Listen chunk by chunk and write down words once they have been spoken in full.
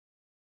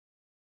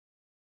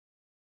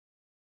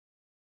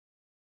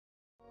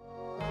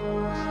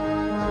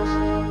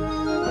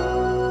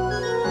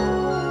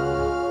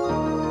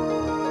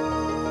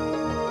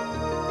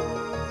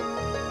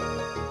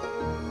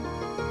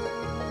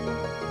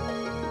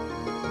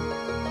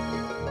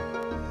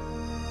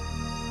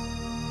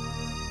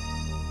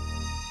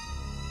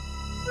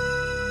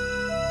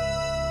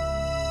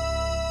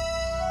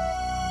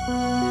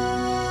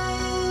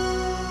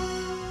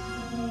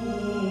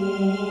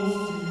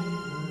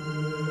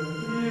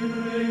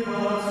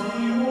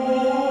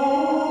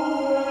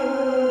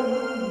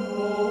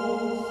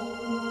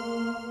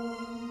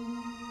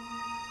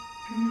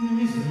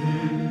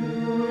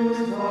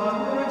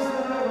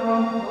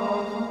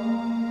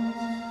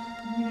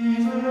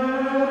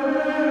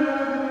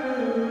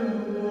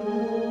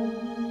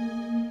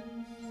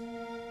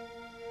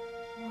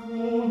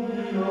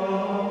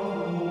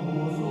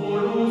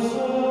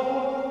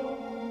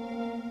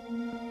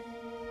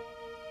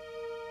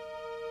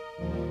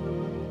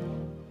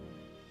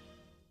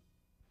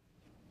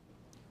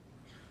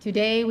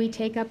Today we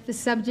take up the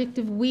subject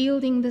of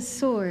wielding the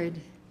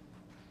sword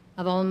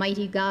of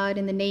Almighty God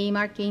in the name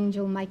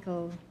Archangel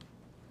Michael.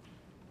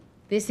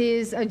 This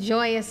is a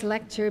joyous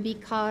lecture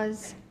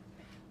because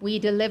we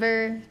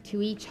deliver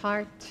to each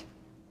heart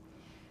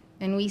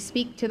and we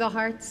speak to the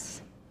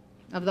hearts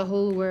of the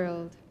whole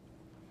world.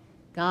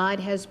 God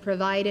has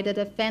provided a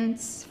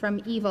defense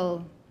from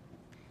evil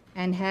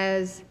and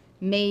has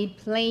made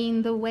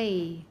plain the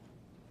way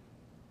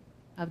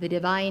of the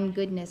divine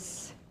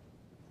goodness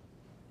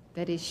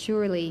that is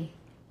surely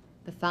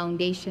the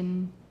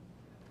foundation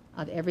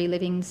of every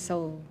living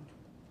soul.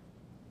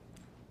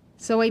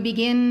 So I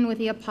begin with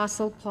the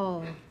Apostle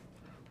Paul,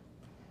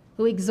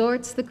 who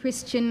exhorts the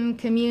Christian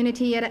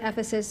community at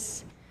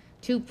Ephesus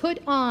to put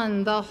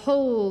on the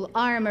whole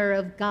armor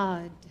of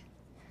God,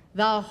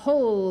 the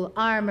whole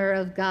armor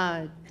of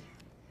God.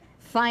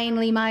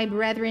 Finally, my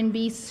brethren,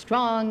 be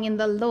strong in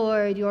the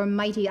Lord your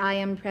mighty I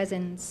am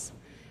presence,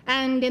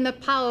 and in the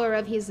power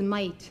of his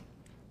might.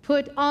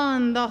 Put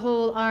on the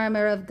whole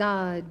armor of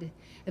God,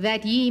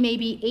 that ye may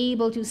be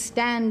able to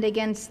stand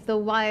against the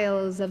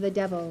wiles of the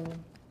devil.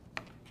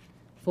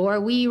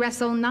 For we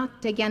wrestle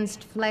not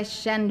against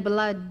flesh and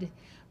blood,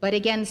 but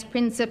against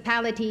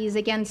principalities,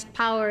 against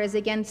powers,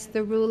 against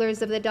the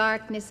rulers of the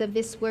darkness of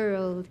this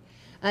world,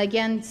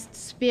 against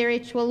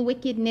spiritual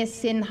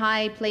wickedness in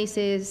high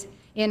places,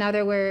 in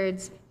other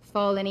words,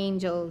 fallen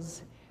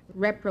angels,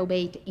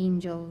 reprobate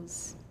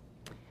angels.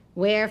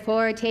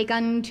 Wherefore take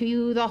unto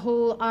you the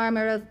whole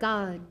armor of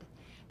God,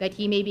 that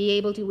ye may be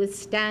able to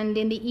withstand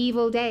in the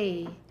evil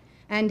day,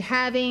 and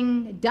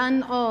having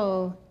done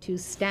all, to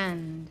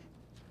stand.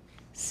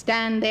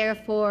 Stand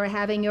therefore,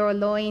 having your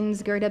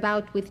loins girt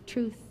about with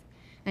truth,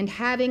 and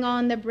having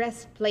on the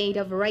breastplate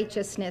of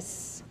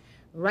righteousness.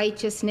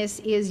 Righteousness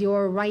is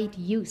your right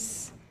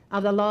use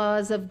of the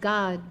laws of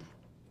God,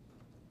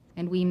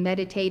 and we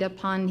meditate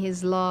upon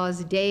his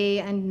laws day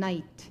and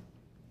night,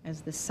 as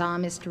the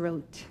psalmist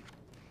wrote.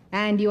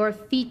 And your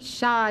feet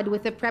shod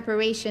with the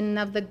preparation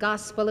of the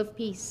gospel of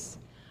peace,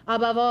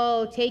 above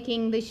all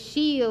taking the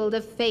shield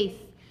of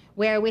faith,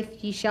 wherewith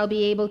ye shall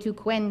be able to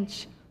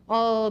quench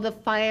all the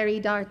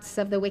fiery darts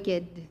of the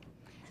wicked.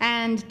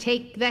 And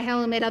take the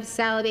helmet of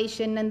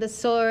salvation and the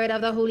sword of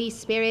the Holy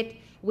Spirit,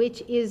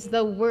 which is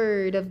the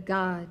word of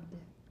God.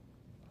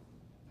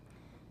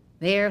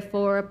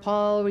 Therefore,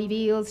 Paul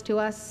reveals to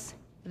us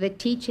the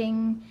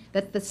teaching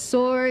that the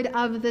sword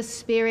of the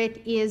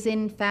Spirit is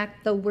in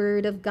fact the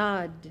word of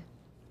God.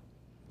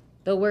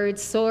 The word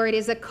sword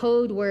is a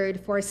code word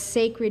for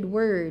sacred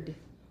word,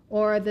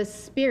 or the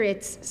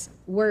Spirit's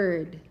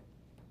word.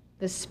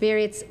 The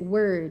Spirit's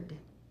word.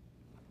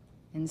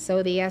 And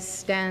so the S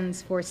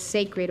stands for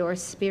sacred or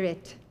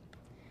spirit.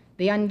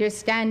 The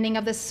understanding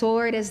of the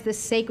sword as the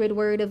sacred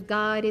word of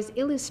God is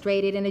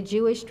illustrated in a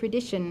Jewish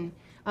tradition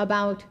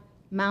about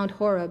Mount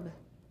Horeb.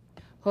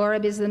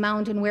 Horeb is the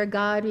mountain where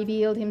God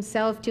revealed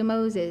himself to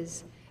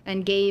Moses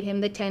and gave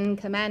him the 10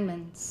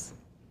 Commandments.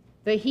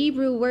 The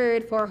Hebrew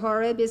word for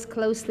Horeb is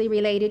closely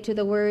related to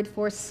the word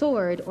for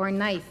sword or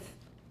knife.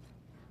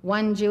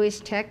 One Jewish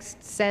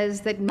text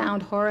says that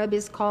Mount Horeb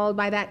is called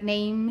by that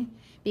name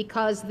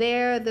because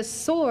there the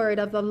sword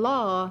of the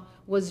law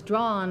was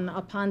drawn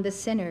upon the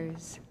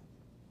sinners.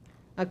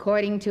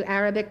 According to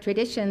Arabic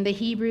tradition, the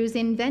Hebrews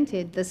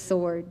invented the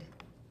sword.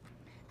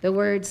 The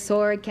word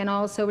sword can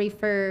also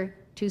refer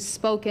to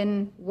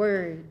spoken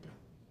word.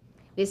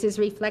 This is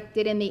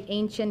reflected in the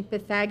ancient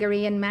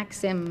Pythagorean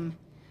maxim,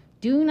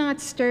 do not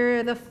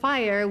stir the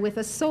fire with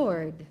a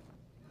sword.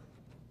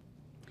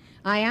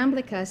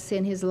 Iamblichus,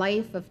 in his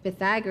Life of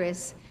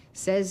Pythagoras,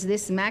 says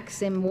this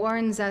maxim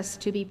warns us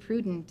to be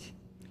prudent.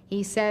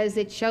 He says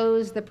it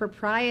shows the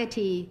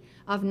propriety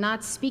of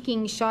not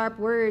speaking sharp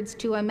words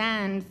to a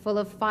man full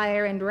of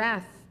fire and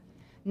wrath,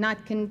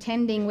 not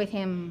contending with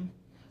him.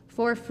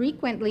 For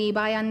frequently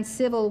by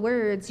uncivil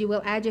words you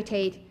will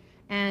agitate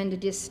and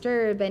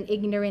disturb an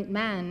ignorant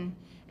man,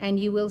 and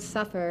you will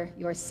suffer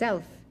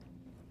yourself.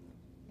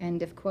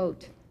 End of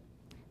quote.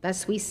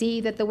 Thus we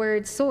see that the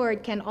word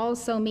sword can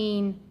also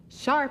mean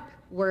sharp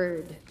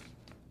word.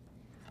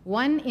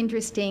 One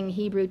interesting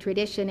Hebrew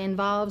tradition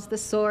involves the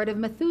sword of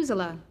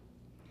Methuselah.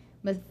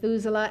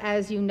 Methuselah,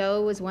 as you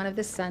know, was one of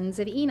the sons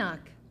of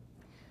Enoch.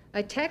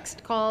 A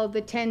text called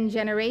the 10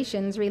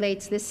 Generations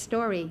relates this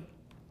story.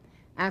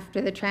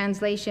 After the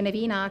translation of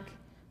Enoch,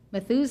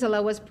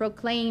 Methuselah was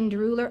proclaimed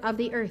ruler of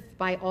the earth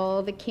by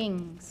all the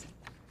kings.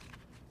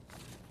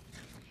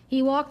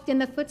 He walked in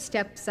the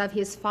footsteps of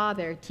his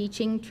father,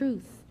 teaching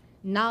truth,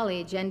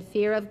 knowledge, and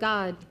fear of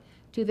God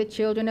to the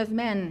children of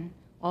men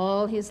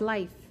all his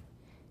life,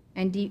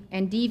 and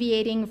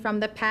deviating from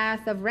the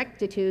path of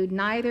rectitude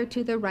neither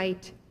to the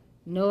right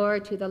nor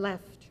to the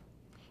left.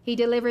 He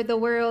delivered the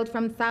world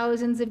from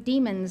thousands of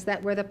demons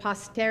that were the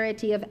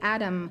posterity of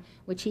Adam,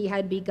 which he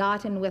had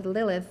begotten with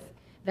Lilith,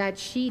 that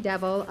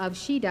she-devil of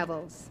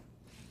she-devils.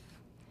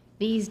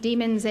 These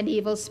demons and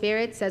evil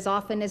spirits, as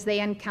often as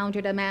they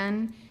encountered a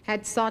man,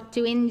 had sought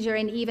to injure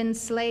and even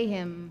slay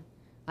him,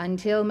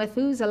 until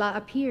Methuselah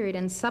appeared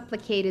and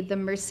supplicated the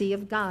mercy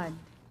of God.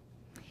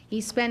 He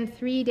spent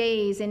 3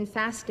 days in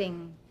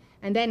fasting,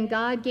 and then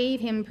God gave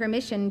him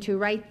permission to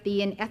write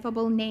the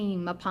ineffable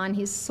name upon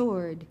his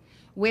sword,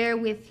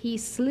 wherewith he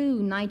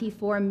slew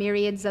 94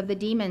 myriads of the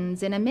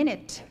demons in a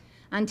minute,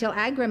 until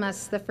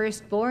Agrimas, the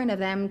firstborn of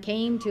them,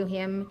 came to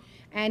him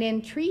and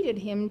entreated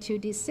him to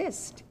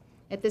desist,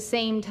 at the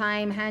same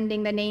time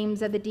handing the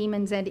names of the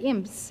demons and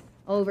imps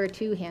over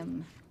to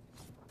him.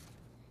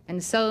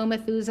 And so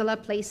Methuselah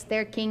placed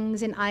their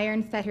kings in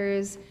iron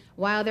fetters,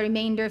 while the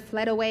remainder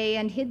fled away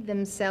and hid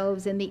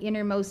themselves in the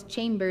innermost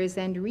chambers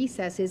and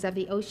recesses of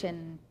the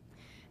ocean.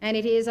 And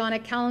it is on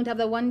account of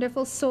the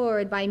wonderful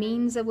sword by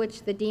means of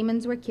which the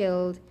demons were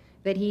killed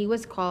that he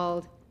was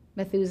called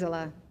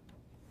Methuselah.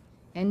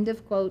 End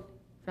of quote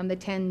from the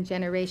 10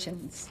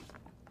 Generations.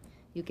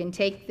 You can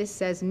take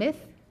this as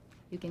myth,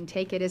 you can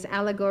take it as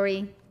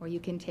allegory, or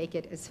you can take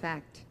it as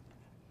fact.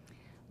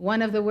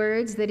 One of the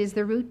words that is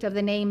the root of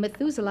the name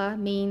Methuselah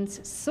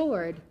means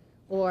sword,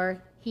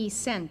 or he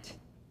sent.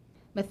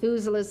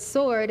 Methuselah's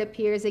sword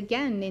appears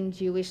again in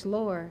Jewish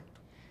lore.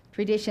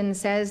 Tradition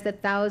says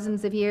that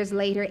thousands of years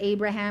later,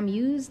 Abraham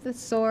used the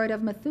sword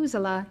of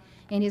Methuselah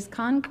in his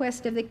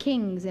conquest of the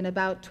kings in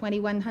about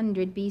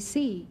 2100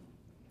 BC.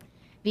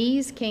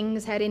 These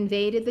kings had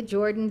invaded the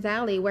Jordan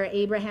Valley where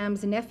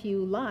Abraham's nephew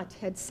Lot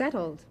had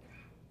settled.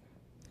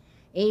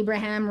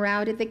 Abraham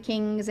routed the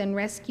kings and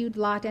rescued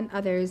Lot and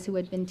others who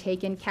had been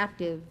taken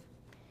captive.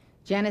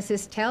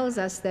 Genesis tells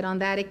us that on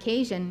that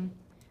occasion,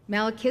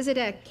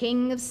 Melchizedek,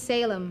 king of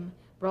Salem,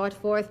 brought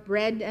forth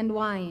bread and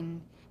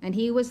wine, and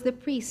he was the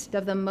priest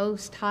of the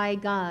Most High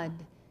God,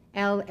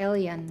 El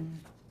Elyon.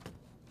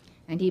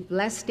 And he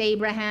blessed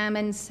Abraham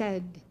and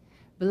said,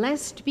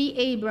 "Blessed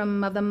be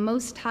Abram of the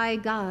Most High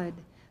God,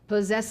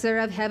 possessor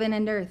of heaven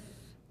and earth.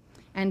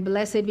 And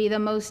blessed be the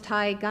Most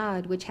High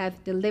God, which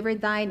hath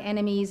delivered thine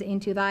enemies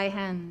into thy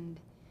hand.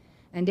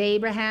 And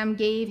Abraham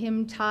gave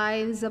him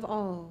tithes of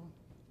all."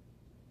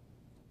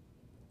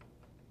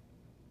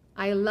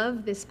 I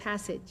love this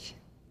passage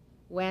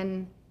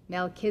when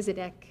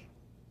Melchizedek,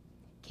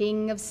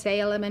 king of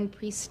Salem and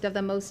priest of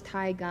the Most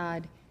High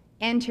God,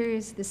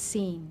 enters the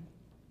scene,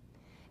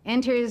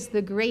 enters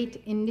the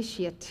great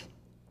initiate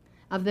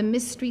of the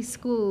mystery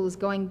schools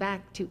going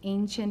back to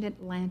ancient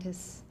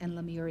Atlantis and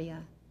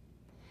Lemuria.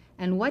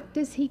 And what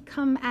does he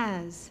come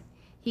as?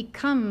 He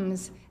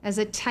comes as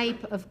a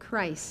type of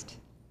Christ,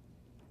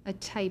 a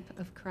type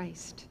of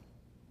Christ.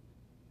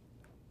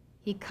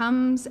 He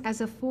comes as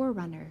a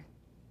forerunner.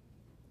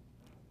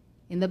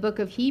 In the book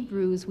of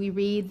Hebrews, we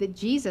read that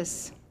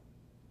Jesus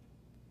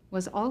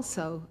was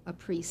also a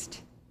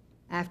priest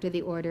after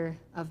the order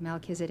of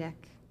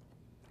Melchizedek.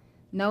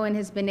 No one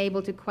has been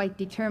able to quite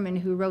determine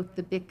who wrote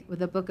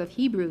the book of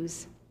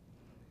Hebrews.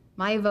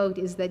 My vote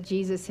is that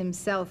Jesus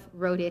himself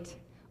wrote it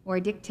or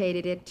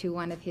dictated it to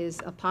one of his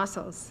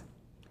apostles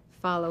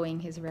following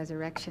his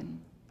resurrection.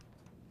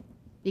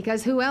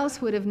 Because who else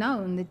would have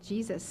known that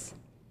Jesus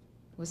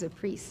was a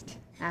priest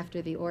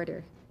after the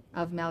order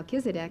of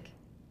Melchizedek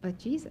but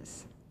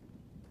Jesus?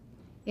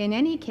 In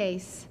any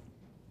case,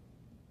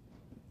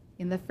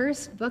 in the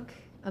first book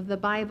of the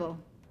Bible,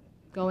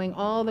 going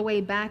all the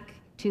way back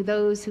to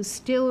those who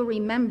still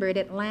remembered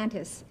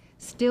Atlantis,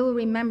 still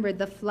remembered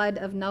the flood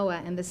of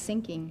Noah and the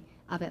sinking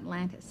of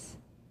Atlantis,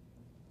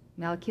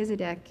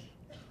 Melchizedek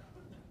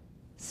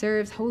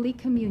serves Holy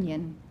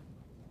Communion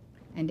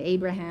and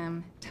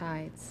Abraham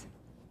tithes.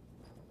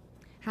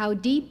 How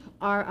deep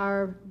are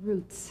our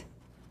roots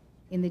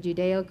in the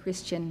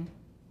Judeo-Christian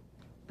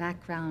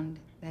background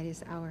that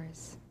is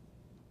ours?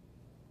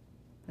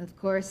 Of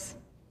course,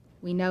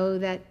 we know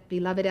that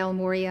beloved El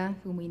Morya,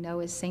 whom we know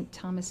as St.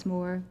 Thomas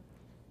More,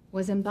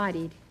 was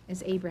embodied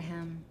as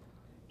Abraham.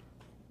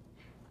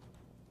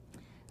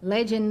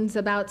 Legends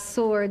about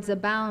swords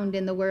abound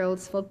in the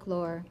world's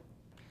folklore.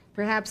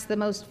 Perhaps the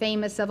most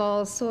famous of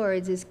all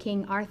swords is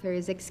King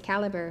Arthur's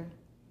Excalibur.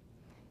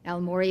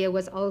 El Morya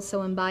was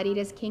also embodied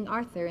as King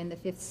Arthur in the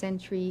 5th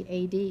century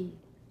AD.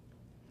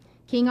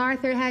 King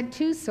Arthur had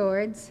 2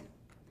 swords.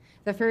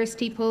 The first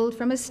he pulled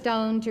from a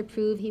stone to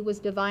prove he was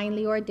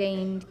divinely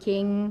ordained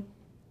King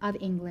of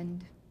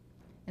England,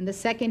 and the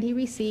second he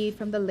received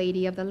from the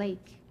Lady of the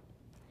Lake.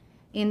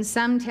 In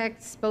some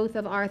texts, both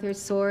of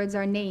Arthur's swords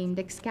are named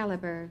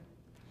Excalibur.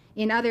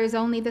 In others,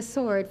 only the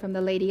sword from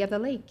the Lady of the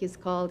Lake is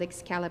called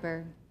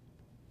Excalibur.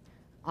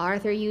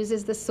 Arthur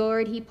uses the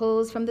sword he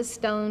pulls from the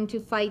stone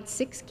to fight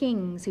 6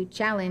 kings who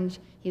challenge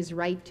his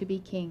right to be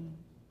king.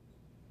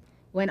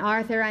 When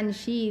Arthur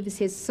unsheathes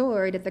his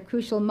sword at the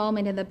crucial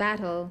moment in the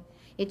battle,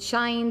 it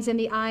shines in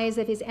the eyes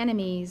of his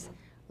enemies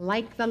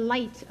like the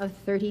light of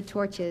 30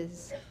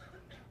 torches.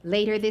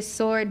 Later, this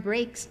sword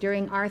breaks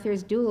during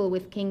Arthur's duel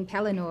with King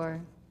Pellinore.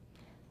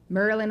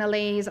 Merlin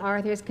allays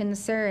Arthur's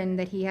concern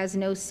that he has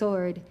no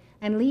sword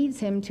and leads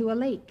him to a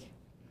lake.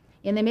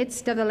 In the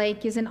midst of the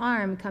lake is an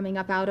arm coming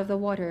up out of the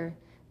water,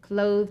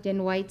 clothed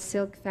in white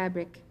silk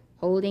fabric,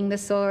 holding the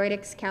sword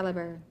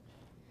Excalibur.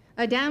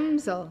 A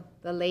damsel,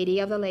 the Lady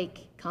of the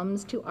Lake,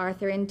 comes to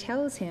Arthur and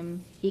tells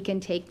him he can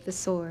take the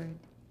sword.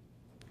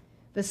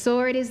 The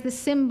sword is the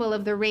symbol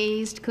of the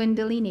raised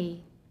Kundalini.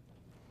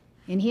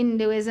 In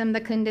Hinduism,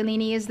 the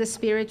Kundalini is the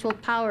spiritual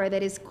power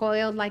that is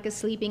coiled like a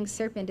sleeping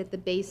serpent at the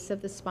base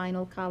of the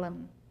spinal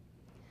column.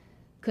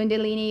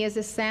 Kundalini is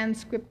a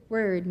Sanskrit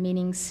word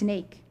meaning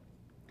snake.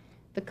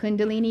 The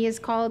Kundalini is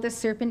called the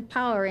serpent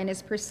power and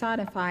is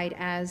personified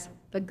as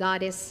the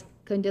goddess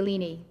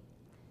Kundalini,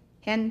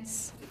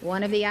 hence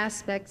one of the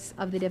aspects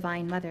of the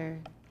Divine Mother.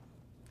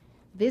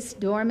 This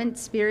dormant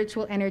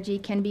spiritual energy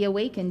can be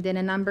awakened in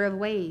a number of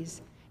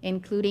ways,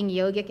 including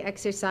yogic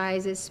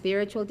exercises,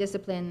 spiritual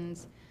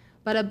disciplines,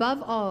 but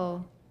above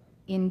all,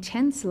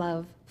 intense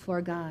love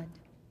for God.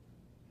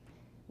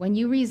 When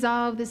you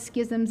resolve the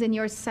schisms in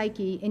your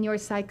psyche, in your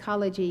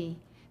psychology,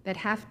 that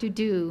have to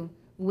do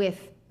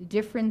with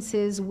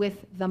differences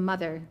with the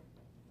mother,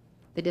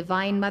 the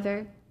Divine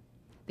Mother,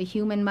 the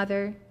human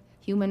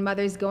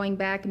mothers going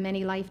back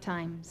many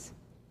lifetimes.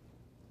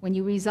 When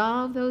you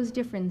resolve those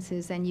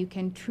differences and you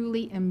can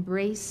truly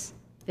embrace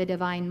the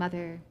Divine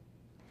Mother,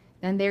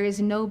 then there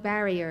is no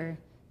barrier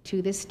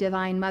to this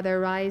Divine Mother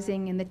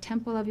rising in the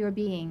temple of your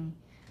being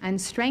and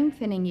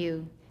strengthening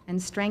you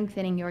and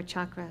strengthening your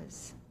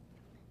chakras.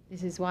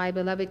 This is why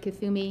beloved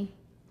Kuthumi,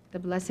 the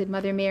Blessed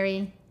Mother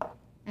Mary,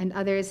 and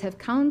others have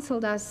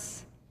counseled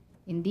us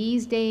in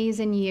these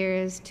days and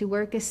years to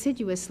work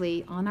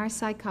assiduously on our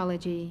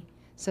psychology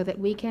so that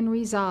we can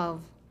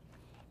resolve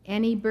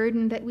any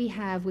burden that we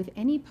have with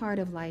any part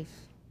of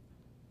life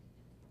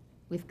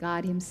with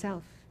God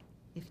Himself,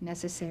 if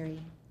necessary.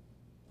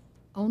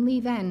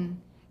 Only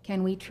then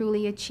can we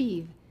truly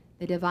achieve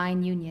the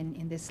divine union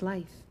in this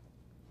life.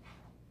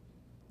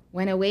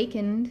 When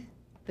awakened,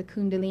 the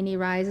Kundalini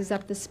rises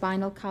up the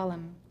spinal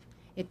column.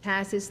 It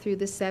passes through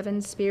the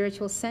 7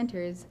 spiritual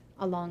centers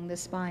along the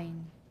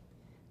spine.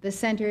 The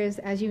centers,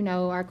 as you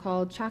know, are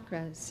called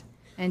chakras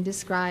and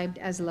described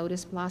as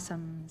lotus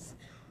blossoms.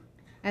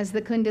 As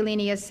the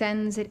Kundalini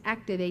ascends, it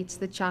activates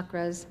the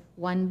chakras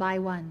one by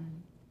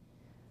one.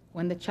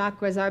 When the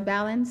chakras are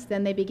balanced,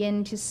 then they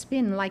begin to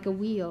spin like a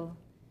wheel,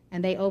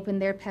 and they open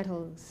their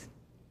petals.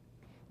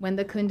 When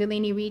the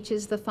Kundalini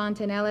reaches the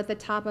fontanelle at the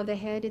top of the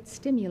head, it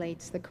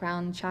stimulates the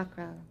crown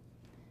chakra.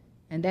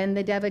 And then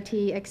the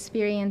devotee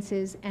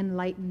experiences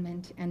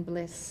enlightenment and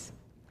bliss.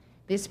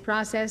 This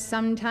process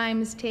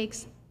sometimes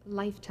takes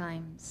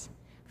lifetimes,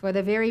 for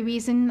the very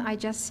reason I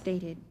just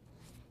stated.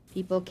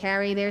 People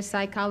carry their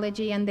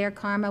psychology and their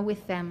karma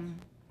with them,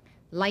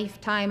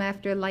 lifetime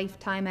after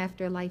lifetime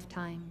after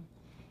lifetime.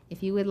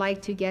 If you would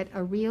like to get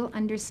a real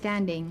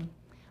understanding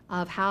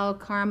of how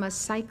karma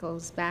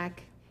cycles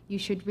back, you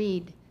should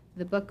read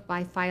the book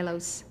by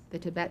Philos, the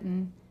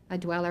Tibetan, A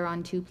Dweller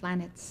on Two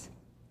Planets.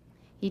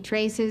 He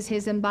traces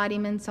his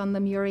embodiments on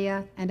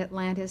Lemuria and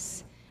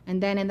Atlantis,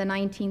 and then in the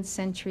 19th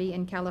century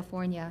in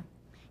California.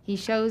 He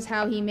shows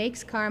how he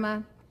makes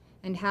karma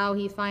and how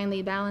he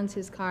finally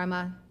balances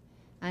karma,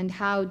 and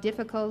how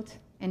difficult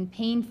and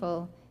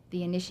painful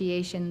the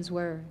initiations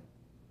were.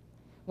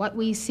 What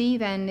we see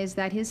then is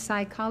that his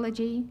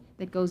psychology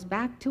that goes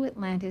back to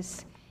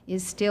Atlantis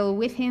is still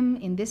with him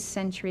in this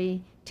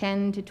century,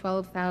 10 to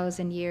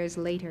 12,000 years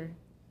later.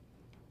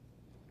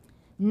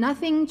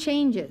 Nothing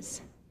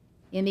changes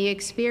in the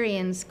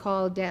experience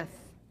called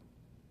death.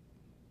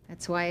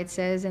 That's why it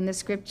says in the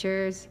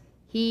scriptures,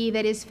 "He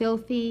that is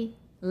filthy,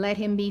 let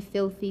him be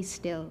filthy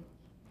still."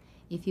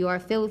 If you are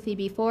filthy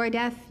before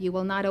death, you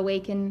will not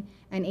awaken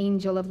an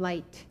angel of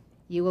light.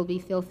 You will be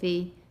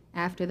filthy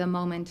after the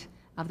moment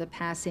of the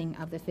passing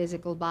of the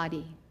physical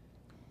body.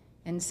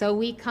 And so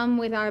we come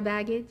with our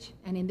baggage,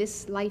 and in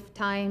this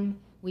lifetime,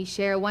 we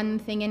share one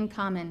thing in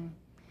common.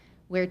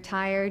 We're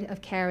tired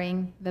of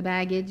carrying the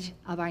baggage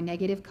of our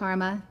negative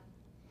karma.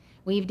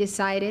 We've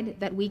decided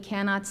that we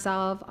cannot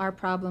solve our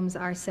problems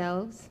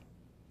ourselves,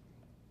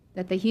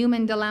 that the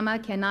human dilemma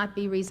cannot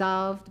be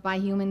resolved by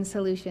human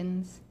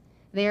solutions.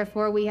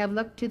 Therefore, we have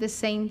looked to the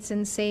saints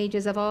and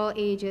sages of all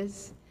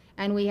ages,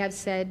 and we have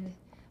said,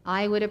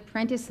 I would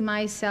apprentice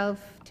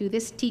myself to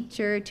this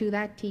teacher, to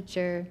that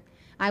teacher.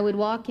 I would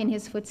walk in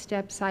his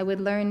footsteps. I would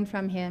learn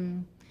from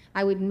him.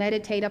 I would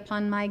meditate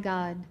upon my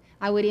God.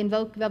 I would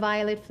invoke the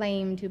violet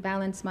flame to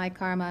balance my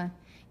karma.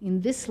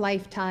 In this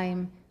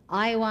lifetime,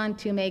 I want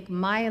to make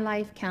my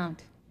life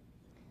count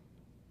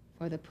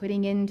for the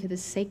putting into the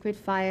sacred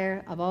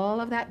fire of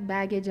all of that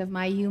baggage of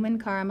my human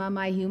karma,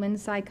 my human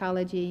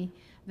psychology,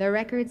 the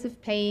records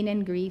of pain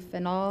and grief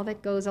and all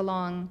that goes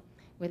along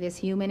with this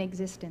human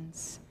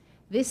existence.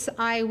 This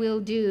I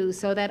will do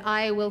so that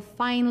I will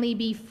finally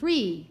be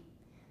free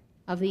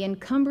of the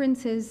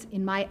encumbrances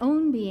in my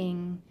own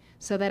being,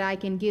 so that I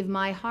can give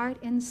my heart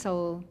and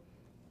soul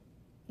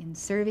in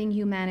serving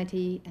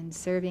humanity and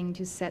serving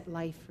to set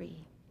life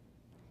free.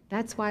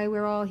 That's why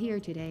we're all here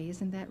today,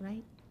 isn't that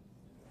right?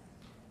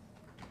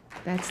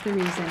 That's the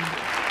reason.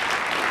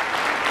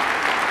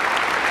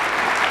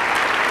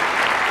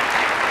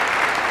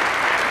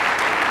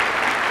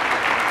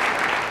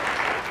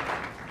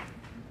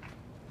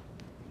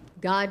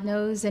 God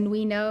knows and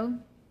we know,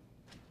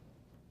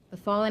 the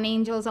fallen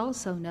angels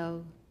also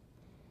know,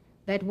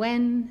 that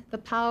when the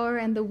power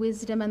and the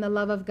wisdom and the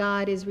love of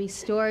God is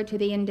restored to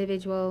the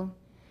individual,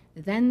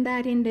 then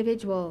that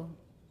individual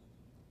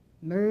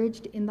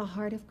merged in the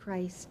heart of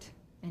Christ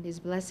and his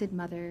Blessed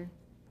Mother,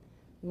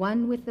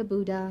 one with the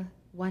Buddha,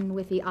 one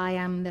with the I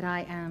am that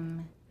I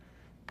am,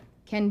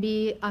 can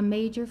be a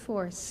major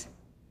force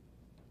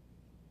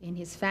in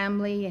his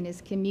family, in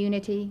his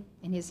community,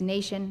 in his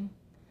nation,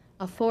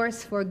 a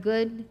force for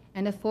good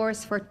and a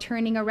force for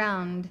turning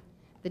around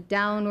the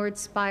downward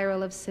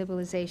spiral of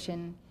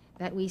civilization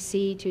that we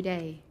see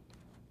today.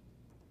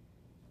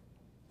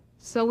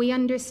 So we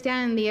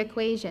understand the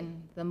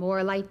equation. The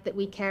more light that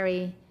we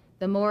carry,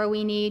 the more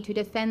we need to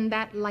defend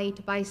that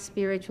light by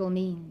spiritual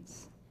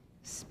means.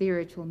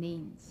 Spiritual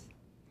means.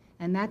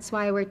 And that's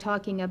why we're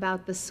talking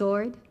about the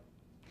sword,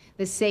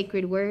 the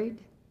sacred word,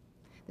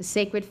 the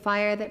sacred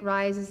fire that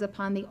rises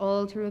upon the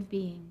altar of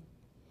being.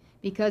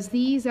 Because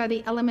these are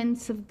the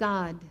elements of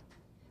God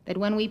that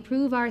when we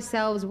prove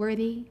ourselves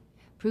worthy,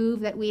 prove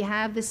that we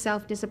have the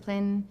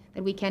self-discipline,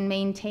 that we can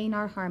maintain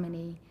our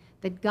harmony,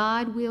 that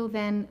God will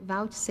then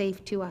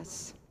vouchsafe to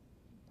us.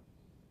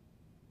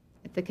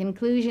 At the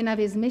conclusion of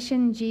his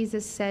mission,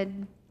 Jesus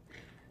said,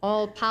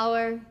 "All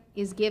power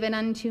is given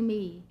unto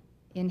me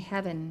in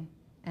heaven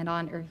and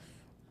on earth."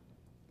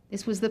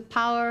 This was the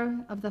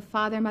power of the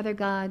Father, Mother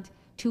God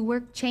to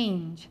work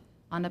change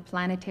on a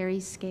planetary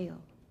scale.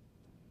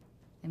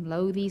 And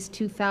lo, these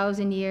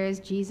 2,000 years,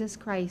 Jesus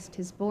Christ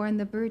has borne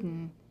the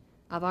burden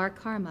of our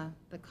karma,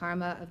 the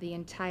karma of the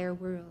entire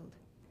world.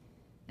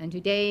 And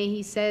today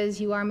he says,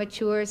 you are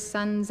mature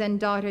sons and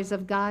daughters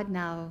of God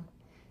now.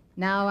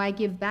 Now I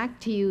give back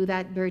to you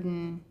that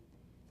burden,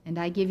 and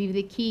I give you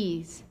the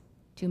keys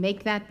to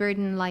make that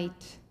burden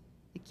light,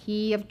 the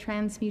key of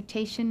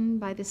transmutation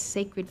by the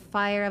sacred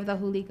fire of the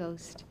Holy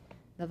Ghost,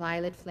 the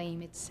violet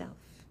flame itself.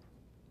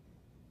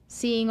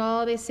 Seeing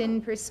all this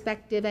in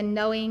perspective and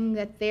knowing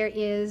that there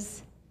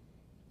is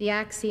the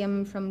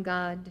axiom from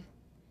God,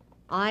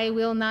 I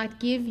will not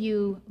give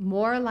you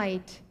more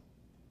light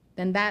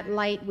than that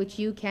light which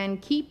you can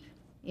keep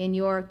in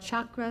your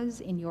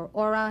chakras, in your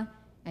aura,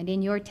 and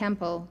in your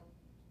temple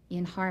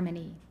in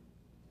harmony.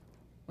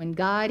 When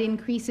God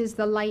increases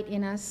the light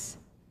in us,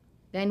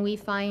 then we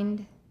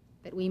find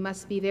that we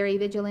must be very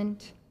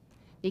vigilant,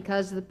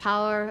 because the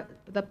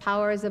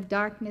powers of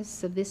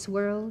darkness of this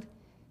world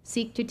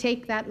seek to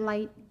take that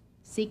light,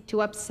 seek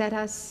to upset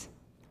us,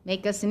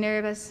 make us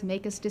nervous,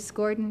 make us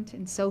discordant,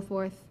 and so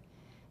forth.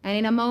 And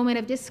in a moment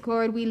of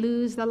discord, we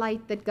lose the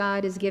light that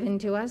God has given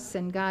to us,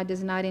 and God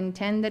does not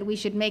intend that we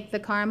should make the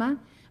karma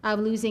of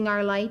losing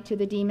our light to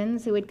the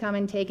demons who would come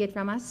and take it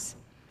from us.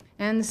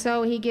 And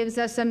so he gives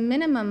us a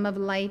minimum of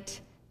light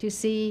to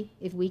see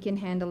if we can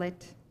handle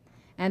it.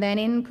 And then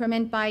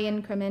increment by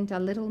increment, a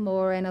little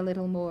more and a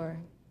little more.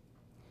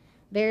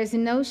 There's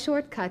no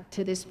shortcut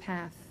to this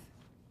path.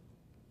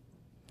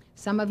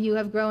 Some of you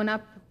have grown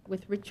up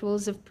with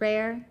rituals of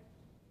prayer,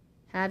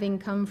 having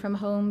come from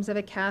homes of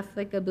a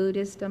Catholic, a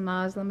Buddhist, a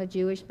Muslim, a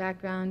Jewish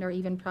background, or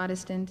even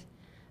Protestant.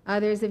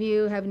 Others of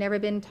you have never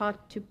been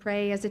taught to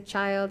pray as a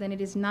child, and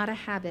it is not a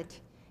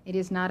habit. It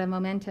is not a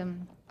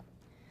momentum.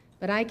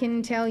 But I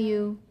can tell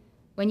you,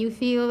 when you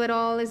feel that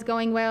all is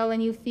going well,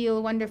 and you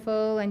feel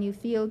wonderful, and you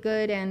feel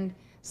good, and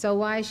so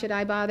why should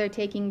I bother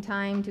taking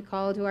time to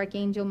call to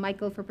Archangel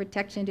Michael for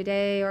protection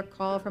today, or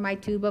call for my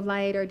tube of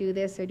light, or do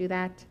this or do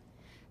that?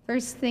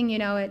 First thing you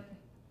know it,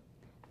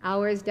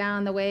 hours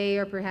down the way,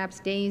 or perhaps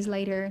days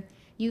later,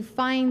 you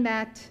find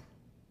that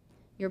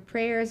your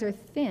prayers are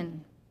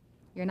thin.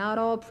 You're not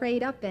all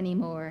prayed up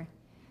anymore.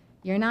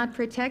 You're not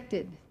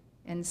protected.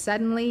 And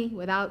suddenly,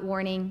 without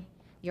warning,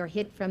 you're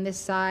hit from this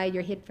side,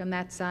 you're hit from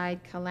that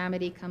side,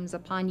 calamity comes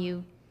upon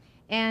you.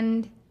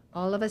 And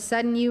all of a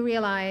sudden you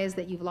realize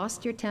that you've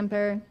lost your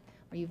temper,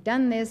 or you've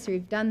done this, or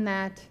you've done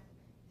that.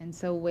 And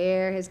so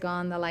where has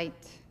gone the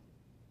light?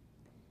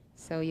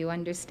 So you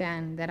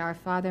understand that our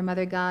Father,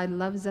 Mother God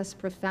loves us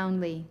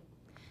profoundly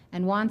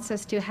and wants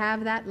us to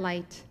have that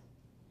light,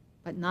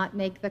 but not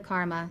make the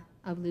karma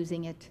of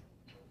losing it.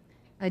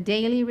 A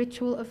daily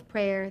ritual of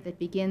prayer that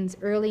begins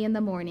early in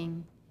the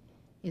morning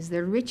is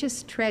the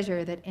richest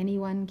treasure that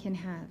anyone can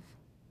have.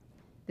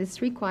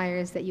 This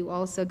requires that you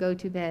also go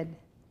to bed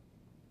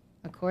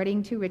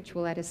according to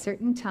ritual at a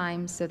certain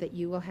time so that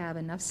you will have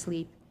enough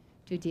sleep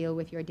to deal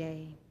with your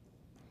day.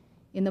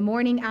 In the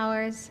morning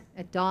hours,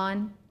 at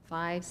dawn,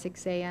 5,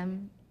 6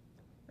 a.m.,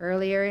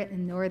 earlier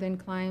in northern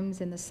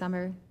climes in the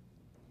summer,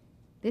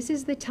 this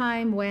is the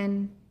time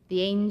when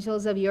the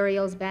angels of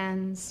Uriel's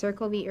band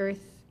circle the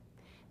earth.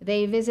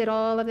 They visit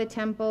all of the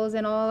temples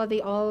and all of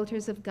the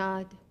altars of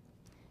God.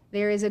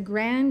 There is a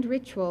grand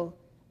ritual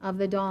of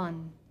the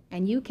dawn,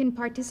 and you can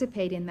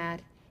participate in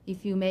that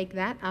if you make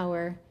that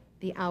hour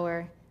the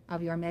hour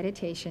of your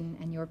meditation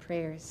and your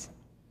prayers.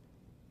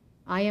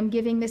 I am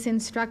giving this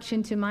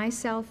instruction to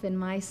myself and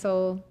my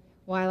soul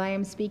while I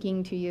am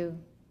speaking to you,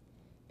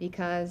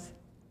 because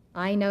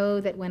I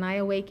know that when I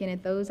awaken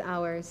at those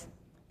hours,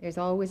 there's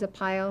always a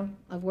pile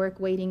of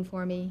work waiting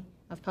for me,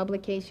 of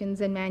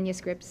publications and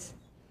manuscripts,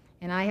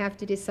 and I have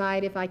to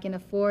decide if I can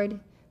afford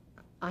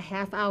a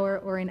half hour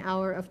or an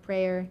hour of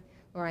prayer,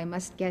 or I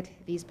must get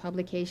these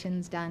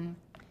publications done.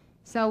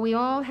 So we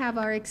all have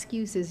our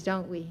excuses,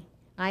 don't we?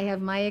 I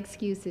have my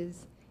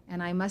excuses,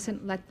 and I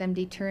mustn't let them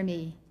deter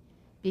me,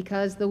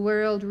 because the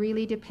world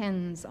really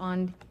depends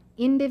on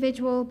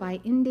individual by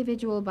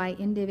individual by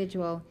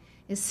individual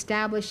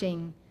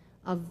establishing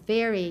a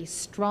very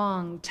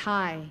strong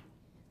tie,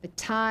 the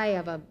tie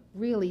of a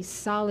really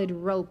solid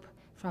rope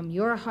from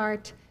your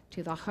heart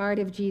to the heart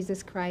of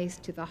Jesus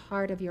Christ, to the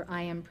heart of your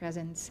I Am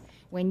presence.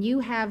 When you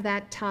have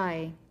that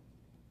tie,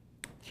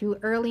 through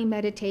early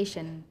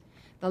meditation,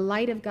 the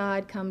light of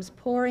God comes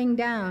pouring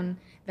down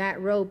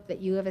that rope that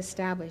you have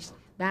established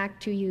back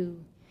to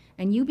you.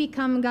 And you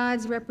become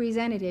God's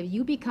representative.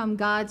 You become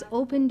God's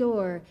open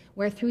door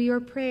where through your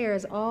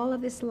prayers all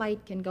of this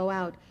light can go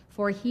out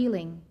for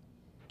healing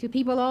to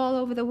people all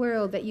over the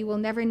world that you will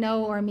never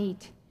know or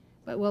meet,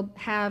 but will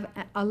have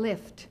a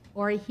lift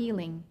or a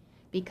healing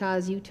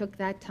because you took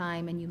that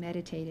time and you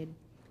meditated.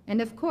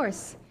 And of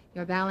course,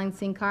 you're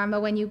balancing karma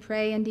when you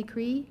pray and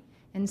decree,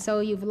 and so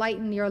you've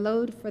lightened your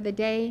load for the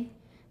day.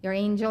 Your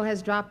angel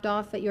has dropped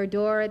off at your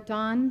door at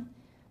dawn.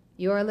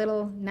 Your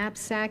little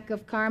knapsack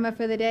of karma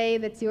for the day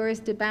that's yours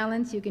to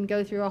balance. You can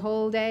go through a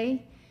whole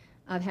day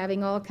of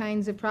having all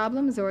kinds of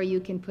problems, or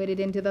you can put it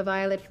into the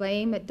violet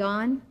flame at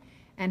dawn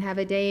and have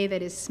a day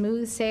that is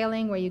smooth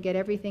sailing where you get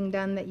everything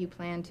done that you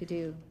plan to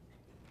do.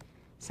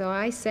 So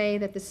I say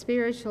that the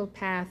spiritual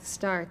path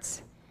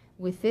starts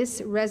with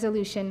this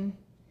resolution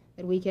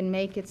that we can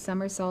make at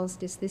summer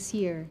solstice this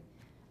year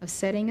of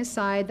setting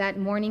aside that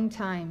morning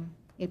time.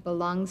 It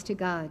belongs to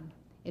God.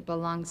 It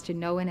belongs to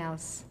no one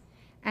else.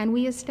 And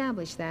we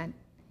establish that,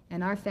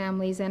 and our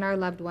families and our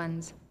loved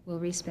ones will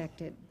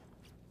respect it.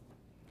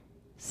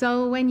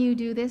 So when you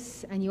do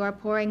this and you are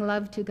pouring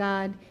love to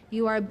God,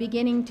 you are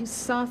beginning to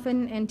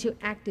soften and to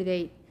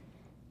activate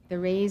the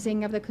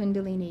raising of the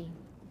Kundalini.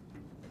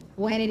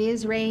 When it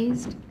is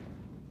raised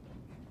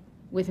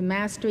with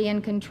mastery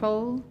and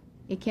control,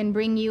 it can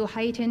bring you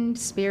heightened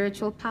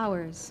spiritual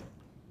powers.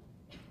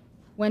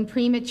 When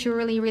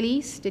prematurely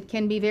released, it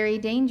can be very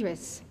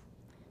dangerous.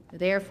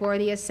 Therefore,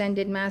 the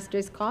Ascended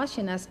Masters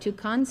caution us to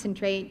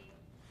concentrate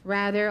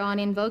rather on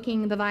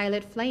invoking the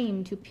violet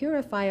flame to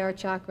purify our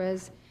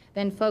chakras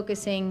than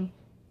focusing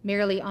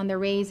merely on the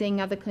raising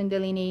of the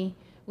Kundalini,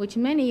 which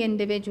many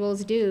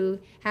individuals do,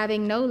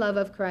 having no love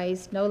of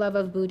Christ, no love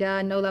of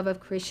Buddha, no love of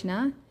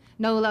Krishna,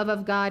 no love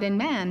of God and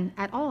man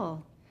at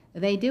all.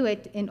 They do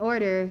it in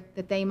order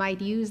that they might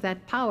use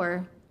that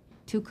power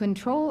to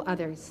control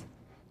others,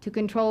 to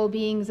control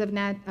beings of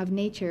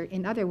nature,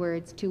 in other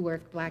words, to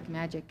work black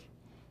magic.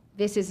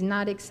 This is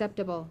not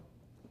acceptable,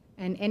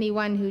 and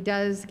anyone who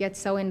does get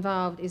so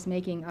involved is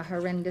making a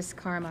horrendous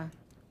karma.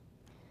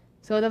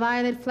 So the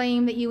violet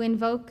flame that you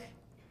invoke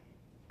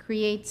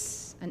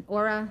creates an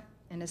aura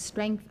and a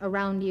strength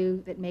around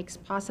you that makes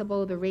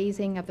possible the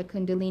raising of the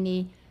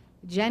Kundalini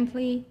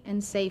gently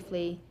and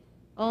safely,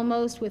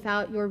 almost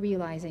without your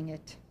realizing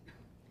it.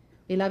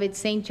 Beloved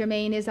Saint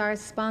Germain is our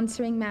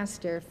sponsoring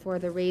master for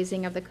the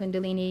raising of the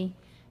Kundalini.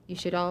 You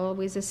should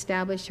always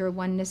establish your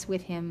oneness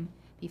with him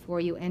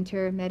before you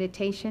enter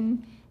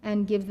meditation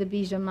and give the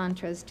Bija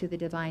mantras to the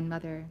Divine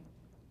Mother.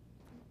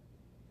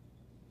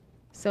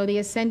 So the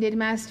Ascended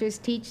Masters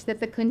teach that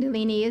the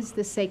Kundalini is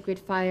the sacred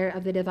fire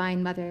of the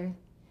Divine Mother,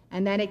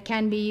 and that it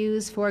can be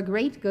used for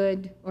great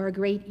good or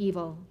great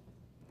evil.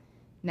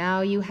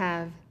 Now you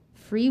have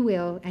free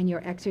will and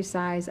your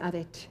exercise of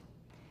it.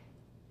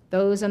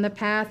 Those on the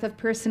path of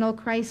personal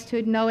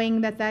Christhood,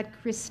 knowing that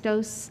that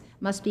Christos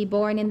must be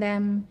born in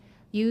them,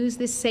 use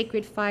this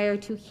sacred fire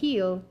to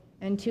heal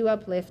and to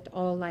uplift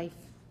all life.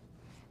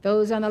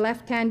 Those on the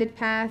left-handed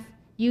path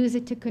use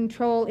it to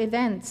control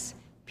events,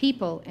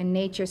 people, and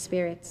nature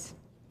spirits.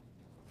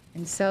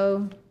 And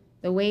so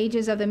the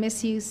wages of the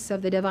misuse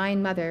of the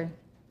Divine Mother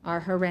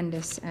are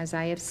horrendous, as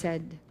I have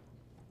said.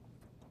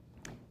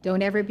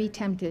 Don't ever be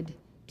tempted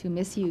to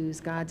misuse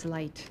God's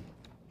light.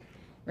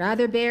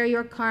 Rather bear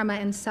your karma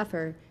and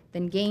suffer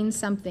than gain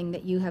something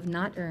that you have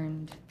not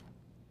earned.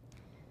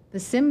 The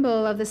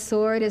symbol of the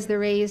sword as the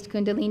raised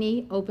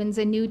Kundalini opens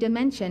a new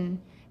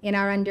dimension in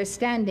our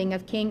understanding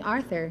of King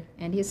Arthur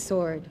and his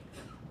sword.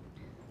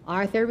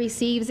 Arthur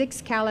receives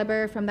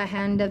Excalibur from the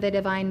hand of the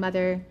Divine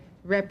Mother,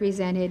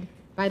 represented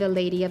by the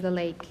Lady of the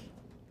Lake.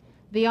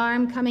 The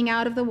arm coming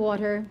out of the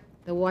water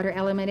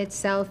element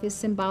itself is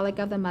symbolic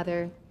of the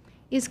Mother,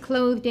 is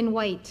clothed in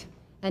white,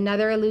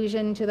 another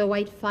allusion to the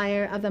white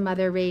fire of the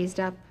Mother raised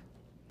up.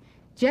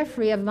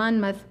 Geoffrey of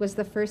Monmouth was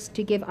the first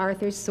to give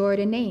Arthur's sword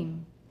a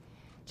name.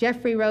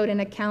 Geoffrey wrote an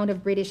account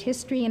of British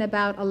history in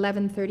about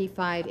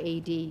 1135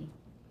 AD.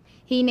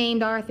 He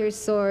named Arthur's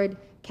sword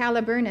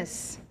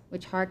Caliburnus,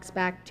 which harks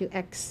back to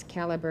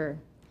Excalibur.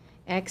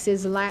 Ex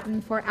is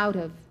Latin for out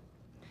of.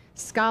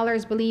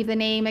 Scholars believe the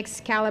name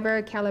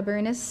Excalibur,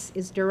 Caliburnus,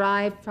 is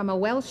derived from a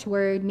Welsh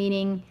word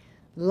meaning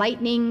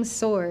lightning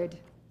sword,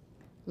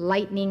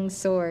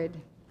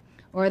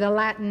 or the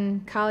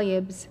Latin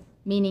calibs,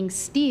 meaning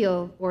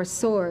steel or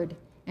sword,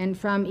 and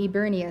from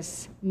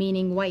Ebernius,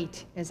 meaning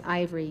white as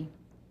ivory.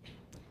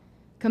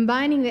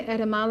 Combining the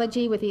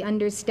etymology with the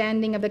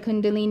understanding of the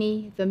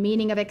Kundalini, the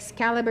meaning of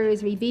Excalibur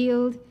is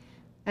revealed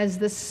as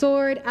the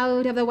sword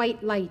out of the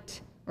white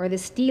light, or the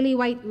steely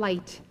white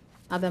light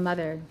of the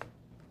mother.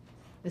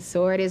 The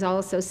sword is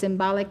also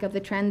symbolic of the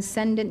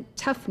transcendent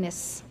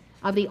toughness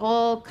of the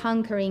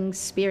all-conquering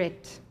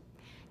spirit.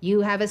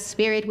 You have a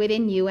spirit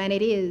within you, and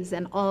it is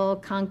an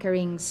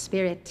all-conquering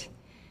spirit.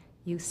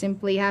 You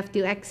simply have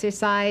to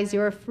exercise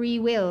your free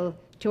will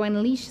to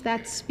unleash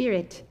that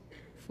spirit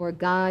for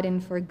God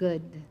and for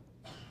good.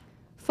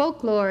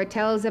 Folklore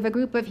tells of a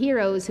group of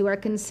heroes who are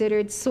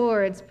considered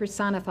swords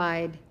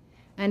personified.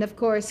 And of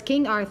course,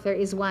 King Arthur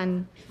is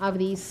one of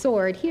these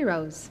sword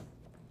heroes.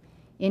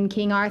 In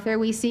King Arthur,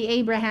 we see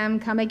Abraham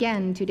come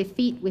again to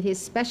defeat with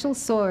his special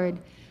sword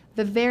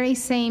the very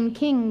same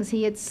kings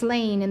he had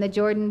slain in the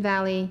Jordan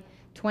Valley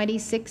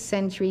 26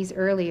 centuries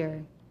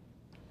earlier.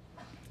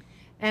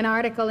 An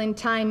article in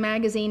Time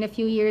magazine a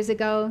few years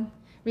ago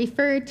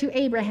referred to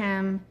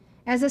Abraham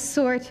as a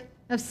sort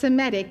of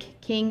Semitic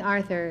King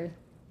Arthur.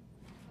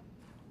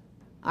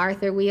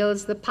 Arthur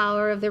wields the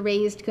power of the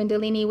raised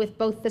Kundalini with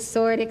both the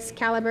sword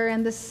Excalibur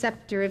and the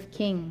scepter of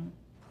king.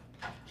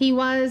 He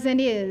was and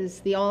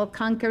is the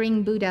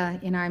all-conquering Buddha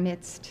in our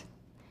midst.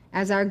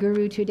 As our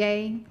guru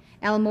today,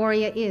 El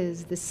Morya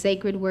is the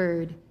sacred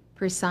word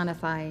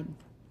personified.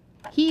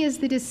 He is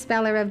the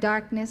dispeller of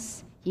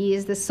darkness. He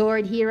is the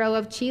sword hero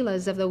of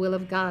Chelas of the will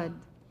of God.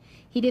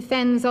 He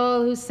defends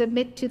all who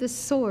submit to the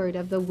sword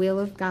of the will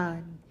of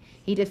God.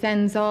 He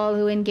defends all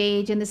who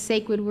engage in the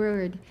sacred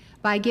word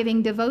by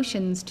giving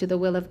devotions to the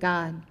will of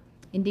God,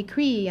 in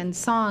decree and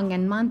song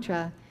and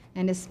mantra,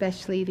 and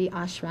especially the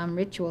ashram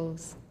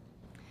rituals.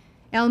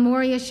 El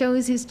Morya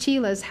shows his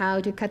Chelas how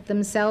to cut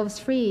themselves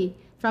free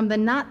from the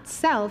not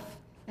self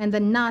and the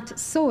not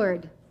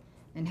sword,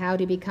 and how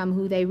to become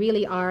who they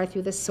really are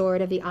through the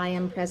sword of the I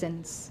Am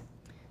Presence.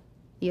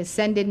 The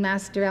Ascended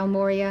Master El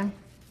Morya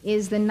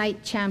is the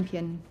knight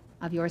champion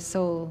of your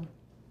soul.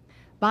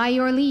 By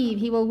your leave,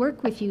 he will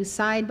work with you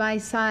side by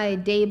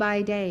side, day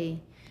by day,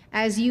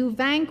 as you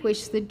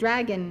vanquish the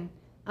dragon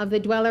of the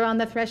dweller on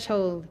the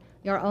threshold,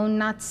 your own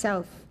not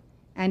self,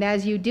 and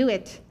as you do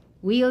it,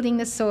 wielding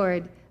the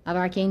sword of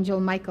Archangel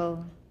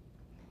Michael.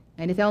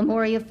 And if El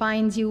Morya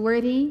finds you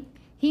worthy,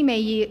 he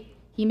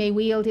may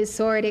wield his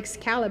sword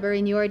Excalibur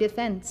in your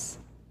defense.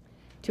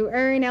 To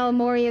earn El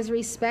Morya's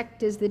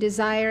respect is the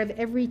desire of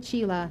every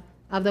Chela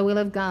of the will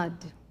of God.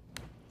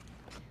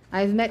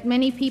 I've met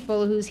many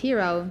people whose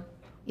hero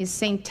is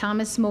St.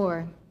 Thomas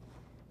More,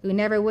 who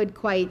never would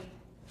quite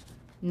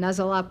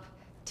nuzzle up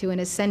to an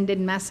ascended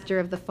master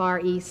of the Far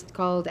East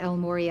called El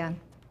Morya.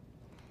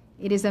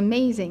 It is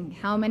amazing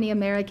how many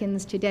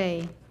Americans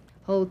today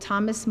hold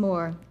Thomas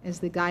More as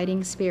the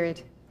guiding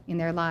spirit in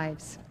their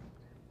lives.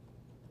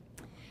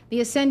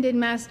 The Ascended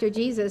Master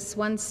Jesus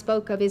once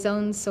spoke of his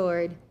own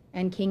sword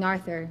and King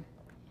Arthur.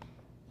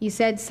 He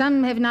said,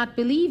 "Some have not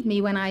believed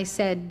me when I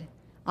said,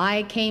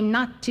 I came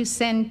not to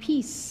send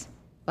peace,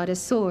 but a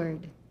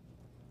sword."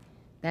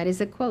 That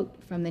is a quote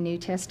from the New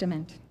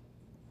Testament.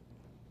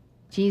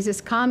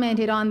 Jesus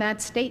commented on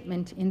that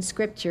statement in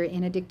Scripture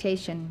in a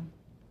dictation.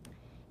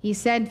 He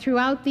said,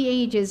 "Throughout the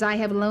ages I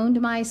have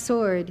loaned my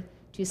sword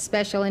to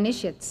special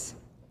initiates."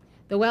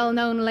 The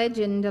well-known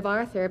legend of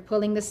Arthur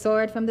pulling the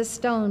sword from the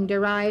stone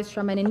derives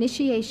from an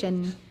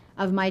initiation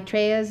of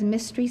Maitreya's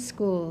mystery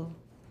school.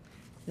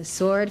 The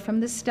sword from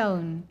the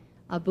stone,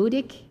 a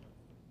Buddhic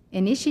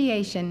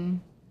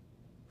initiation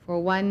for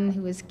one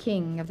who is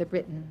king of the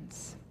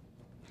Britons.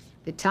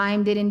 The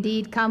time did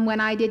indeed come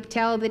when I did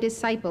tell the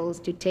disciples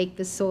to take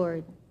the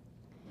sword.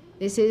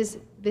 This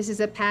is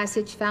a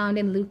passage found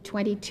in Luke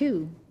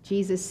 22.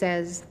 Jesus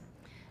says,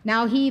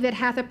 "Now he that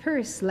hath a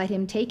purse, let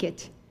him take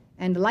it,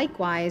 and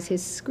likewise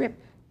his scrip.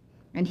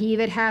 And he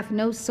that hath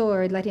no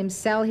sword, let him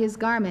sell his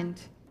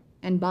garment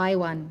and buy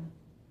one."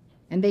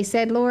 And they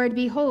said, "Lord,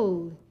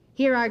 behold,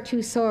 here are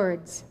 2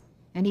 swords.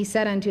 And he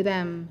said unto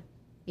them,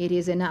 "It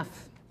is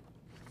enough."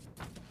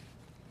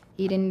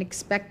 He didn't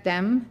expect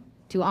them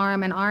to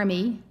arm an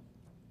army,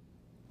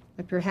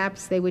 but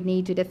perhaps they would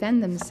need to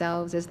defend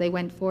themselves as they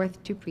went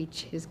forth to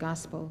preach his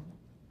gospel.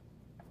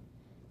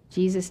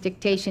 Jesus'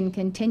 dictation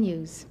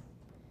continues,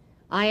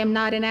 "I am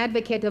not an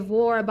advocate of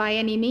war by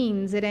any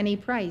means at any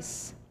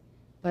price,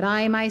 but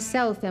I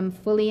myself am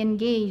fully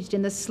engaged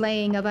in the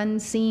slaying of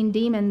unseen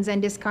demons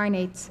and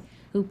discarnates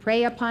who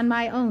prey upon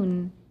my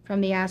own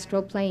from the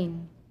astral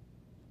plane.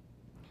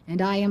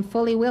 And I am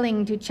fully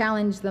willing to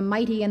challenge the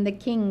mighty and the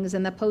kings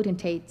and the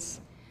potentates.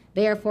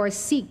 Therefore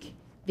seek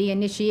the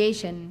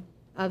initiation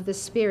of the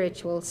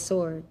spiritual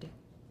sword."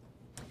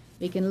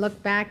 We can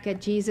look back at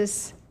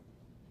Jesus'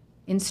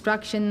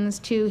 instructions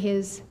to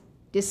his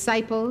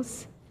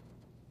disciples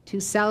to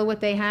sell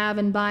what they have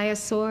and buy a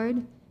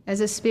sword as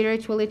a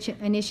spiritual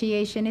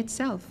initiation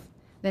itself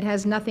that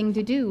has nothing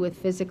to do with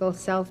physical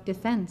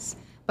self-defense,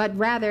 but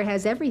rather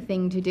has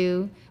everything to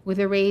do with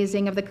the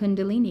raising of the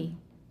Kundalini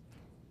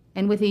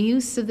and with the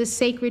use of the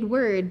sacred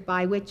word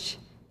by which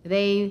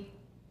they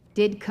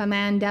did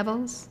command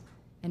devils.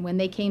 And when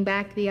they came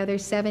back, the other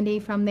 70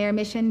 from their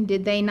mission,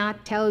 did they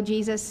not tell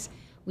Jesus,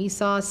 "We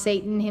saw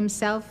Satan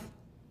himself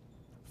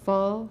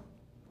fall"?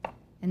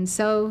 And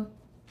so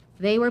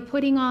They were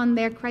putting on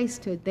their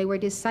Christhood. They were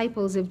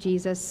disciples of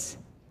Jesus,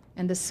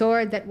 and the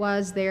sword that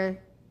was their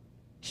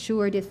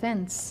sure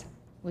defense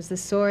was the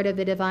sword of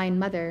the Divine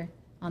Mother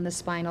on the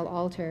spinal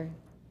altar.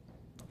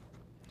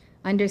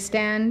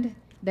 Understand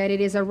that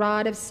it is a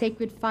rod of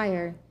sacred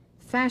fire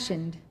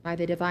fashioned by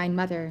the Divine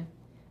Mother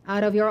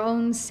out of your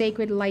own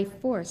sacred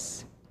life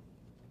force.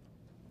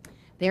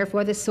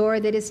 Therefore, the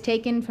sword that is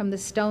taken from the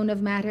stone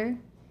of matter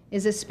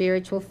is a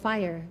spiritual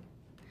fire.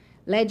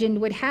 Legend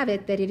would have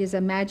it that it is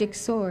a magic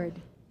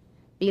sword.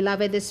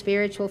 Beloved, the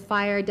spiritual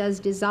fire does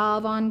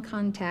dissolve on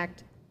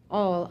contact,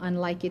 all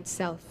unlike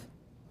itself.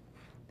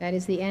 That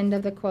is the end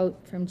of the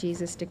quote from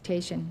Jesus'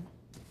 dictation.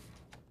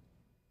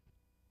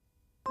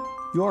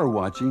 You're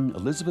watching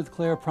Elizabeth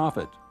Clare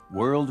Prophet,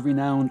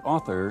 world-renowned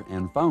author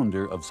and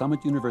founder of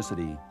Summit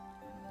University.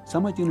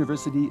 Summit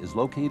University is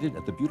located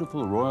at the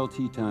beautiful Royal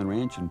Teton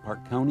Ranch in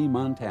Park County,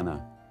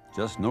 Montana,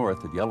 just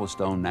north of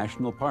Yellowstone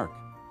National Park.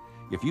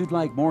 If you'd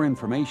like more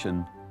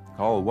information,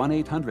 call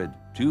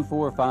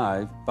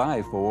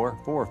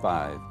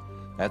 1-800-245-5445.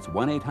 That's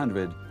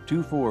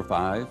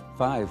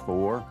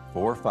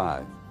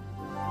 1-800-245-5445.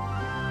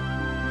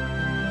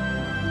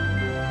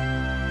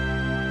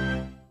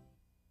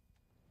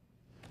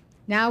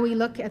 Now we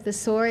look at the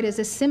sword as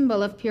a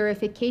symbol of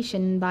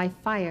purification by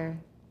fire.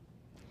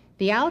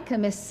 The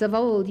alchemists of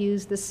old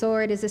used the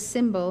sword as a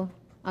symbol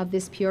of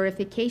this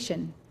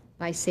purification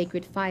by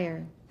sacred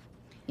fire.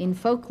 In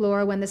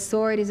folklore, when the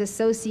sword is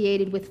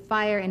associated with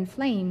fire and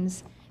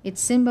flames, it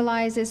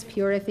symbolizes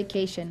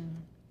purification.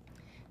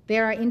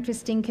 There are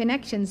interesting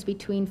connections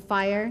between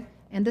fire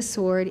and the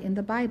sword in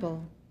the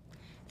Bible.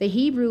 The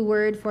Hebrew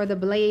word for the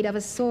blade of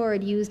a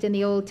sword used in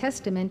the Old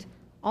Testament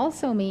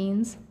also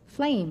means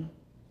flame.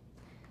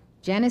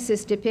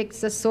 Genesis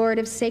depicts a sword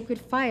of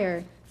sacred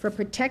fire for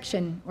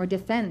protection or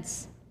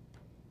defense.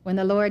 When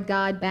the Lord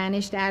God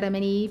banished Adam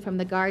and Eve from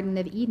the Garden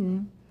of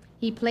Eden,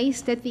 he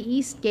placed at the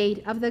east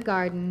gate of the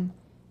garden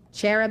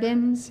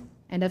cherubims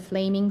and a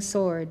flaming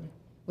sword,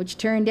 which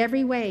turned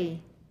every way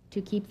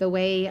to keep the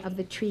way of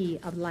the tree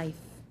of life.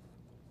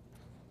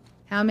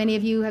 How many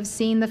of you have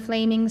seen the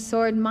flaming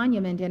sword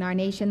monument in our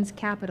nation's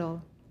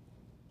capital?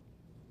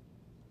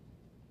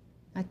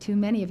 Not too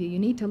many of you. You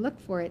need to look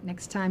for it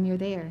next time you're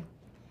there.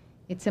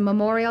 It's a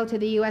memorial to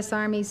the U.S.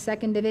 Army's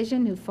 2nd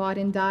Division who fought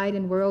and died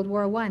in World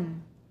War I.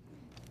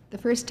 The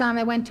first time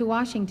I went to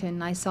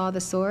Washington, I saw the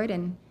sword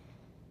and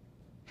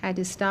had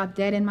to stop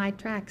dead in my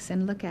tracks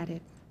and look at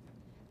it.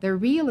 The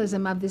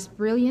realism of this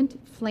brilliant,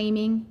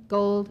 flaming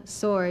gold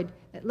sword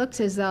that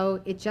looks as though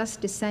it just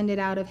descended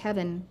out of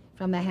heaven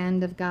from the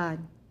hand of God.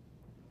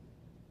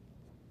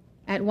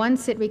 At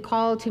once it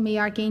recalled to me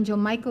Archangel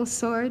Michael's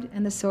sword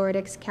and the sword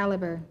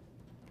Excalibur.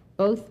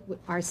 Both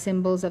are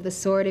symbols of the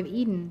sword of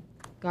Eden,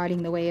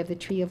 guarding the way of the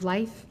tree of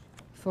life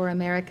for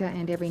America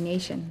and every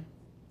nation.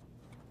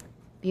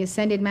 The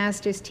Ascended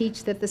Masters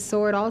teach that the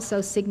sword also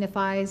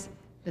signifies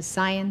the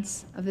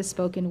science of the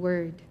spoken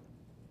word.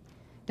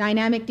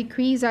 Dynamic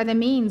decrees are the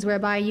means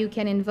whereby you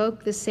can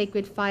invoke the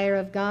sacred fire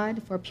of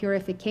God for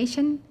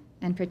purification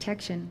and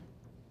protection.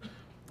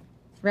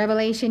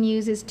 Revelation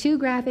uses 2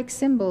 graphic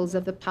symbols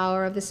of the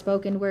power of the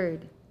spoken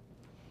word.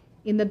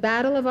 In the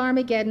battle of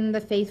Armageddon, the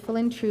faithful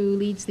and true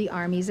leads the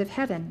armies of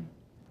heaven.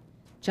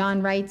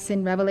 John writes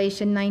in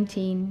Revelation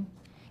 19,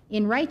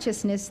 "In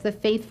righteousness the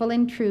faithful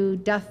and true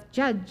doth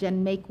judge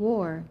and make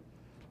war,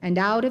 and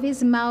out of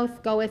his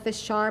mouth goeth a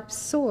sharp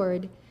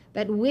sword,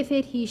 that with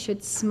it he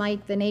should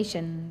smite the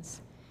nations,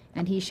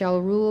 and he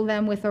shall rule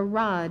them with a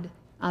rod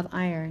of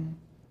iron."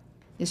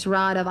 This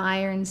rod of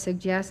iron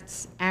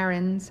suggests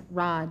Aaron's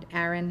rod,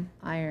 Aaron,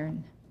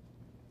 iron.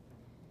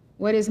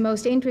 What is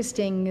most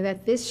interesting is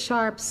that this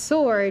sharp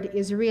sword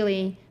is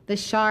really the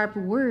sharp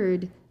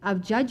word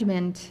of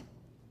judgment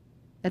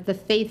that the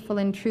faithful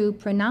and true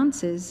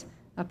pronounces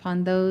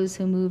upon those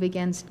who move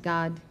against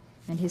God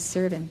and his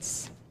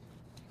servants.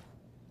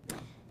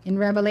 In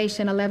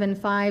Revelation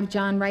 11:5,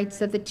 John writes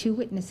of the 2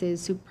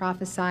 witnesses who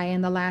prophesy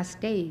in the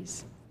last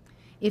days.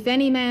 "If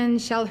any man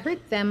shall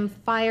hurt them,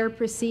 fire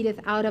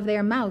proceedeth out of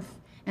their mouth,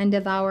 and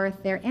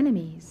devoureth their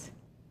enemies.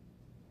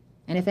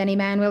 And if any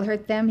man will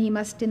hurt them, he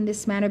must in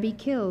this manner be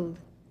killed."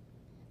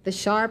 The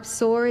sharp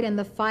sword and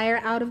the fire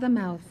out of the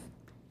mouth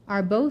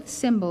are both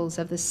symbols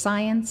of the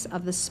science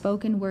of the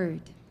spoken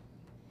word.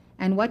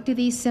 And what do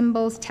these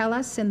symbols tell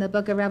us in the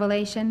book of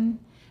Revelation?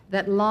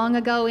 That long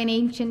ago in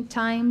ancient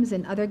times,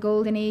 in other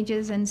golden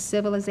ages and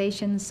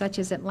civilizations such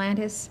as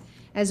Atlantis,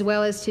 as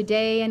well as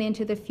today and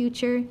into the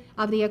future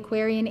of the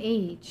Aquarian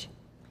age,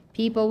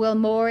 people will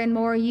more and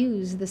more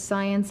use the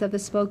science of the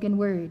spoken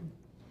word.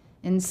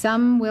 And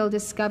some will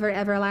discover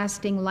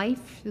everlasting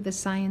life through the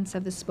science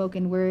of the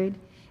spoken word,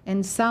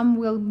 and some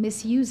will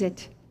misuse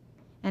it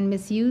and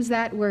misuse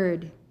that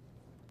word,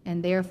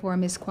 and therefore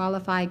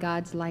misqualify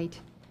God's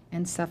light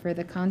and suffer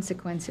the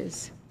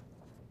consequences.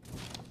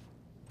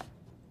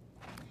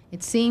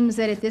 It seems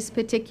that at this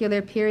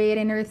particular period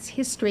in Earth's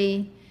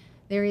history,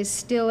 there is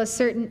still a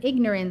certain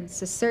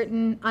ignorance, a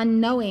certain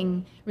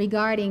unknowing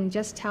regarding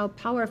just how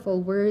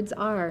powerful words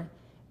are,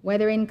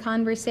 whether in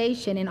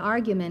conversation, in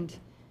argument,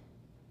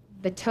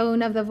 the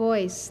tone of the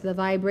voice, the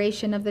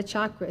vibration of the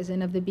chakras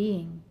and of the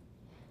being.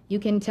 You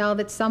can tell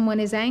that someone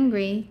is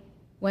angry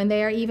when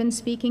they are even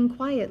speaking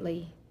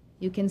quietly.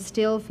 You can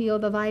still feel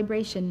the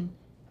vibration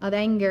of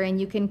anger,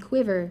 and you can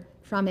quiver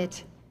from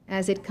it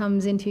as it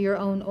comes into your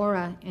own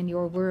aura and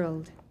your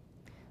world.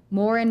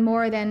 More and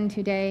more then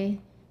today,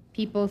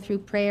 people through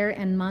prayer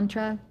and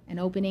mantra and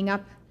opening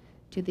up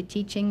to the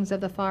teachings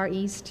of the Far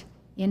East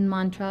in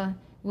mantra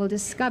will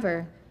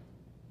discover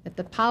that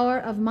the power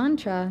of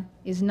mantra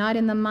is not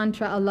in the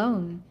mantra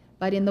alone,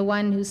 but in the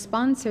one who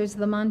sponsors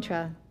the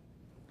mantra.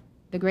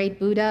 The great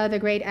Buddha, the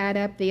great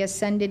adept, the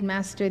ascended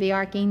master, the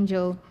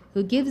archangel,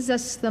 who gives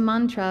us the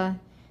mantra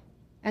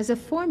as a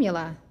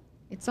formula.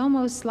 It's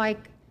almost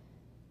like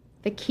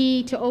the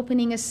key to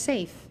opening a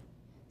safe.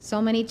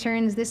 So many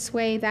turns this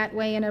way, that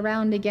way, and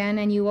around again,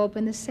 and you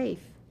open the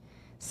safe.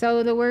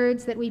 So the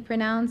words that we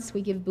pronounce,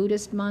 we give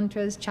Buddhist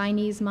mantras,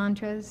 Chinese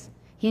mantras,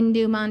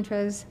 Hindu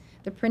mantras.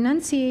 The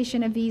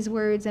pronunciation of these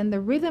words and the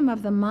rhythm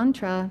of the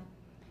mantra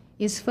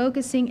is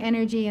focusing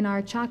energy in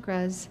our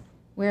chakras,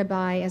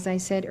 whereby, as I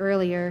said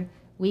earlier,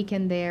 we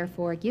can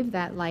therefore give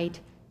that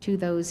light to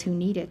those who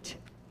need it.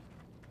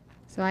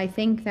 So I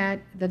think that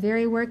the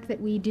very work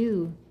that we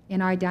do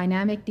in our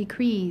dynamic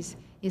decrees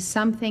is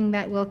something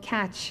that will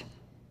catch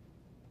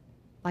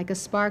like a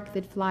spark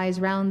that flies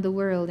round the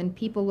world, and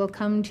people will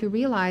come to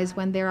realize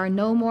when there are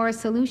no more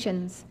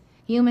solutions,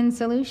 human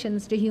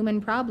solutions to human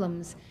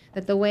problems,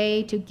 that the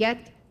way to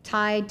get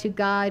tied to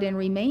God and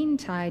remain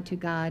tied to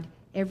God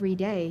every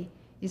day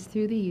is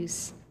through the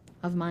use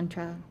of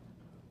mantra.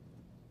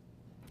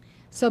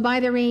 So by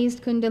the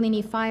raised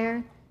Kundalini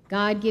fire,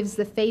 God gives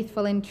the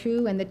faithful and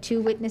true and the two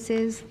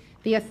witnesses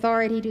the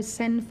authority to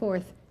send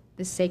forth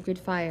the sacred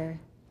fire.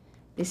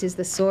 This is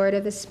the sword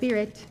of the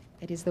Spirit.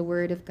 It is the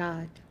word of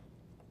God.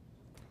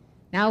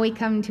 Now we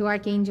come to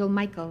Archangel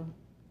Michael.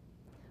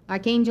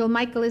 Archangel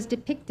Michael is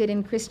depicted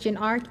in Christian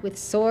art with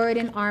sword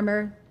and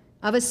armor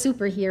of a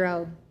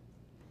superhero.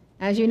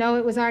 As you know,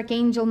 it was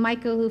Archangel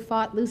Michael who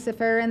fought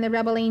Lucifer and the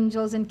rebel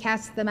angels and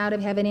cast them out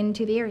of heaven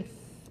into the earth.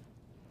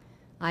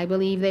 I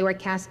believe they were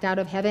cast out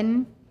of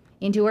heaven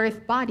into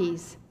earth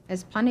bodies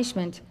as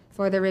punishment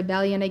for the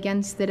rebellion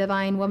against the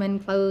divine woman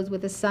clothed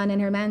with the sun and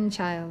her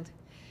man-child.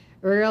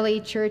 Early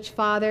church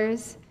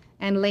fathers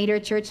and later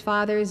church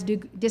fathers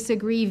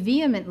disagree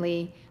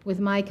vehemently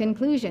with my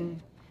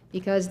conclusion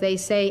because they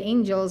say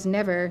angels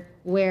never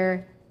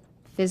wear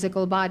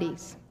physical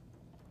bodies.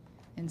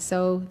 And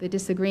so the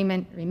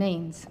disagreement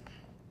remains.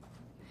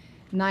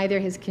 Neither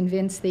has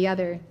convinced the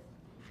other.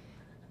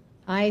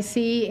 I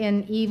see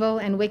in evil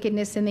and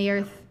wickedness in the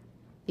earth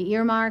the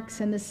earmarks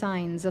and the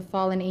signs of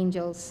fallen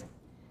angels,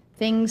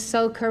 things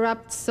so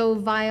corrupt, so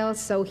vile,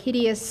 so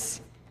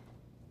hideous,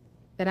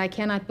 that I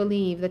cannot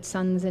believe that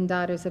sons and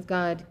daughters of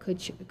God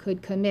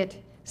could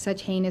commit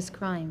such heinous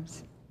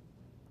crimes.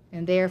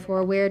 And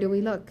therefore, where do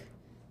we look?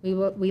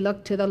 We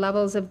look to the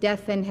levels of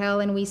death and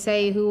hell, and we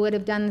say, who would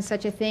have done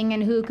such a thing,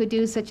 and who could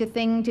do such a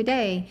thing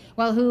today?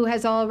 Well, who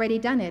has already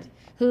done it?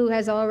 Who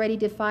has already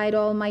defied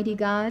Almighty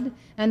God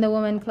and the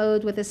woman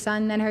clothed with the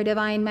sun and her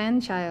divine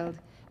man-child?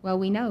 Well,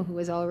 we know who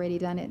has already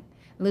done it.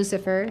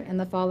 Lucifer and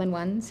the fallen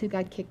ones who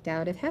got kicked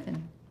out of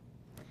heaven.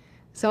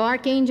 So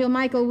Archangel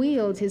Michael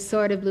wields his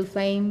sword of blue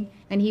flame,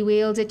 and he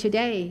wields it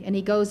today, and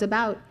he goes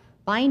about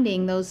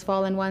binding those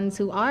fallen ones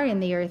who are in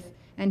the earth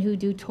and who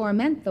do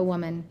torment the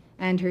woman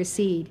and her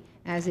seed,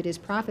 as it is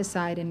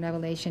prophesied in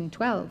Revelation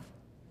 12.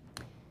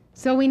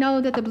 So we know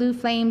that the blue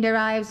flame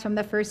derives from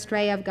the first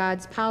ray of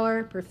God's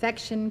power,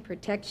 perfection,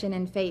 protection,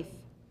 and faith,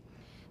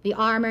 the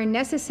armor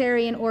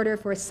necessary in order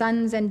for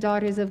sons and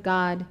daughters of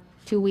God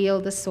to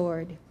wield the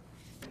sword.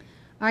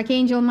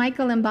 Archangel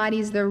Michael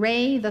embodies the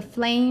ray, the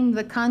flame,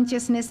 the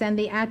consciousness, and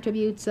the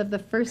attributes of the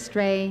first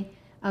ray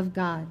of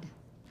God.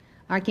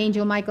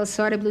 Archangel Michael's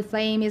sword of blue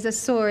flame is a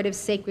sword of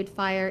sacred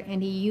fire,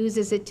 and he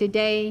uses it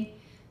today,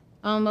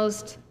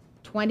 almost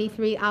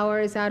 23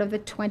 hours out of the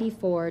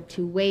 24,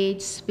 to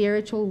wage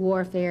spiritual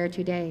warfare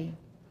today.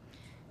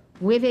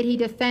 With it, he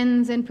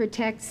defends and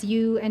protects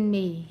you and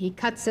me. He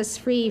cuts us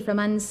free from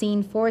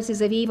unseen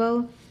forces of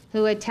evil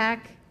who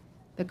attack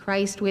the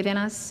Christ within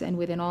us and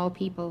within all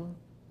people.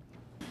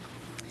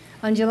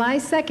 On July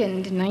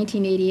 2nd,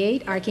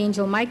 1988,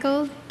 Archangel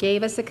Michael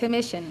gave us a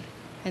commission,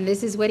 and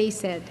this is what he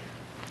said.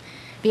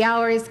 The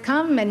hour is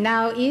come, and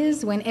now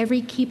is, when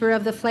every keeper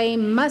of the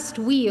flame must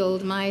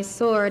wield my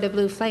sword of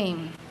blue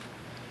flame.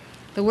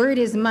 The word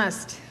is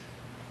must.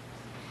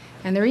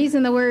 And the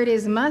reason the word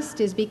is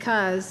must is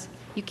because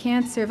you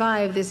can't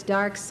survive this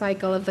dark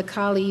cycle of the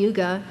Kali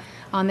Yuga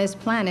on this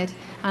planet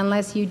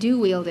unless you do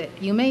wield it.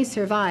 You may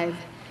survive,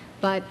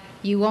 but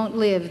you won't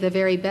live the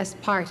very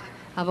best part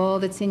of all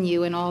that's in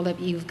you and all that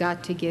you've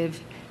got to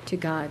give to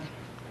God.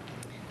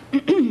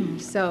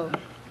 So,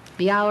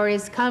 the hour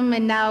is come,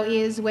 and now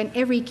is, when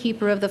every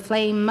keeper of the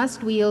flame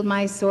must wield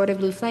my sword of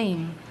blue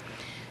flame.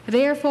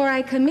 Therefore,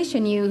 I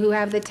commission you who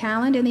have the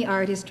talent and the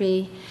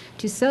artistry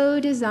to so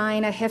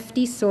design a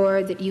hefty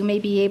sword that you may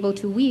be able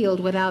to wield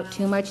without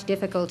too much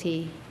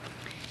difficulty.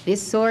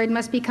 This sword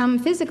must become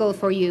physical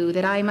for you,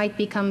 that I might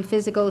become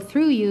physical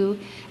through you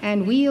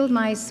and wield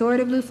my sword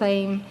of blue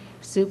flame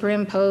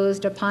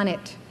superimposed upon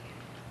it.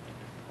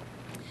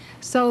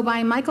 So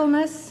by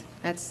Michaelmas,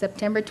 that's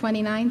September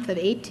 29th of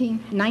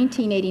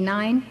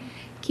 1989,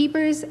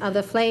 keepers of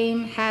the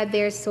flame had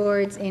their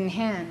swords in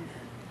hand.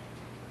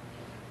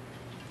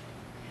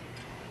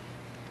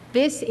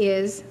 This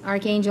is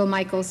Archangel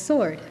Michael's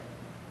sword.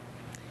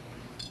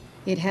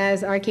 It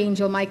has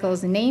Archangel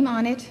Michael's name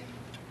on it,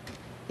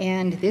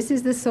 and this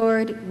is the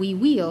sword we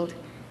wield,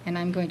 and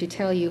I'm going to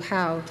tell you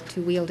how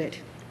to wield it.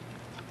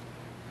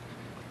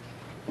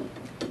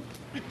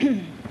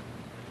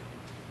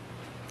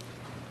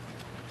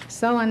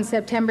 So on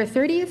September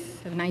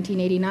 30th of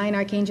 1989,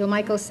 Archangel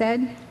Michael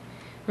said,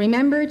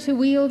 "Remember to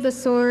wield the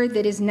sword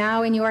that is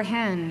now in your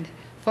hand,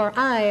 for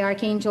I,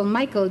 Archangel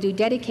Michael, do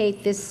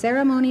dedicate this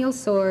ceremonial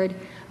sword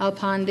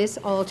upon this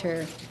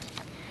altar.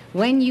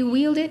 When you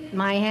wield it,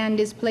 my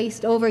hand is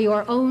placed over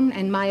your own,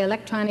 and my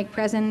electronic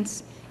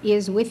presence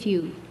is with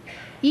you.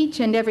 Each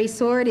and every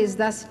sword is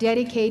thus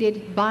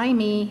dedicated by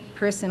me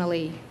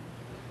personally.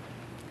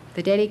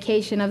 The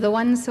dedication of the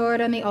one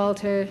sword on the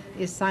altar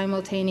is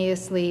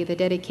simultaneously the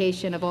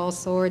dedication of all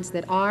swords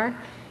that are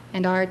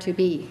and are to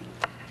be.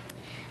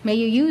 May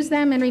you use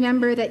them and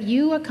remember that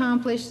you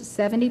accomplish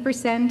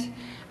 70%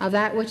 of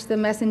that which the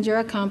messenger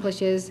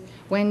accomplishes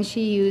when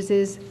she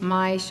uses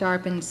my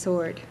sharpened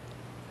sword."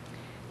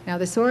 Now,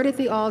 the sword at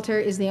the altar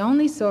is the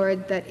only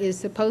sword that is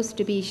supposed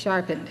to be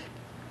sharpened.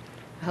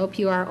 I hope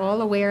you are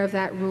all aware of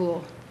that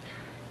rule.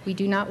 We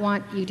do not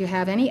want you to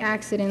have any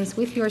accidents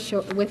with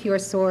your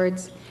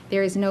swords.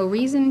 There is no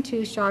reason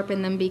to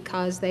sharpen them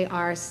because they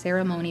are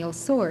ceremonial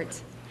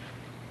swords.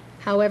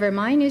 However,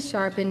 mine is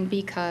sharpened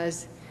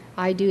because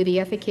I do the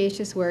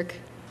efficacious work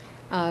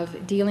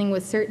of dealing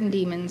with certain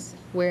demons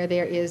where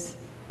there is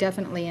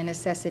definitely a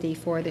necessity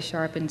for the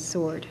sharpened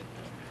sword.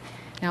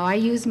 Now, I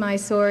use my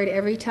sword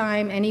every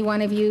time any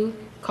one of you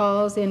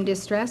calls in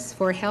distress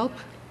for help,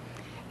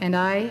 and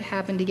I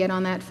happen to get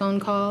on that phone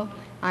call.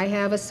 I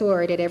have a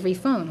sword at every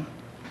phone.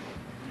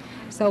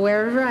 So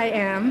wherever I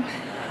am,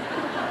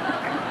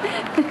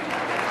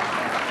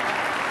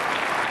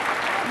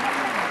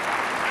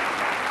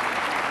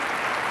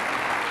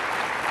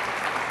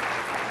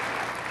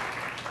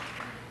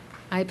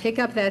 I pick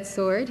up that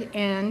sword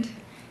and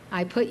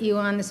I put you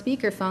on the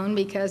speakerphone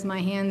because my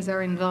hands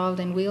are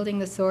involved in wielding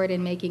the sword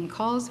and making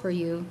calls for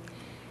you.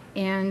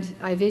 And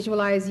I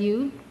visualize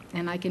you,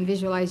 and I can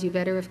visualize you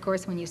better, of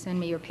course, when you send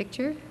me your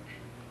picture.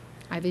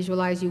 I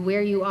visualize you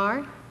where you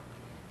are,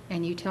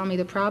 and you tell me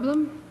the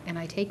problem, and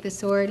I take the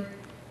sword,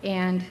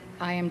 and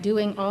I am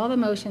doing all the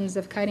motions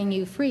of cutting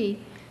you free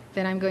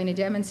that I'm going to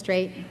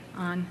demonstrate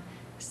on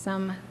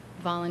some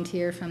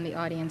volunteer from the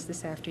audience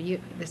this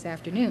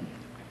afternoon.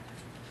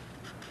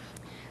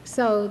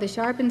 So the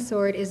sharpened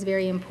sword is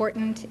very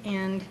important,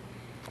 and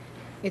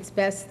it's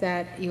best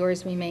that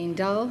yours remain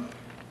dull.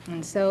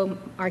 And so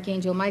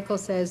Archangel Michael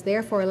says,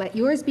 "Therefore let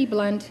yours be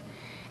blunt,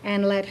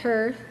 and let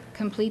her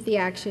complete the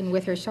action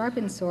with her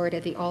sharpened sword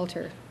at the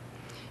altar.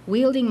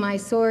 Wielding my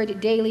sword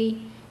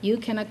daily, you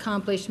can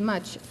accomplish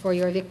much for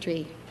your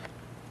victory."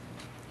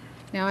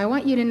 Now, I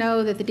want you to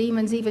know that the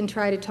demons even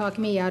try to talk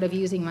me out of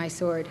using my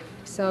sword.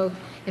 So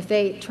if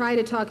they try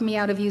to talk me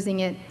out of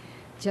using it,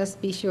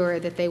 just be sure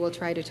that they will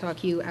try to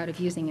talk you out of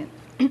using it.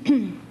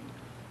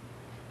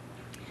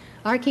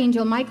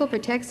 Archangel Michael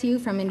protects you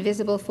from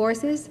invisible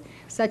forces,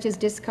 such as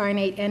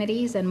discarnate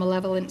entities and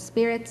malevolent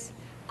spirits,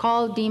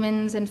 called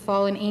demons and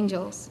fallen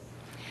angels.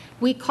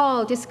 We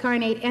call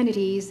discarnate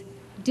entities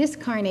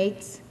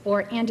discarnates,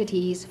 or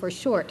entities for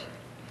short.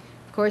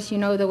 Of course, you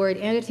know the word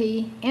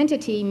entity.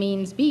 Entity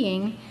means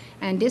being,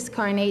 and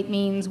discarnate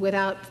means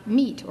without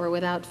meat or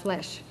without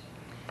flesh.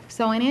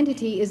 So an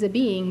entity is a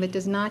being that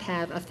does not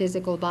have a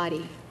physical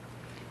body.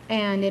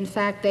 And in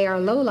fact, they are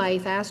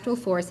low-life astral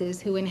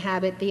forces who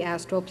inhabit the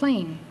astral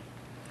plane.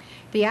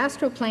 The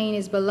astral plane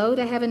is below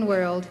the heaven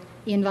world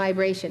in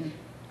vibration.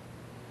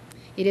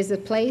 It is a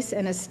place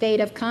and a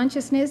state of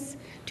consciousness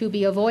to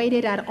be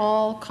avoided at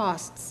all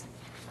costs.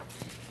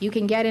 You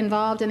can get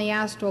involved in the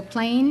astral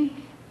plane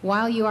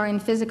while you are in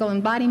physical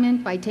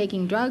embodiment by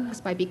taking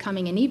drugs, by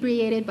becoming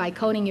inebriated, by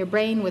coating your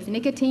brain with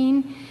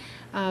nicotine,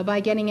 by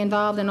getting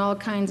involved in all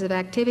kinds of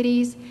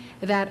activities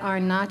that are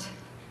not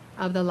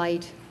of the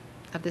light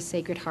of the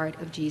Sacred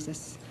Heart of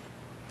Jesus.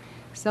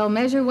 So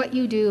measure what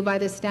you do by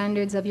the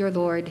standards of your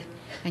Lord,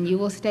 and you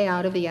will stay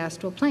out of the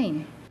astral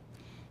plane.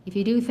 If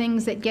you do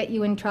things that get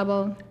you in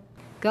trouble,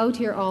 go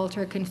to your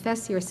altar,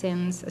 confess your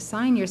sins,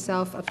 assign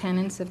yourself a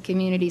penance of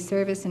community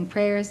service and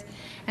prayers,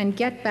 and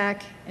get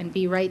back and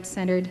be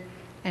right-centered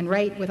and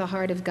right with the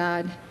heart of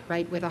God,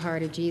 right with the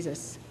heart of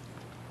Jesus.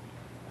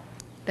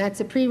 That's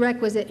a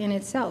prerequisite in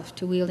itself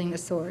to wielding the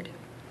sword.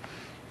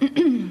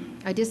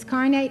 A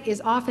discarnate is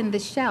often the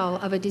shell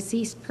of a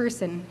deceased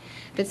person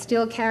that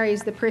still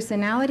carries the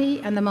personality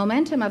and the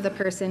momentum of the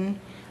person,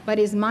 but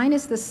is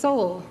minus the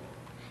soul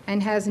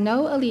and has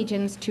no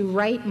allegiance to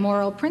right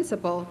moral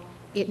principle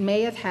it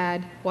may have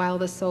had while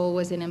the soul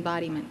was in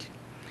embodiment.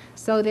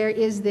 So there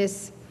is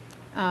this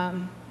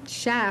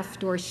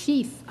shaft or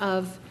sheath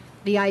of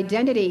the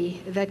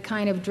identity that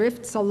kind of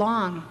drifts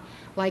along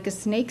like a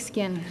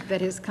snakeskin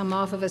that has come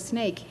off of a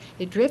snake.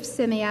 It drifts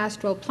in the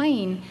astral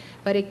plane,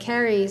 but it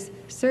carries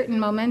certain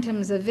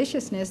momentums of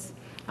viciousness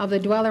of the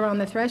dweller on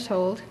the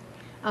threshold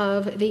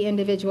of the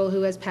individual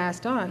who has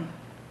passed on,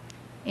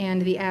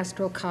 and the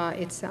astral ka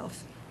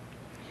itself.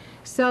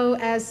 So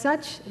as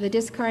such, the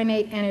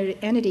discarnate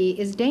entity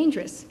is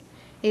dangerous.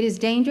 It is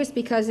dangerous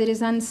because it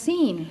is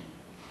unseen,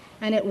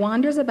 and it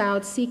wanders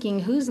about seeking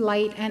whose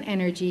light and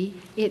energy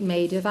it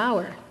may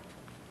devour.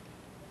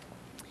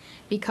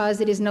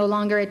 Because it is no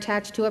longer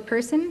attached to a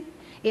person,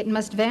 it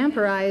must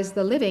vampirize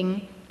the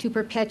living to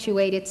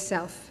perpetuate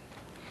itself.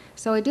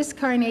 So a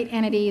discarnate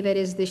entity that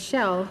is the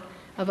shell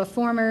of a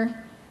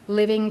former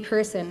living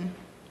person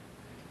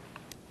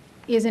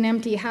is an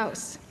empty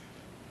house.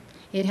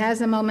 It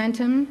has a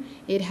momentum,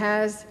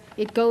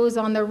 it goes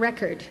on the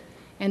record,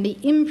 and the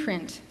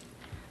imprint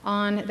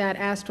on that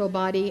astral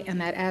body and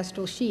that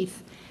astral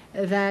sheath,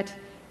 that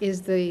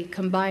is the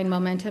combined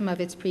momentum of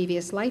its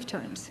previous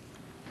lifetimes.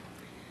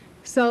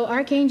 So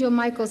Archangel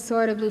Michael's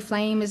sword of blue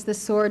flame is the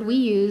sword we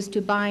use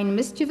to bind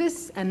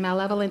mischievous and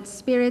malevolent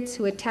spirits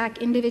who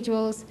attack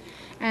individuals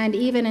and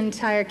even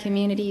entire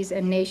communities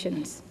and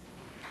nations.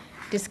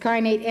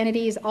 Discarnate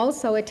entities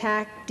also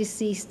attack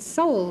deceased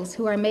souls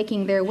who are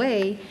making their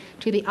way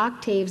to the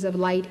octaves of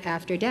light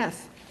after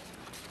death.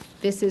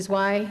 This is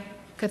why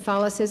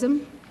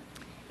Catholicism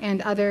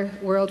and other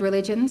world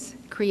religions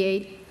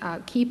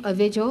keep a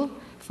vigil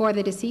for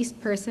the deceased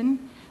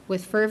person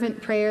with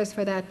fervent prayers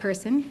for that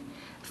person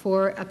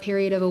for a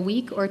period of a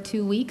week or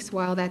 2 weeks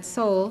while that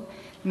soul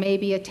may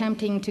be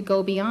attempting to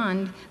go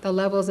beyond the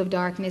levels of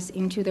darkness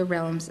into the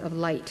realms of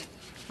light.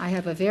 I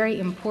have a very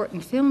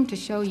important film to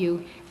show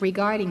you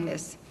regarding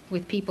this,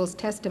 with people's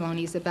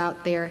testimonies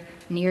about their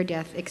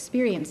near-death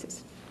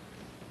experiences.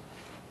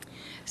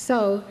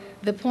 So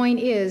the point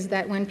is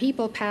that when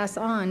people pass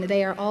on,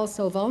 they are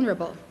also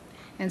vulnerable.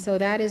 And so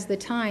that is the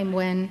time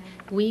when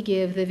we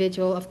give the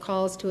vigil of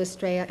calls to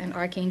Estrella and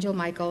Archangel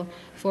Michael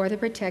for the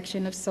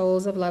protection of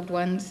souls of loved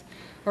ones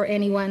or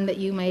anyone that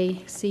you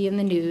may see in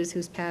the news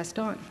who's passed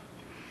on.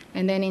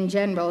 And then in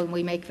general,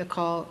 we make the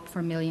call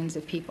for millions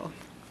of people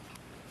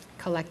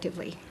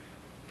collectively.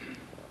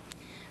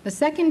 The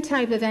second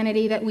type of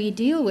entity that we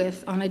deal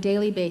with on a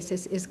daily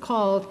basis is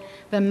called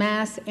the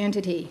mass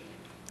entity.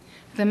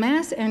 The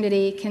mass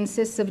entity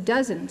consists of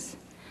dozens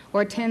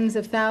or tens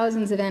of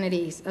thousands of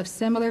entities of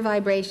similar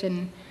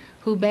vibration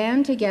who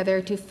band together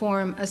to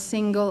form a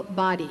single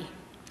body.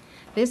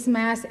 This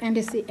mass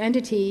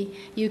entity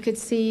you could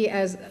see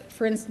as,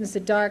 for instance,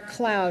 a dark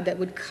cloud that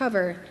would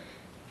cover,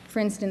 for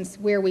instance,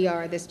 where we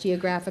are, this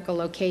geographical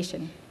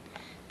location.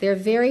 They're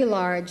very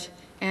large,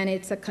 and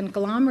it's a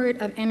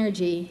conglomerate of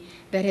energy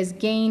that has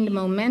gained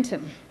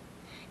momentum,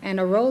 and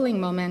a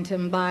rolling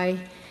momentum by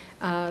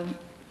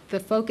the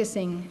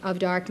focusing of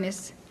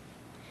darkness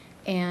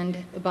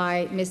and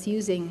by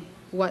misusing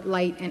what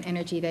light and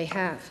energy they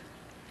have.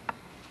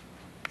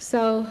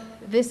 So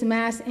this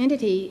mass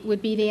entity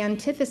would be the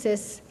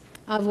antithesis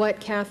of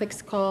what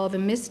Catholics call the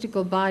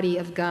mystical body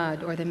of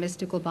God, or the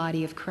mystical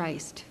body of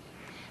Christ.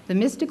 The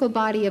mystical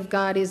body of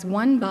God is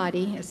one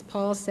body. As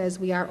Paul says,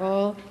 we are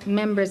all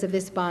members of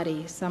this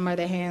body. Some are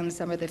the hands,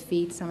 some are the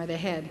feet, some are the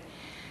head.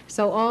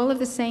 So all of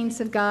the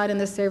saints of God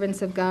and the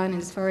servants of God, and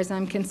as far as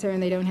I'm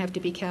concerned, they don't have to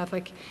be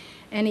Catholic,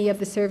 any of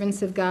the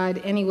servants of God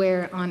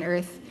anywhere on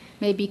earth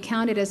may be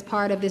counted as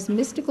part of this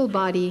mystical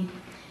body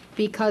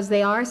because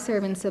they are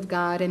servants of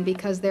God and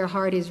because their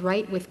heart is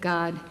right with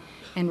God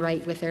and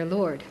right with their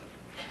Lord.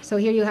 So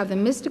here you have the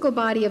mystical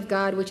body of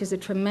God, which is a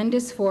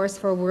tremendous force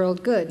for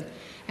world good.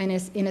 And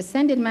in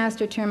Ascended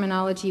Master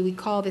terminology, we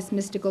call this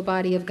mystical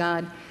body of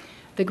God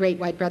the Great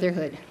White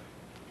Brotherhood.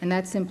 And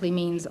that simply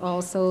means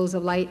all souls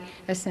of light,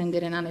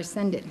 ascended and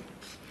unascended.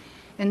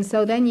 And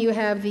so then you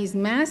have these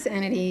mass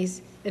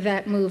entities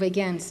that move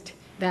against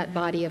that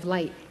body of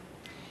light.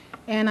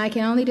 And I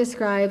can only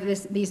describe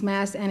these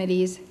mass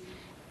entities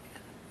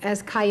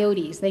as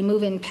coyotes. They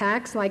move in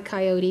packs like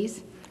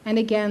coyotes, and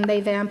again,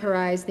 they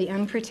vampirize the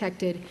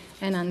unprotected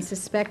and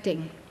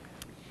unsuspecting.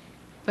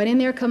 But in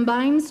their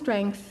combined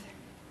strength,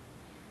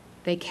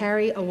 they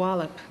carry a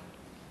wallop.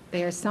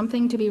 They are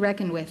something to be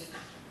reckoned with.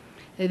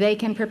 They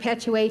can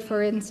perpetuate,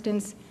 for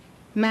instance,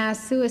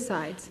 mass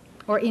suicides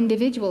or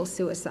individual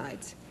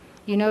suicides.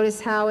 You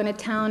notice how in a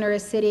town or a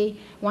city,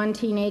 one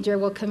teenager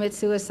will commit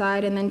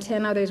suicide and then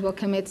 10 others will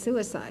commit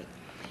suicide.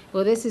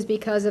 Well, this is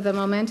because of the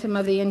momentum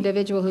of the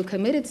individual who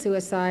committed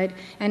suicide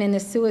and in the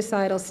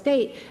suicidal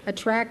state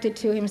attracted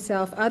to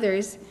himself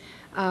others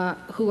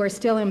who are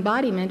still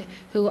embodiment,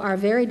 who are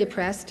very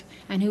depressed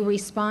and who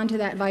respond to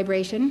that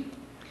vibration,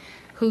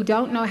 who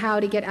don't know how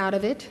to get out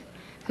of it,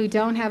 who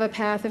don't have a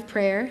path of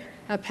prayer,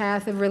 a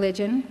path of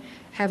religion,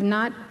 have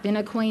not been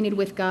acquainted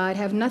with God,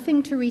 have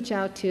nothing to reach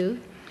out to.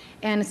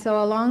 And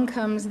so along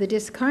comes the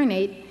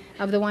discarnate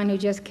of the one who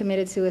just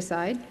committed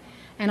suicide,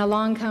 and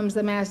along comes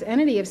the mass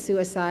entity of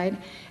suicide,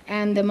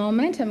 and the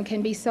momentum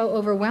can be so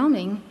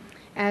overwhelming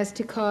as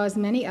to cause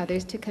many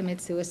others to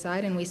commit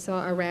suicide, and we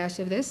saw a rash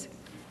of this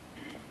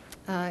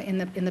in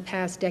the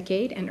past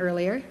decade and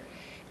earlier.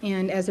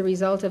 And as a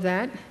result of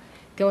that,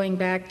 going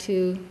back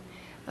to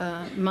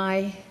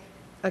my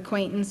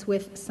acquaintance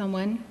with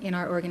someone in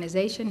our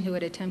organization who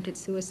had attempted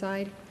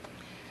suicide,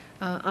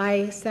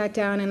 I sat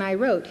down and I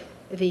wrote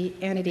the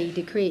entity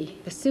decree,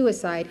 the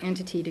suicide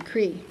entity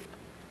decree.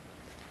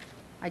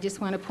 I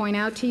just want to point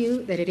out to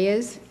you that it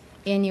is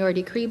in your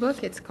decree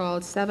book. It's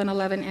called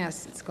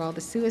 711S. It's called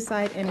the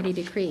Suicide Entity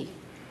Decree.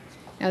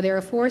 Now, there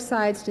are 4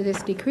 sides to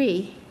this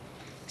decree,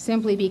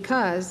 simply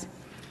because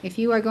if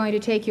you are going to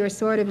take your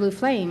sword of blue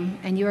flame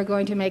and you are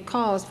going to make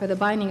calls for the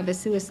binding of the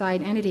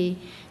suicide entity,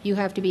 you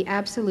have to be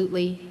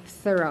absolutely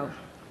thorough.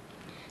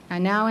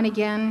 And now and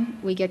again,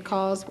 we get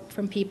calls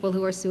from people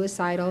who are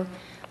suicidal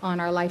on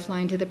our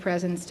Lifeline to the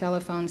Presence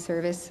telephone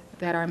service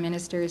that our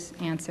ministers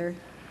answer,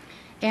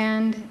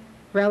 and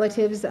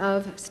relatives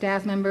of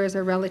staff members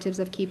or relatives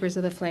of keepers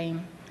of the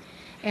flame.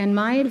 And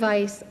my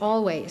advice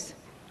always,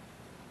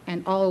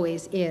 and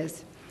always,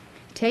 is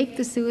take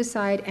the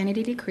suicide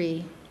entity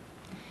decree,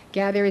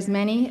 gather as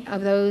many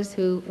of those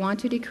who want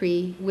to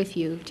decree with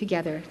you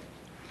together.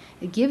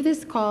 Give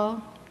this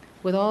call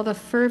with all the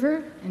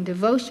fervor and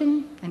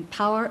devotion and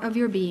power of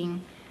your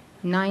being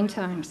 9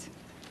 times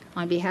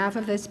on behalf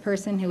of this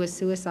person who is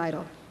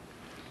suicidal.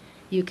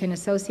 You can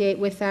associate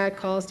with that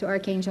calls to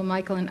Archangel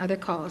Michael and other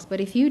calls. But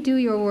if you do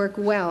your work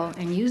well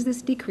and use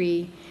this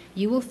decree,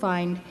 you will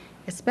find,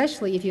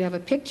 especially if you have a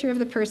picture of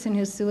the person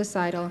who's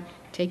suicidal,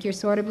 take your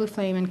sword of blue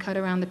flame and cut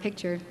around the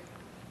picture,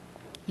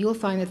 you will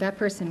find that that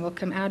person will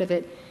come out of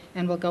it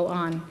and will go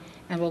on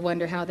and will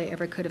wonder how they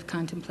ever could have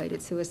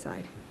contemplated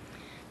suicide.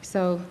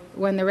 So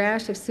when the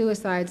rash of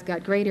suicides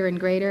got greater and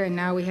greater, and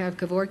now we have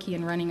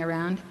Kevorkian running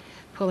around,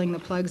 pulling the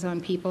plugs on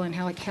people and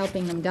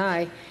helping them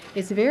die,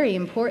 it's very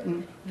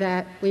important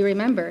that we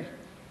remember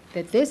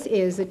that this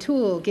is a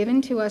tool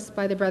given to us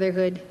by the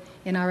Brotherhood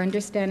in our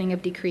understanding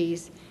of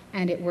decrees,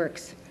 and it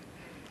works.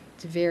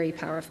 It's very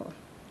powerful.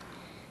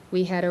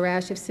 We had a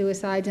rash of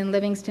suicides in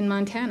Livingston,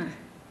 Montana,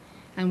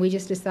 and we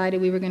just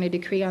decided we were going to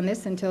decree on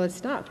this until it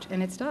stopped,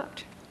 and it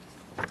stopped.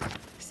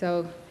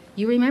 So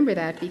you remember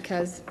that,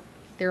 because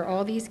there are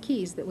all these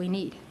keys that we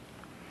need.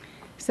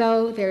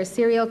 So there are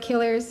serial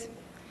killers.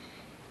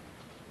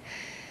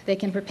 They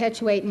can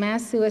perpetuate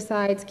mass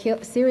suicides,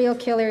 serial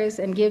killers,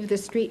 and give the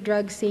street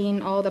drug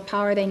scene all the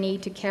power they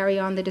need to carry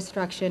on the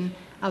destruction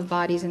of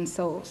bodies and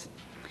souls.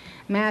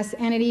 Mass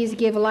entities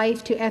give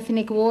life to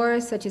ethnic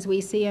wars, such as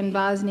we see in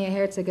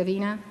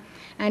Bosnia-Herzegovina,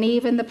 and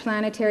even the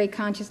planetary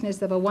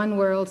consciousness of a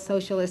one-world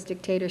socialist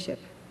dictatorship.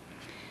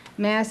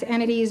 Mass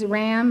entities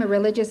ram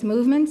religious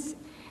movements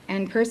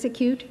and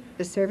persecute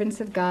the servants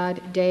of God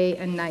day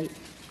and night.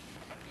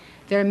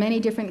 There are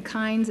many different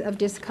kinds of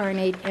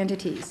discarnate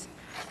entities.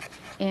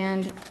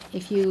 And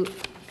if you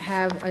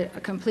have a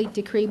complete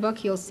decree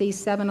book, you'll see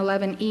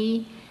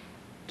 711E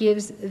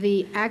gives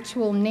the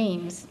actual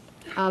names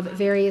of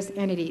various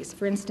entities.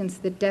 For instance,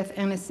 the death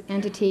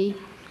entity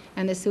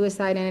and the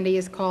suicide entity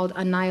is called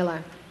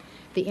Anila.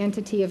 The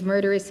entity of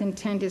murderous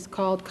intent is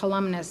called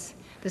Columnus.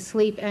 The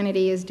sleep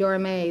entity is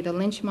Dorme. The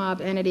lynch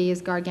mob entity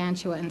is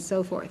Gargantua, and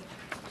so forth.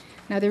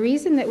 Now, the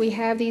reason that we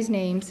have these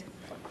names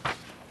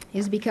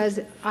is because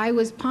I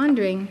was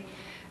pondering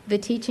the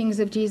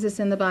teachings of Jesus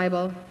in the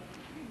Bible,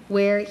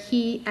 where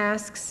he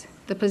asks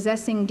the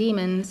possessing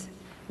demons,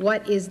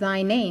 "What is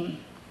thy name?"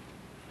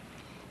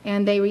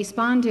 And they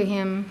respond to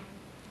him,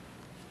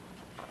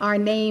 "Our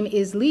name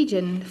is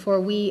Legion,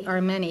 for we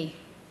are many."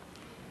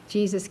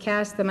 Jesus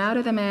cast them out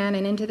of the man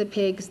and into the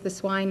pigs. The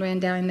swine ran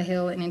down the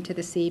hill and into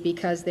the sea,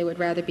 because they would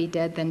rather be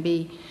dead than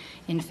be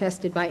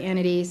infested by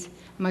entities,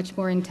 much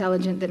more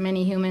intelligent than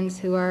many humans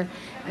who are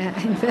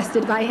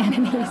infested by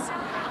entities.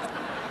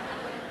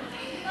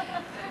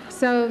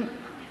 So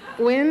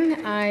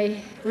when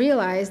I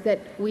realized that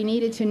we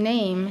needed to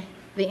name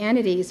the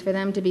entities for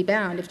them to be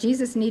bound, if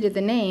Jesus needed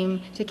the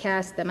name to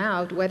cast them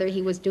out, whether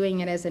he was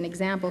doing it as an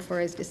example for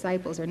his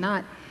disciples or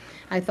not,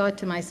 I thought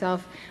to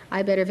myself,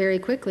 I better very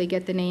quickly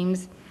get the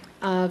names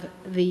of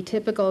the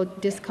typical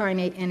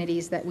discarnate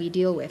entities that we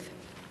deal with.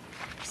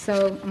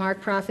 So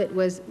Mark Prophet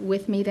was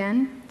with me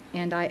then,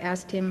 and I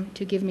asked him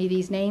to give me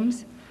these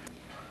names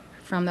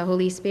from the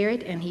Holy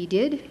Spirit, and he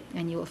did,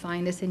 and you will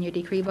find this in your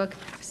decree book,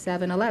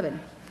 711.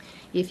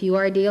 If you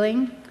are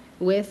dealing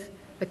with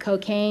the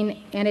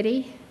cocaine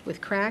entity,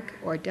 with crack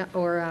or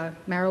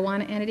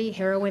marijuana entity,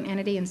 heroin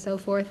entity, and so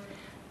forth,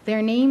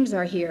 their names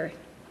are here.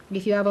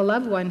 If you have a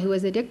loved one who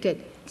is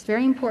addicted, it's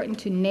very important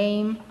to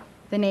name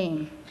the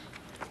name.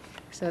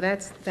 So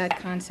that's that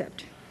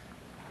concept.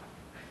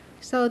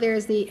 So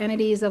there's the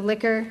entities of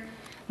liquor,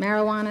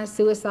 marijuana,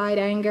 suicide,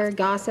 anger,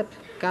 gossip.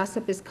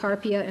 Gossip is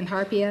carpia and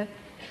harpia.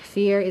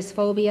 Fear is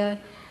phobia.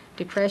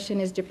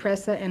 Depression is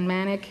depressa and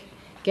manic.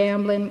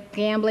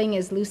 Gambling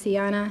is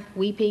Luciana.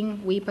 Weeping,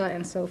 weepa,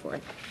 and so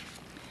forth.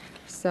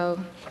 So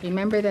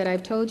remember that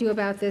I've told you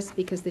about this,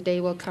 because the day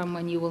will come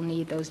when you will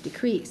need those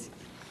decrees.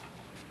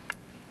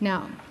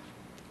 Now,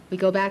 we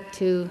go back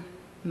to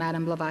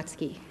Madame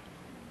Blavatsky.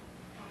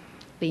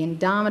 the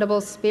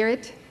indomitable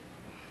spirit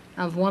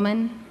of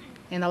woman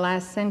in the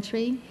last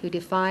century who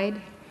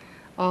defied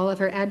all of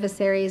her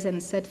adversaries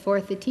and set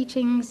forth the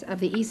teachings of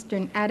the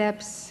Eastern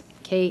adepts,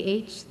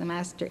 K.H., the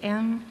Master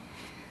M.,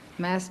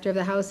 Master of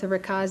the House of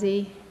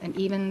Rakazi, and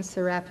even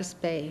Serapis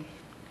Bey.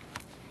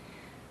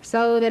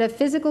 So that a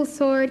physical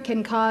sword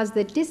can cause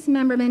the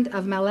dismemberment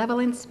of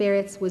malevolent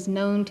spirits was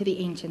known to the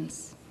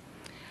ancients.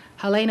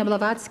 Helena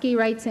Blavatsky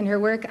writes in her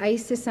work,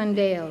 Isis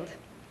Unveiled,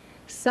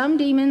 some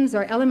demons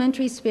or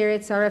elementary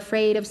spirits are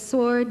afraid of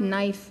sword,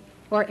 knife,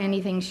 or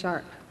anything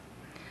sharp.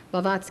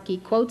 Blavatsky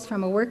quotes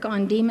from a work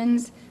on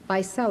demons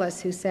by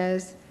Selous, who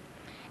says,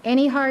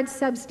 any hard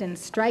substance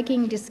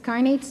striking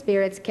discarnate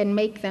spirits can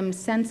make them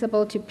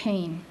sensible to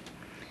pain.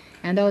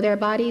 And though their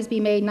bodies be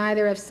made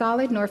neither of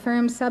solid nor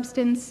firm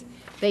substance,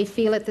 they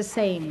feel it the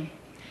same.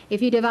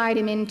 If you divide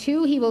him in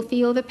two, he will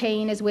feel the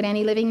pain as would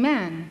any living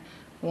man.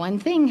 One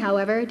thing,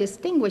 however,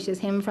 distinguishes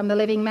him from the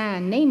living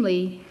man,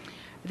 namely,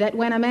 that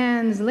when a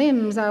man's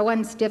limbs are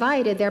once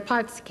divided, their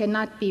parts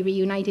cannot be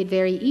reunited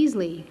very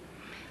easily.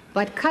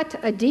 But cut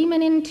a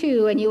demon in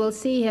two, and you will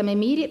see him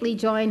immediately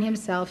join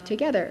himself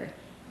together.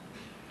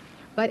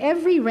 But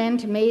every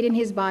rent made in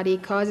his body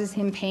causes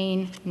him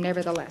pain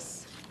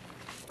nevertheless.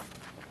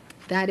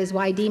 That is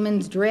why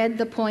demons dread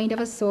the point of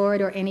a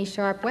sword or any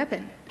sharp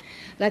weapon.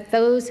 Let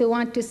those who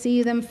want to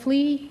see them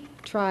flee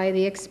try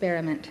the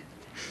experiment.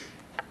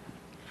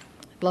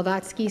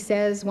 Blavatsky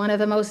says one of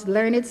the most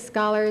learned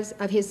scholars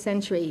of his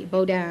century,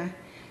 Baudin,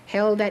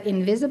 held that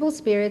invisible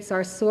spirits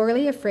are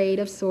sorely afraid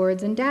of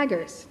swords and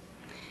daggers.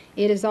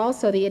 It is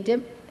also the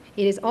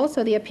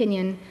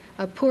opinion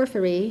of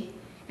Porphyry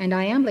and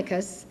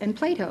Iamblichus and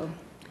Plato.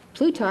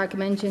 Plutarch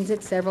mentions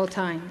it several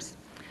times.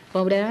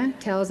 Baudin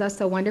tells us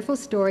a wonderful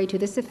story to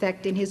this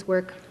effect in his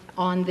work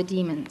on the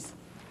demons.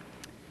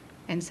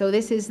 And so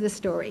this is the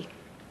story.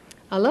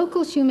 A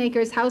local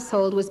shoemaker's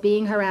household was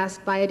being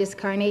harassed by a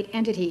discarnate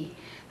entity,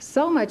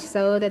 so much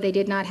so that they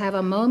did not have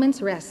a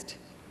moment's rest.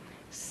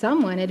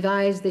 Someone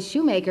advised the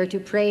shoemaker to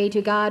pray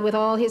to God with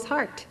all his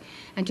heart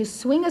and to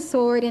swing a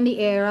sword in the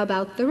air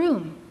about the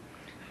room.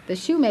 The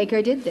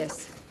shoemaker did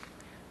this.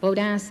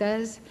 Baudin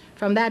says,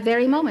 from that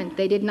very moment,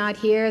 they did not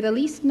hear the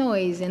least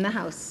noise in the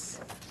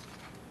house.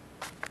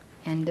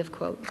 End of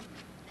quote.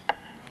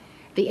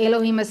 The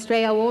Elohim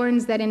Estrella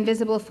warns that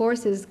invisible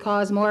forces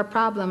cause more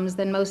problems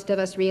than most of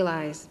us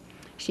realize.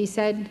 She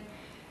said,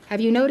 have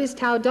you noticed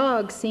how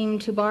dogs seem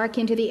to bark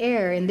into the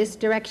air in this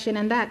direction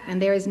and that,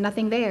 and there is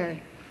nothing there?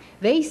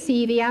 They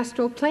see the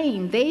astral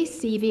plane. They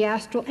see the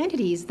astral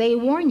entities. They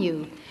warn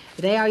you.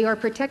 They are your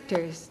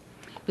protectors.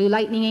 Blue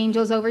lightning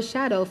angels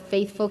overshadow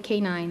faithful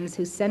canines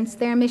who sense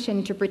their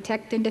mission to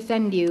protect and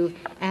defend you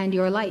and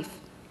your life.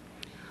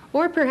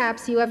 Or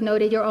perhaps you have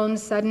noted your own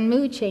sudden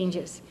mood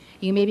changes.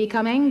 You may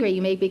become angry,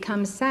 you may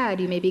become sad,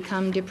 you may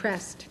become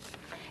depressed.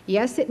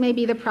 Yes, it may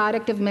be the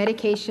product of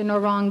medication or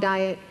wrong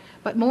diet,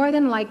 but more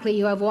than likely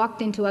you have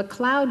walked into a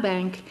cloud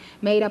bank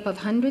made up of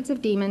hundreds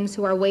of demons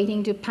who are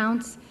waiting to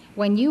pounce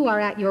when you are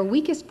at your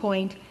weakest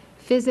point,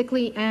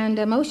 physically and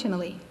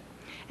emotionally.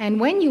 And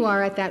when you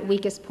are at that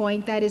weakest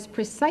point, that is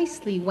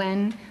precisely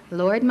when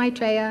Lord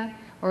Maitreya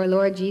or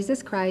Lord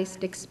Jesus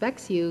Christ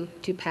expects you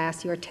to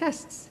pass your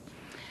tests.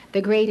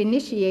 The great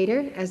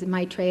initiator, as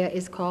Maitreya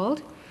is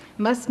called,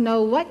 must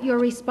know what your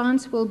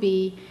response will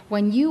be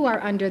when you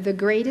are under the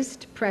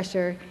greatest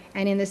pressure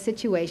and in the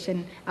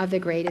situation of the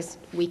greatest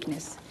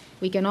weakness.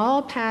 We can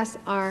all pass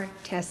our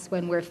tests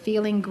when we're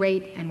feeling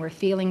great and we're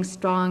feeling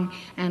strong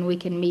and we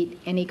can meet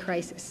any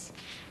crisis.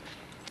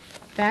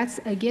 That's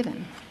a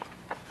given.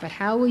 But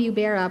how will you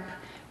bear up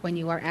when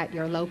you are at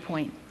your low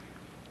point?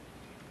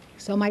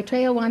 So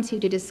Maitreya wants you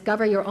to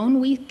discover your own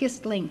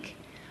weakest link,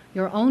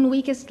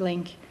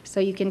 so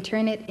you can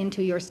turn it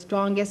into your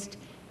strongest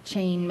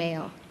chain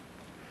mail.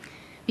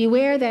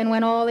 Beware then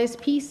when all is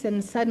peace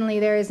and suddenly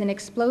there is an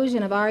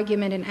explosion of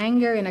argument and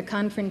anger in a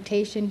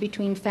confrontation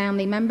between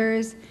family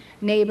members,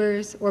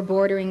 neighbors, or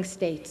bordering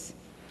states.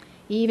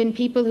 Even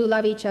people who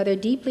love each other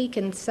deeply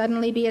can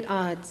suddenly be at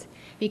odds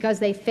because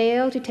they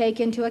fail to take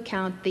into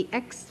account the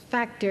X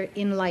factor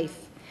in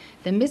life,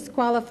 the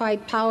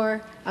misqualified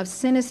power of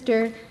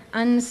sinister,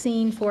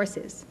 unseen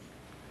forces.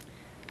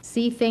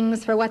 See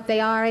things for what they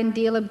are and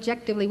deal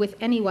objectively with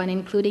anyone,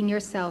 including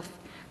yourself,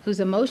 whose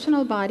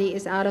emotional body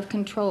is out of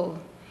control.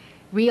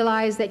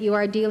 Realize that you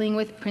are dealing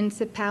with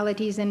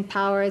principalities and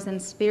powers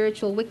and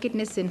spiritual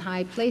wickedness in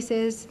high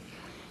places.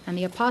 And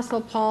the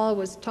Apostle Paul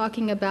was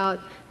talking about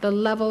the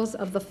levels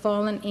of the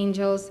fallen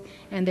angels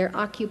and their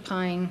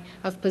occupying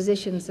of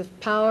positions of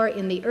power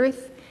in the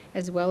earth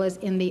as well as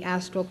in the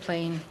astral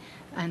plane,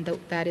 and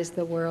that is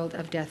the world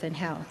of death and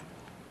hell.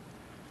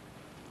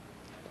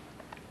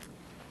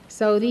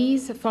 So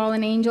these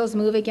fallen angels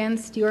move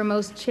against your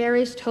most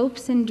cherished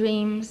hopes and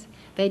dreams.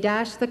 They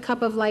dash the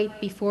cup of light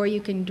before you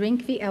can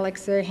drink the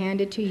elixir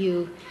handed to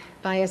you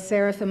by a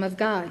seraphim of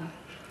God.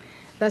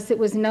 Thus it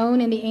was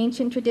known in the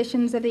ancient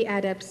traditions of the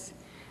adepts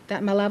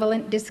that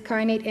malevolent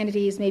discarnate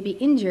entities may be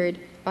injured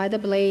by the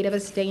blade of a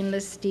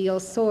stainless steel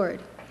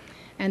sword.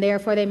 and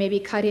therefore they may be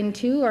cut in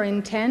two or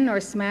in 10 or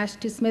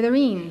smashed to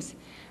smithereens,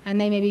 and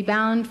they may be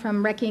bound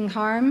from wrecking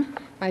harm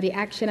by the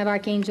action of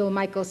Archangel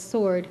Michael's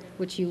sword,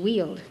 which you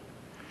wield.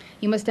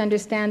 You must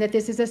understand that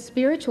this is a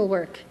spiritual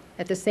work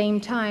at the same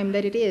time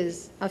that it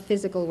is a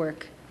physical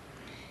work.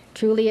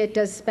 Truly, it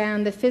does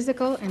span the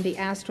physical and the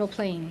astral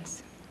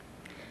planes.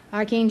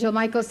 Archangel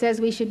Michael says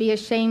we should be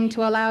ashamed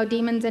to allow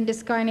demons and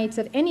discarnates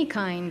of any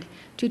kind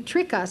to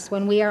trick us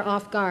when we are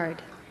off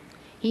guard.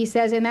 He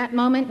says in that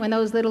moment when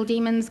those little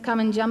demons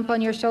come and jump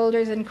on your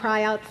shoulders and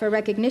cry out for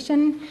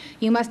recognition,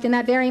 you must in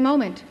that very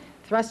moment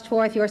thrust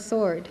forth your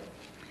sword.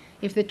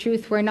 If the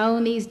truth were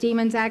known, these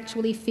demons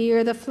actually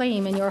fear the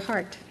flame in your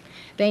heart.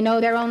 They know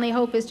their only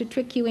hope is to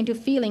trick you into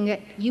feeling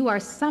that you are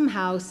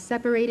somehow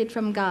separated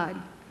from God.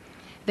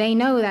 They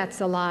know that's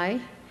a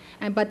lie,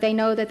 but they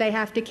know that they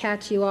have to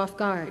catch you off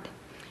guard.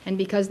 And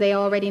because they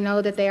already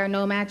know that they are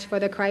no match for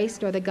the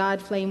Christ or the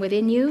God flame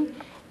within you,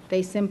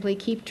 they simply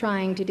keep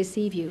trying to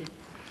deceive you.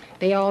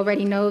 They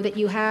already know that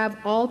you have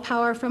all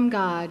power from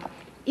God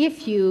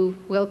if you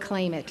will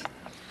claim it.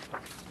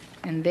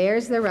 And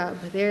there's the rub.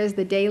 There's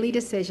the daily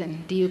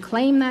decision. Do you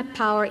claim that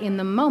power in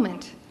the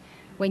moment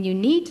when you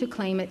need to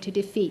claim it to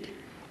defeat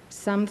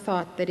some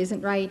thought that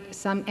isn't right,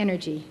 some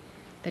energy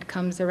that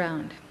comes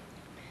around?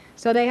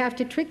 So they have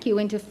to trick you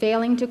into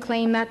failing to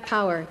claim that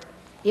power,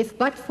 if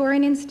but for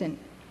an instant,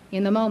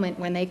 in the moment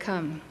when they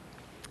come.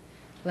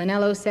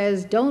 Lanello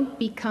says, don't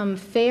become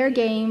fair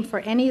game for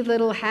any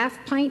little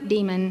half-pint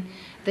demon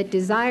that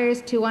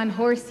desires to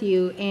unhorse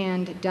you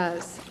and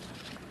does.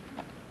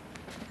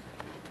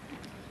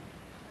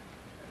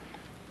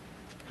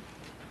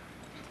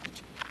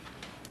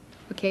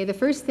 Okay, the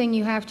first thing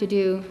you have to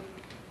do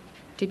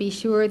to be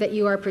sure that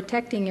you are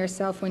protecting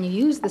yourself when you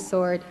use the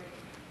sword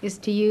is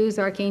to use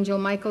Archangel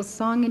Michael's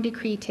song and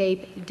decree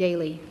tape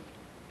daily.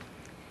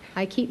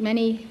 I keep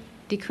many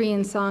decree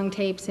and song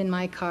tapes in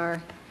my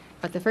car,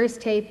 but the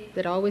first tape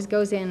that always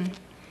goes in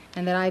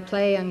and that I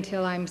play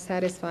until I'm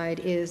satisfied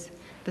is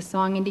the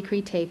song and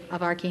decree tape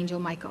of Archangel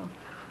Michael.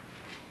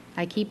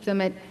 I keep them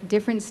at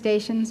different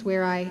stations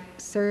where I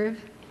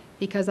serve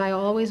because I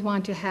always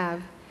want to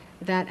have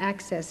that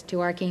access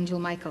to Archangel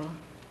Michael.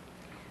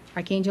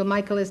 Archangel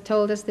Michael has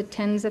told us that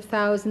tens of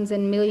thousands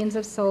and millions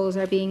of souls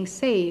are being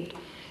saved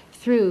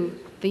through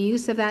the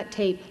use of that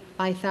tape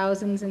by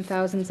thousands and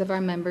thousands of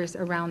our members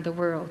around the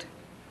world.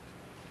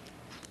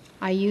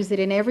 I use it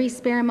in every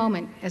spare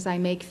moment as I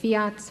make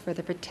fiats for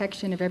the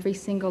protection of every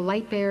single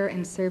light bearer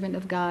and servant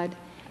of God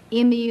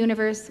in the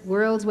universe,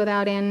 worlds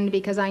without end,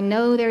 because I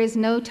know there is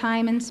no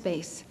time and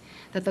space,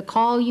 that the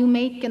call you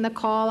make and the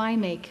call I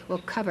make will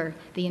cover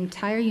the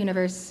entire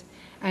universe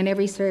and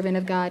every servant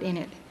of God in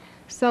it.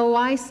 So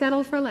why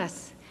settle for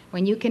less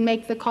when you can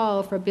make the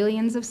call for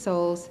billions of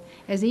souls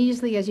as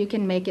easily as you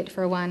can make it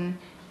for one,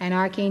 and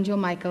Archangel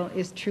Michael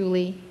is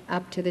truly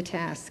up to the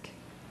task.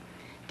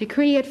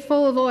 Decree it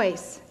full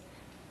voice.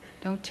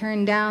 Don't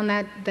turn down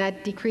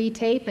that decree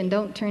tape, and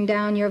don't turn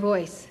down your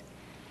voice.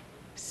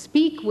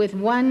 Speak with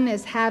one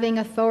as having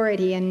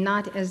authority and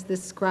not as the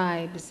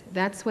scribes.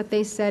 That's what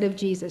they said of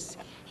Jesus.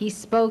 He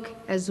spoke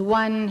as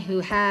one who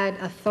had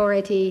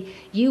authority.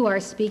 You are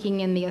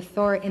speaking in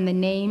the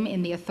name,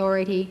 in the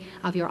authority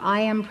of your I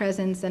am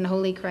presence and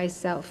Holy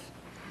Christ self.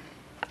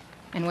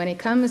 And when it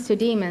comes to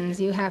demons,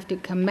 you have to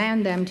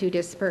command them to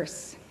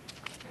disperse.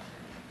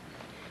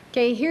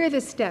 Okay, here are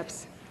the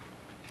steps.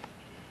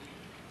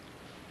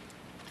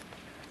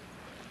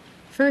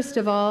 First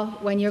of all,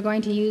 when you're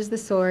going to use the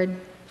sword,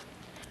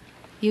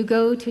 you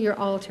go to your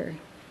altar.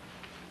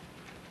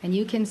 And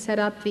you can set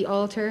up the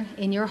altar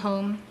in your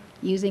home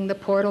using the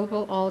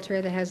portable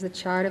altar that has the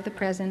chart of the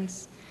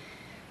presence,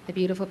 the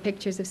beautiful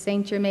pictures of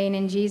Saint Germain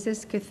and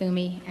Jesus,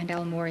 Kuthumi, and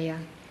El Moria.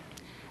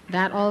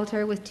 That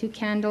altar with 2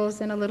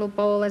 candles and a little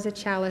bowl as a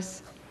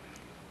chalice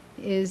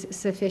is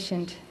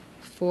sufficient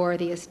for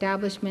the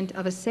establishment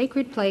of a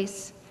sacred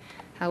place,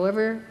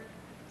 however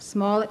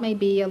small it may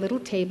be, a little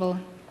table,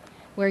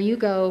 where you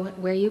go,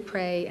 where you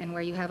pray, and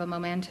where you have a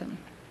momentum.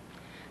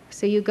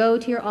 So you go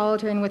to your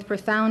altar and with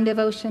profound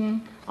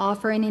devotion,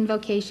 offer an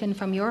invocation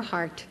from your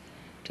heart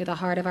to the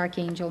heart of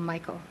Archangel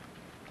Michael.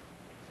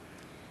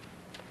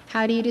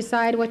 How do you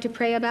decide what to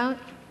pray about?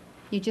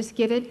 You just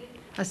give it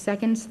a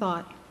second's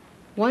thought.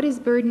 What is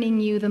burdening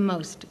you the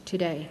most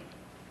today?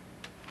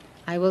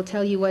 I will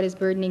tell you what is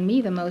burdening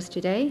me the most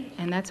today,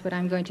 and that's what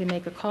I'm going to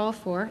make a call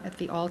for at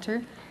the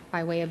altar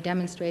by way of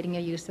demonstrating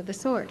a use of the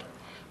sword.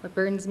 What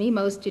burdens me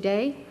most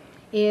today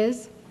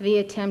is the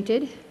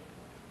attempted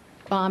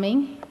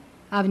bombing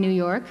of New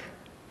York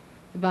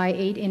by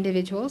 8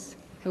 individuals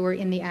who were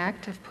in the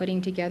act of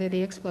putting together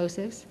the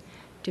explosives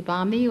to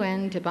bomb the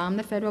UN, to bomb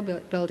the federal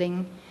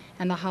building,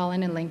 and the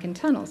Holland and Lincoln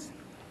tunnels,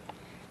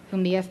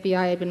 whom the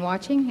FBI had been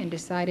watching and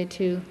decided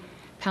to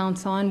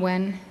pounce on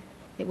when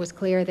it was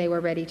clear they were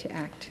ready to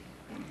act.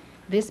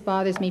 This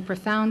bothers me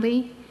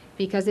profoundly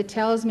because it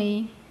tells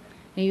me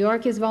New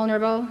York is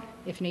vulnerable.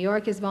 If New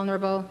York is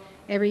vulnerable,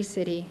 every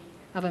city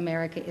of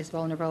America is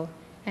vulnerable,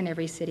 and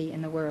every city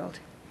in the world.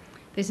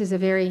 This is a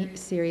very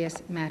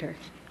serious matter.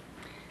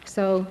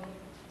 So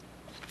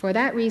For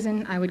that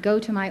reason, I would go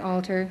to my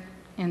altar,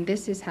 and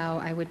this is how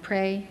I would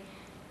pray,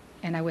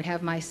 and I would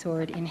have my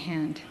sword in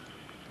hand.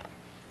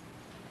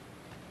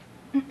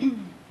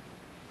 In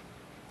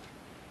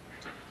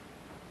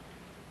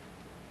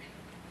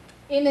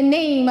the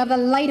name of the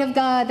light of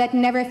God that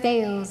never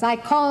fails, I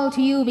call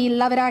to you,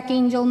 beloved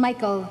Archangel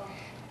Michael,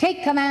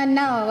 take command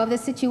now of the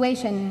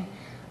situation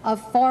of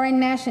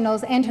foreign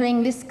nationals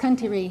entering this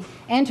country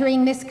and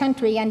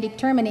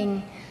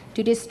determining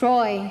to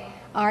destroy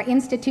our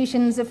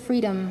institutions of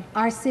freedom,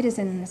 our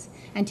citizens,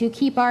 and to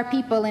keep our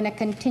people in a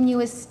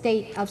continuous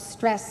state of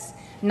stress,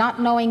 not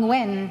knowing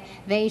when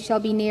they shall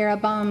be near a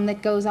bomb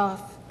that goes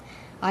off.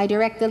 I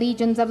direct the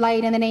legions of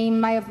light in the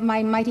name of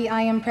my mighty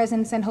I Am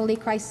Presence and Holy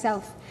Christ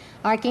Self,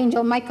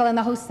 Archangel Michael and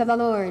the hosts of the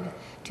Lord,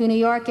 to New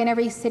York and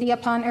every city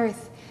upon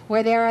earth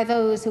where there are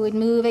those who would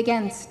move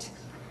against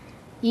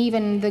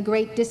even the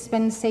great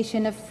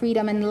dispensation of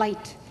freedom and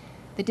light,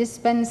 the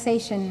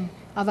dispensation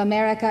of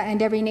America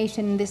and every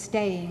nation this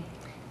day.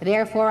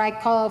 Therefore I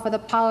call for the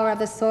power of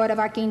the sword of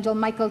Archangel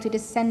Michael to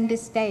descend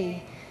this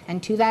day,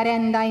 and to that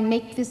end I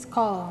make this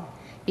call.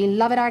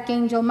 Beloved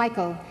Archangel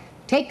Michael,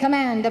 take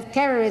command of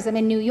terrorism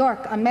in New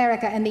York,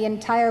 America, and the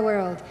entire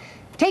world.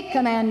 Take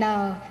command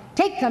now.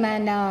 Take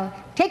command now.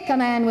 Take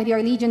command with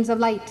your legions of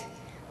light.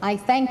 I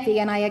thank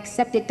thee, and I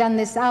accept it done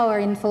this hour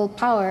in full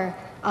power.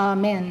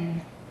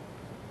 Amen.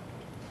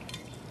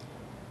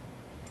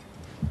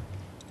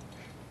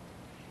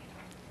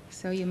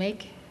 So you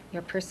make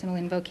your personal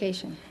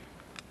invocation.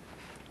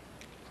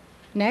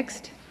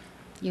 Next,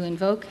 you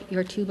invoke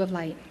your tube of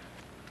light.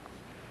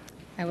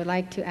 I would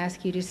like to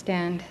ask you to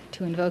stand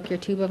to invoke your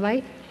tube of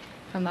light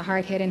from the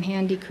Heart, Head, and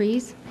Hand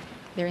decrees.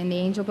 They're in the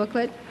angel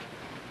booklet,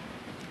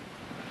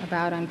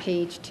 about on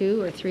page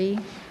 2 or 3.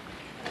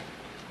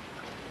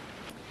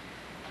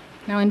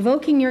 Now,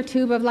 invoking your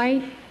tube of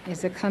light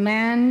is a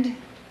command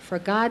for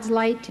God's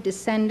light to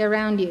descend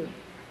around you.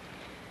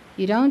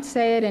 You don't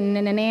say it in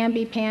an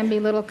namby-pamby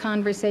little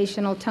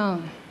conversational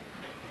tone.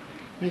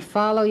 You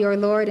follow your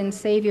Lord and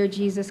Savior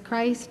Jesus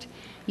Christ.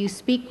 You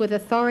speak with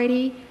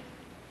authority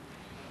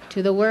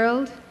to the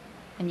world,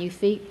 and you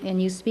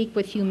speak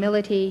with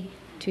humility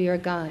to your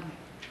God.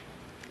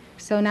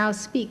 So now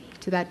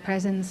speak to that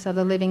presence of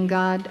the living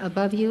God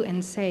above you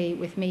and say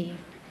with me,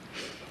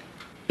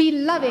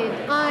 Beloved,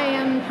 I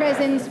am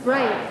presence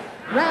bright.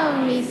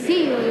 Round me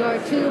seal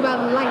your tube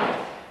of light.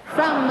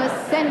 From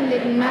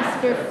ascended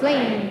master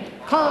flame,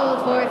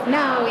 called forth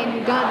now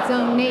in God's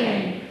own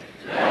name.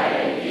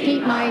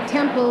 Keep my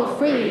temple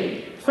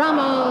free from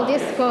all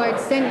discord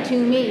sent to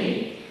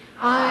me.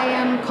 I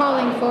am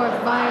calling forth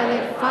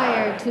violet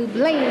fire to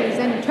blaze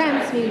and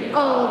transmute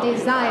all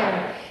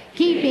desire,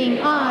 keeping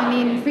on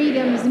in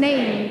freedom's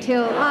name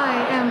till I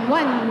am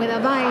one with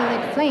a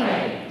violet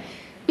flame.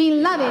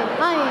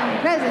 Beloved, I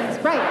am presence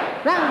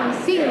bright, round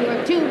seal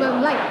your tube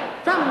of light.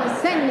 From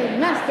ascended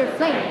master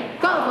flame,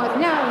 call forth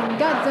now in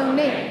God's own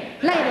name.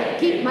 Let it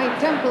keep my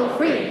temple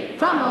free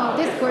from all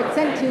discord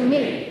sent to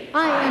me.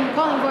 I am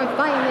calling forth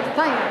violet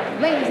fire,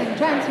 blaze and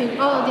transmute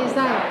all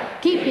desire,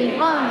 keeping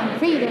on in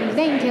freedom's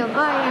name till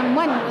I am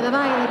one with a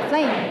violet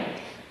flame.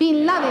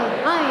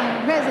 Beloved, I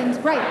am presence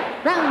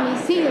bright, round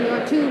me seal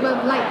your tube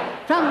of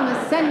light. From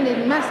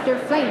ascended master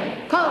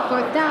flame, call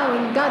forth now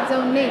in God's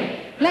own name.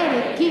 Let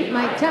it keep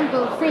my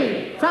temple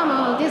free from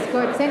all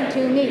discord sent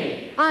to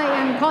me. I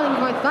am calling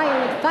forth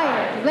violet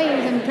fire to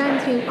blaze and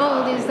transmute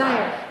all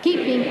desire,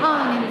 keeping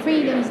on in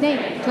freedom's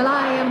name till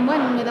I am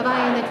one with a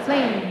violet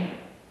flame.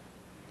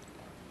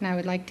 Now I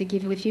would like to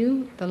give with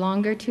you the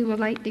longer tube of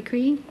light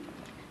decree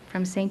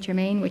from Saint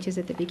Germain, which is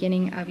at the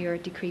beginning of your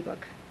decree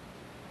book.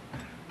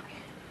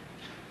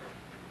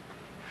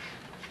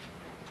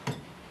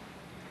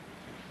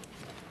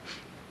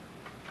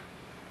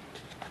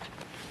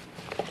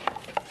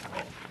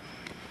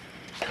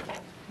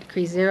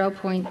 Decree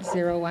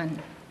 0.01.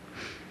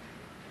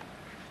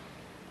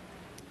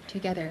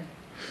 Together.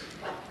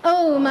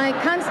 Oh, my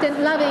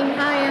constant loving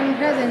I am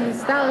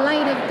presence, thou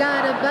light of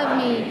God above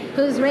me,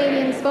 whose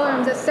radiance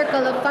forms a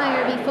circle of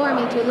fire before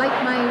me to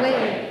light my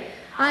way.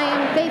 I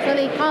am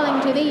faithfully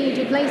calling to thee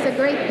to place a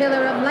great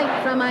pillar of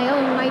light from my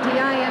own mighty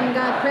I am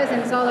God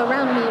presence all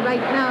around me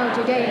right now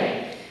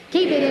today.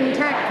 Keep it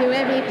intact through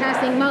every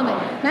passing moment,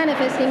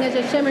 manifesting as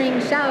a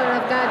shimmering shower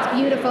of God's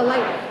beautiful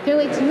light, through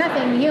which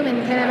nothing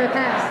human can ever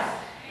pass.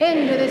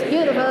 Into this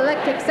beautiful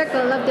electric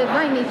circle of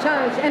divinely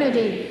charged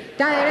energy,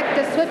 direct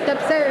a swift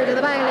upsurge of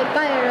the violet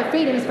fire of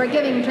freedom's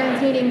forgiving,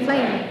 transmuting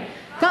flame.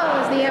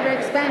 Cause the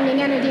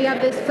ever-expanding energy of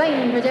this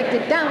flame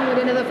projected downward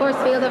into the force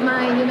field of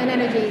my human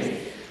energies,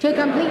 to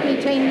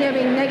completely change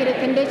every negative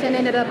condition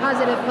into the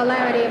positive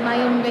polarity of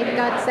my own great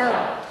God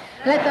self.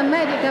 Let the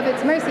magic of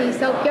its mercy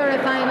so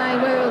purify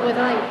my world with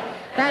light,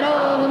 that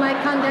all whom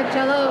I contact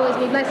shall always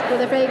be blessed with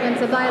the fragrance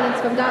of violence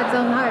from God's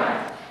own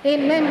heart.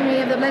 In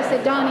memory of the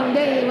blessed dawning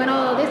day when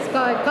all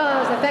discord,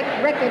 cause,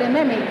 effect, record, and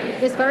memory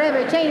is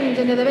forever changed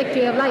into the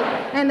victory of light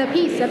and the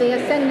peace of the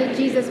ascended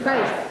Jesus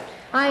Christ.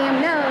 I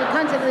am now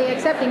constantly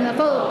accepting the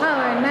full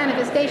power and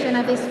manifestation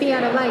of this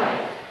fiat of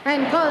light.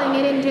 and calling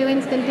it into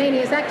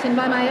instantaneous action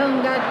by my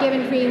own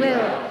God-given free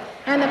will,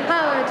 and the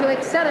power to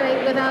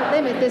accelerate without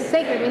limit this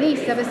sacred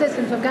release of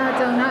assistance from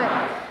God's own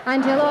heart,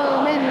 until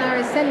all men are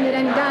ascended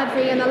and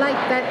God-free in the light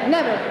that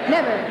never,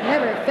 never,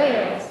 never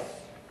fails.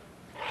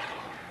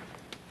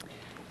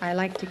 I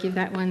like to give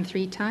that one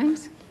 3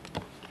 times.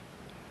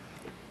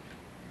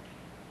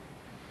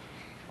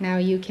 Now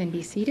you can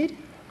be seated.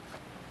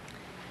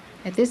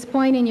 At this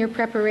point in your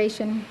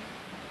preparation,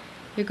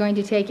 you're going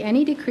to take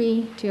any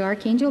decree to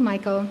Archangel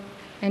Michael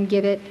and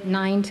give it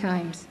 9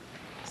 times.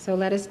 So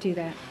let us do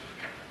that.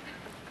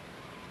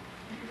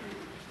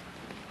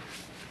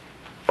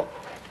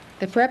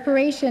 The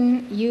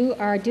preparation you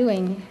are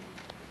doing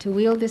to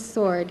wield this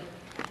sword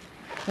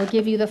will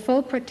give you the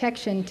full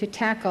protection to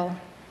tackle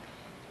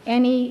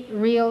any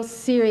real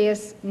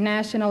serious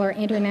national or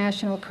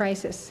international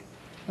crisis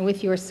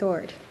with your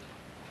sword.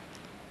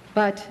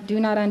 But do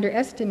not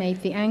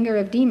underestimate the anger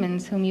of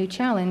demons whom you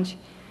challenge.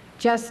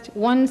 Just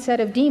one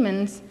set of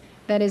demons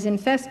that is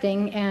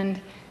infesting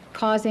and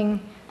causing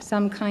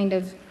some kind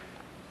of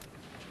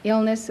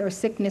illness or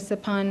sickness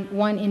upon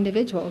one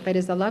individual that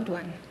is a loved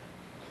one.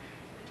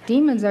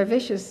 Demons are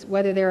vicious,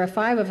 whether there are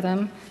 5 of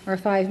them or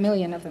 5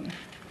 million of them.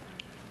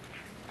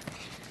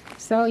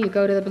 So you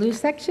go to the blue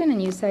section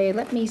and you say,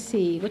 let me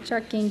see, which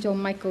Archangel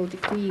Michael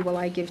decree will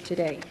I give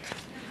today?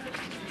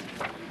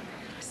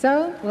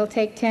 So we'll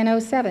take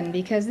 1007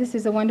 because this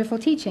is a wonderful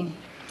teaching.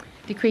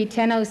 Decree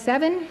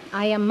 1007,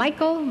 I am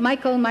Michael,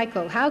 Michael,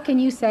 Michael. How can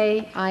you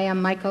say, I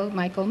am Michael,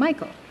 Michael,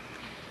 Michael?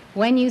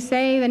 When you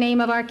say the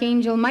name of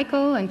Archangel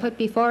Michael and put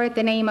before it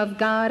the name of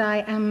God,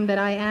 I am that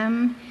I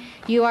am,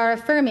 you are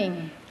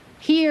affirming,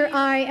 here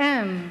I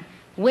am,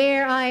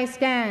 where I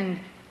stand,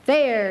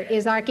 there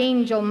is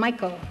Archangel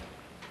Michael.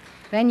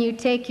 Then you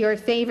take your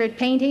favorite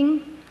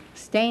painting,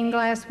 Stained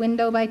Glass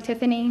Window by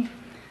Tiffany,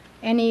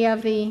 any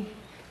of the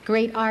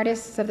great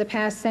artists of the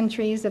past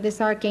centuries of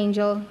this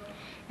archangel,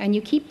 and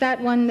you keep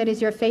that one that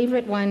is your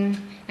favorite one,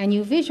 and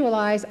you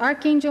visualize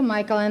Archangel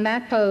Michael in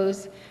that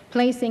pose,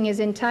 placing his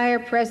entire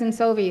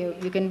presence over you.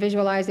 You can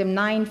visualize him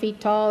 9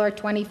 feet tall or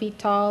 20 feet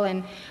tall,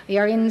 and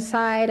you're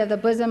inside of the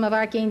bosom of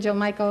Archangel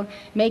Michael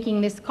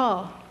making this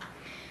call.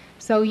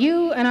 So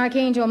you and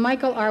Archangel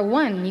Michael are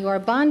one. You are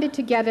bonded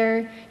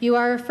together. You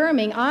are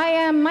affirming, I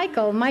am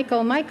Michael,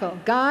 Michael, Michael.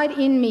 God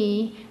in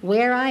me,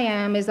 where I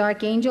am, is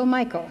Archangel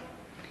Michael.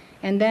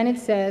 And then it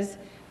says,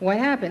 what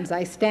happens?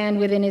 I stand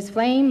within his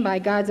flame, by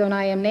God's own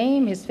I am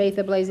name, his faith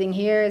ablazing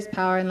here, his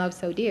power and love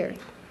so dear.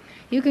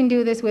 You can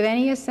do this with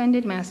any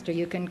ascended master.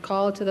 You can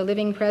call to the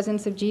living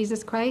presence of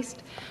Jesus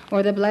Christ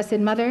or the Blessed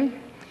Mother,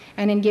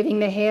 and in giving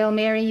the Hail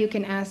Mary, you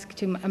can ask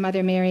to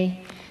Mother Mary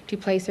to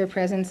place her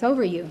presence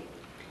over you.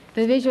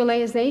 The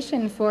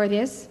visualization for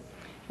this,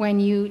 when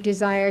you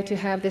desire to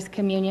have this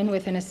communion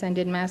with an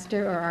ascended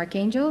master or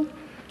archangel,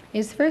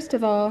 is first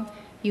of all,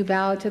 you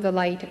bow to the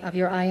light of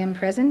your I am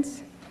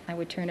presence. I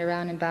would turn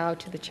around and bow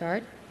to the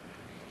chart.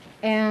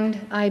 And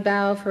I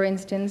bow, for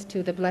instance,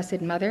 to the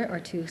Blessed Mother or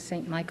to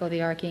Saint Michael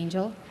the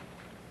Archangel.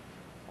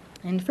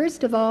 And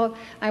first of all,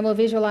 I will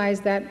visualize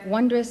that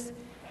wondrous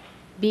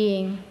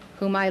being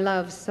whom I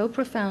love so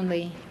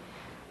profoundly,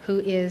 who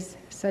is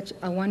such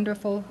a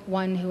wonderful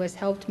one who has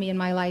helped me in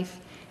my life,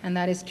 and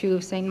that is true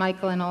of Saint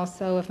Michael and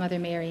also of Mother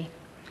Mary.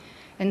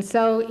 And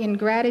so in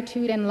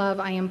gratitude and love,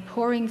 I am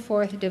pouring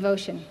forth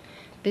devotion.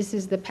 This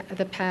is the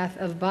path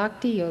of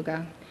Bhakti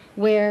Yoga,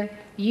 where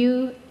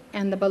you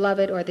and the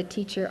beloved or the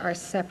teacher are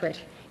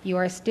separate. You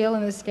are still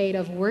in the state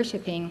of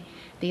worshiping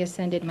the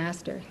ascended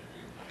master.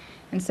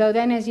 And so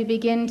then as you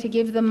begin to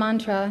give the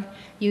mantra,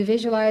 you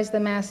visualize the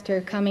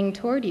master coming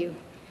toward you.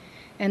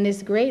 And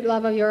this great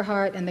love of your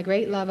heart and the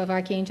great love of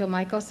Archangel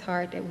Michael's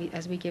heart,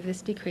 as we give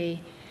this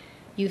decree,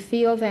 you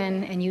feel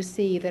then and you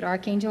see that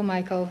Archangel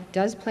Michael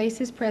does place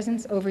his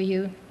presence over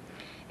you,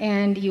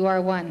 and you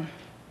are one.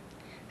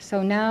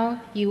 So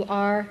now you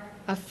are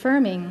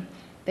affirming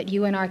that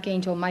you and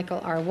Archangel Michael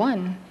are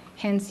one,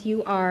 hence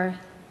you are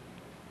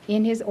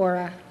in his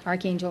aura,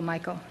 Archangel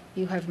Michael.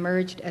 You have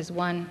merged as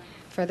one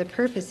for the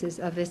purposes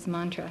of this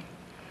mantra.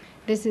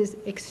 This is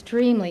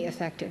extremely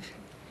effective.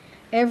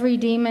 Every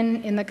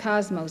demon in the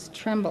cosmos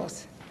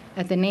trembles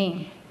at the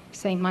name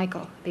Saint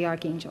Michael, the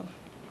Archangel.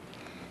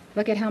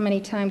 Look at how many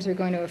times we're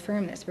going to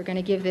affirm this. We're going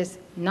to give this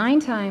 9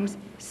 times,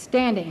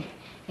 standing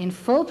in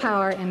full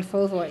power and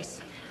full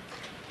voice.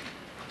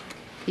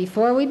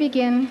 Before we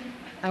begin,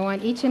 I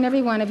want each and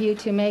every one of you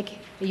to make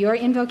your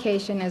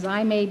invocation as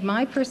I made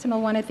my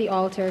personal one at the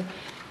altar.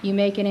 You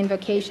make an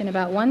invocation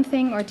about 1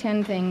 thing or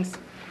 10 things,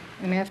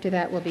 and after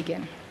that we'll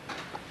begin.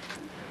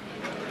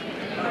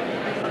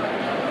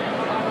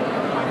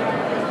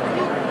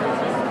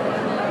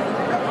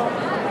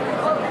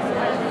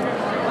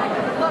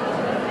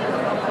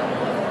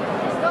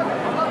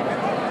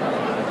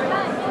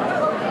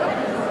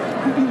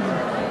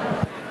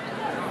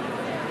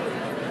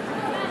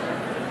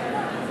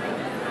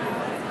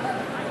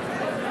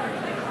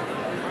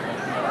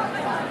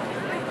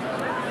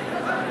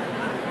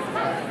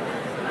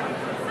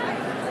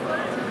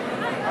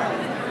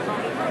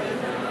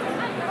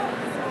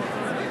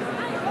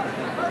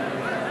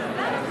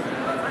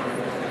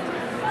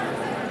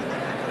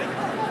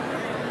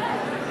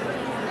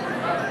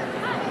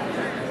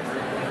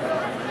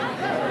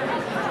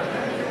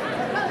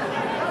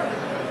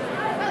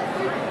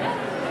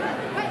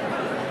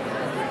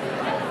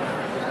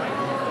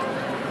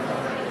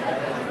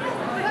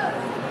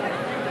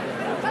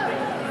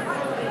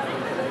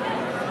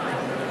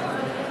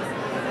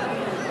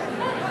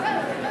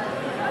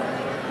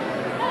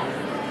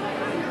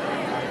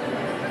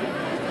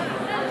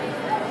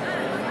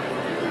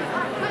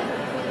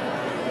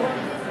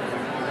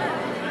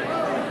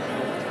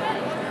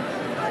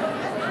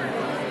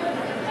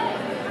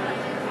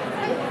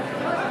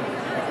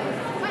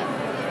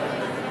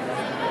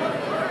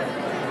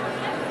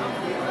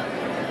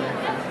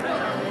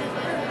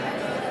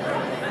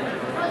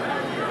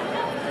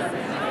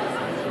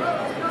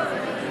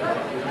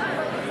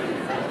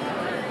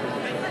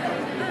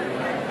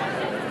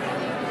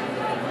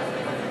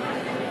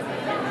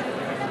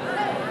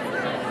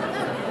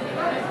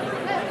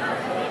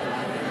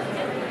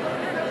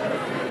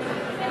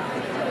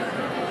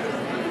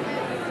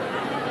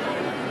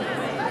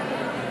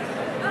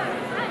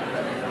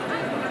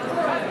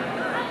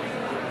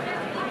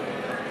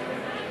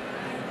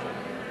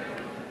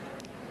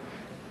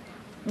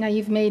 Now,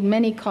 you've made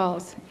many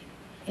calls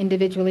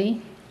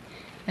individually,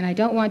 and I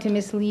don't want to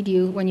mislead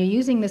you. When you're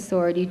using the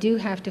sword, you do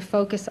have to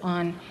focus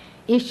on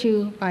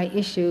issue by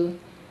issue,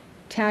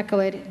 tackle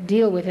it,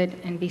 deal with it,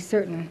 and be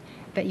certain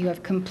that you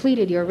have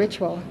completed your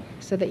ritual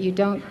so that you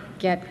don't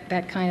get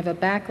that kind of a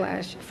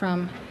backlash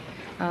from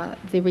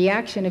the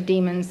reaction of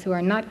demons who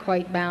are not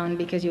quite bound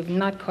because you've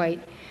not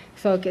quite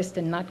focused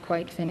and not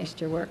quite finished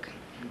your work.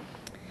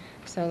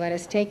 So let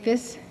us take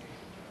this,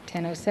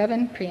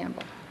 1007,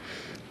 preamble.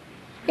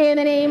 In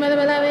the name of the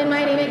beloved,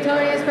 mighty,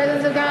 victorious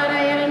presence of God,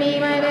 I am in me,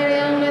 my very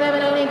own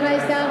beloved holy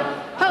Christ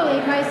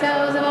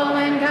cells of all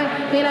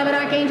mankind, beloved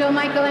Archangel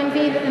Michael and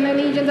the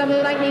legions of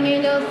the lightning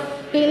angels,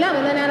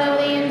 beloved the net of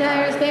the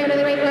entire spirit of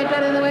the great white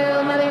blood of the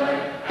world, mother,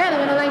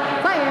 element of light,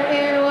 fire,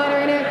 air,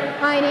 water, and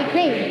earth, I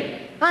decree.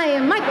 I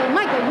am Michael.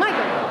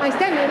 I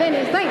stand within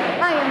his strength.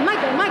 I am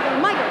Michael.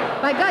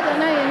 By God's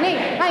almighty name.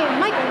 I am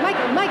Michael.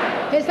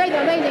 His faith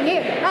amazing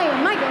here. I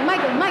am Michael.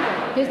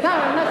 His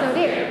power not so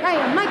dear. I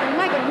am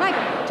Michael.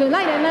 To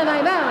light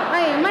another vow.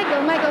 I am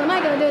Michael.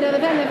 To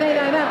defend the faith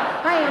I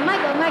vow. I am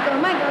Michael.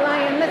 I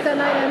am this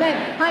light of men.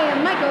 I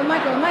am Michael.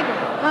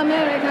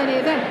 America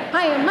defend.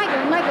 I am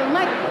Michael.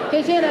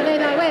 His shield of faith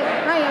I wear.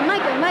 I am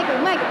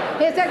Michael.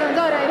 His second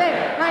sword I bear.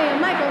 I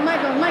am Michael.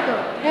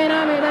 And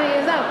armored by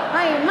his love.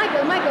 I am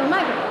Michael.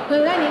 Who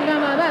lightning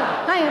from above.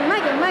 I am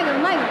Michael.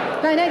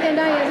 Connected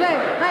by his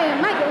word. I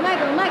am Michael.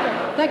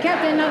 The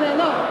captain of the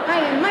Lord. I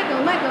am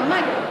Michael.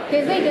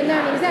 His legion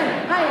of his son.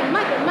 I am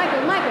Michael.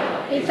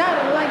 His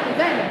shadow like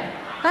defender.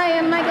 I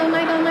am Michael.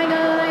 I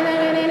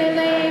am in his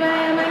name. I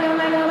am Michael.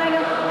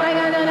 I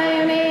got the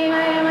name.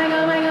 I am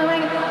Michael.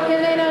 His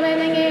faith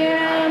amazing here.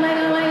 I am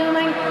Michael.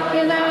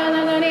 His power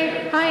not so dear.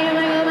 I am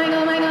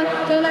Michael.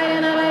 To light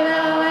another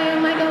vow. I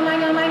am Michael.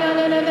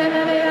 To defend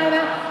the faith I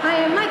vow. I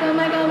am Michael.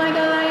 I am this light of men. I am Michael. America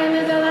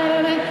defend.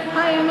 I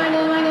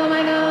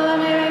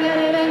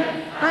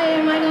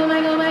am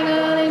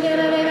Michael. His shield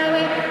of faith I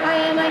wear. I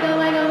am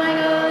Michael.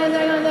 His second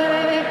sword I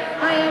bear. I am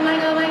Michael.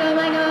 And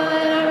armored by his love. I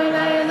am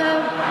Michael.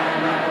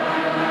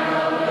 Protected by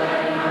his word.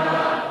 I am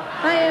Michael.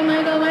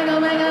 The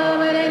captain of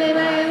the Lord.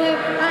 I am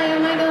Michael.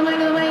 His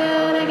legion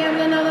of his son.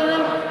 I am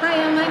Michael.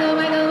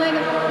 His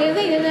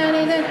shadow like defend.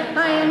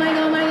 I am Michael.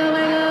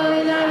 I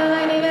stand within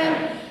his flame.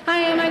 I am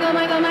Michael. I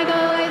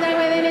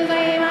got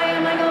the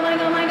name. I am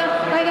Michael.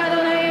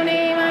 His faith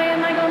amazing here.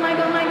 I am Michael.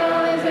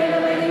 His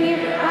power not so dear.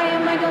 I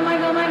am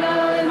Michael.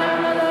 To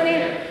light another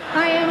vow.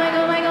 I am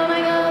Michael.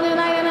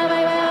 To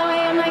defend the faith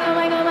I vow.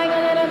 I am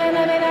Michael. I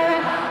am the light of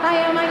men.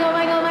 I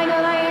am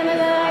Michael.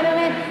 America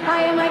defend.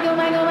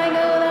 I am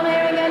Michael.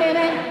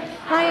 His shield of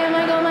faith I wear.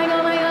 I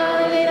am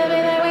Michael.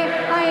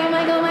 His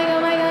second sword I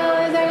bear. I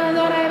am Michael.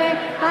 And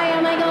armored by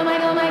his love.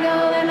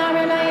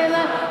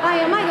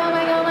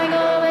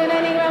 I am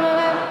Michael. Defending from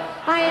above.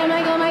 I am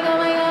Michael. Protected by his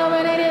word.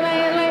 I am Michael.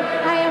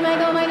 The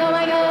captain of the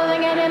Lord. I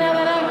am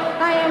Michael.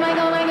 His legion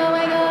of his son.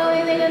 I am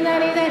Michael.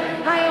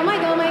 His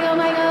shadow like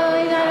defend.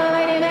 I am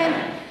Michael.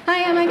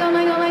 I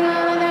stand within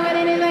his flame.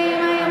 I am Michael.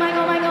 I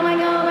got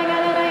the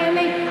name. I am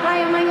Michael.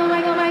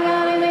 His faith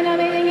amazing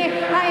here. I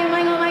am Michael.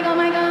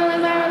 His power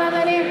not so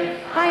dear.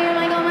 I am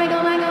Michael.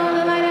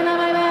 To light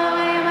another vow.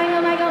 I am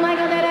Michael. To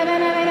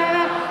defend the faith I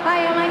vow. I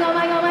am Michael.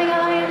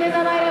 I am this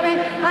light of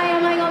men. I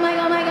am Michael.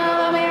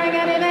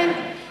 America defend.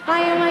 I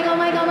am Michael.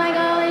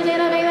 His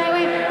shield of faith I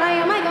wear. I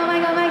am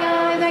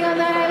Michael. His second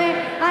sword I bear.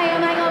 I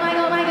am Michael.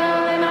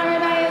 And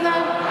armored by his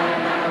love.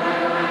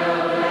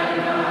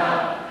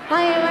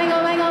 I am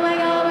Michael.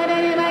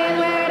 Protected by his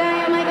word.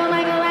 I am Michael.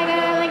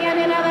 The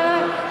captain of the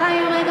Lord. I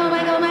am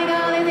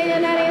Michael. His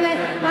legion of his son.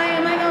 I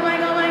am Michael.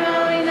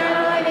 His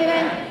shadow like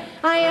defend.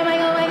 I am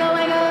Michael.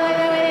 I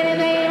stand within his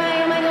name. I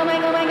am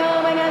Michael.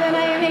 I got the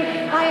name.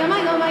 I am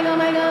Michael.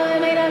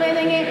 His faith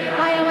amazing here.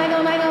 I am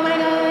Michael.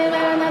 His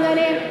power not so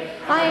dear.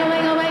 I am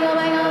Michael.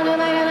 To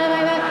light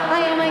another vow.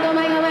 I am Michael.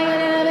 To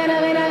defend the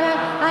faith I vow.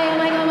 I am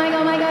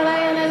Michael. I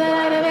am this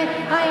light of men.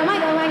 I am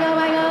Michael.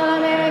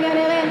 America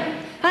defend.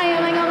 I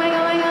am Michael.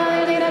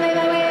 His shield of faith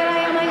I wear. I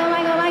am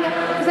Michael.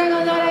 The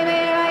second sword I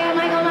bear. I am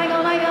Michael.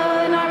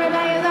 And armored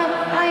by his love.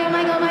 I am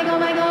Michael.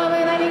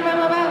 Protecting from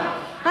above.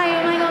 I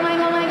am Michael.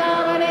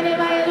 Protected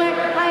by his word.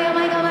 I am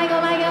Michael.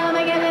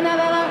 The captain of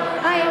the Lord.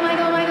 I am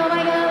Michael.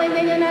 His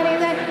legion of his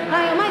son.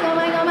 I am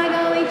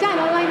Michael. His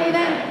shadow like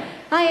defend.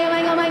 I am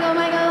Michael.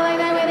 I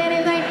stand within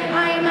his name.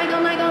 I am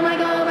Michael.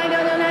 I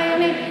got the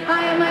name.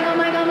 I am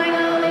Michael.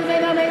 His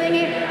faith amazing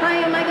here. I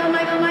am Michael.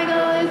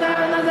 His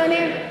power not so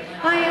near.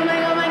 I am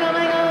Michael.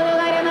 To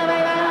light another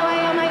vow. I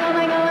am Michael.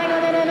 To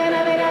defend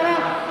the faith I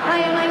vow. I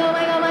am Michael.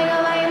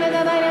 I am this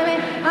light of men.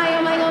 I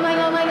am Michael.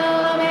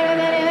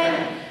 America defend.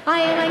 I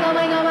am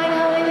Michael.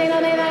 His shield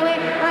of faith I wear.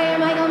 I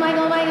am Michael.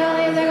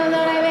 His second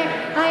sword I bear.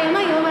 I am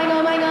Michael.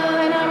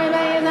 And armored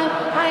by his love.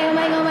 I am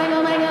Michael.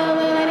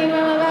 Letting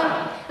from above.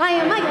 I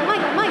am Michael.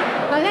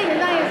 Connected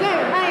by his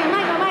word. I am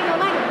Michael.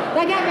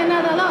 The captain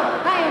of the Lord.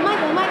 I am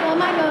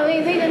Michael.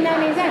 His legion of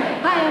his son.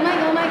 I am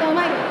Michael.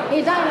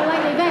 His shadow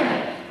like defend.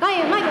 I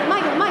am Michael.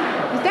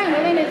 Stand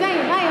within his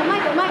name. I am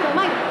Michael.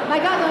 My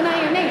God's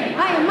name.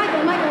 I am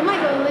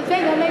Michael. His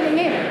faith amazing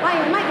here. I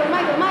am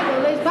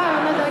Michael. His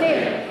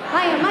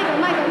I am Michael,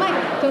 Michael,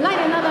 Michael, to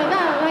light another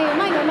bell. I am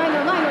Michael,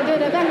 Michael, Michael, to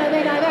defend the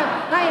day I bell.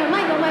 I am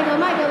Michael, Michael,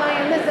 Michael, I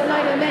am this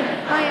light of men.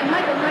 I am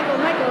Michael, Michael,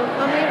 Michael,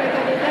 America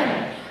defend.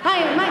 I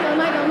am Michael,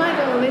 Michael,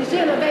 Michael, with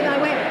shield of faith I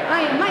wear.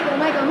 I am Michael,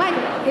 Michael,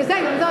 Michael, his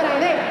seconds are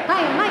there. I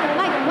am Michael,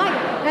 Michael,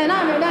 Michael, and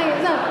armor by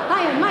himself.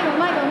 I am Michael,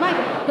 Michael,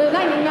 Michael, the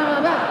lightning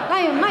round about.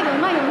 I am Michael,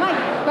 Michael,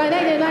 Michael, by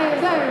nature I am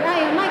served. I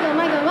am Michael,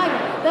 Michael, Michael,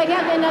 the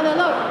captain of the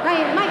Lord. I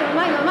am Michael,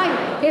 Michael, Michael,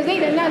 his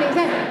leader not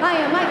exempt. I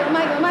am Michael,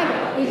 Michael, Michael,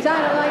 his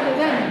child like the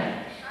ten.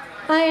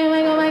 I am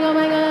Michael, Michael,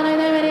 Michael, and I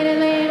never did his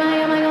name.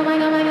 I am Michael,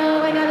 Michael,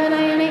 Michael, I got an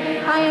I am me.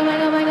 I am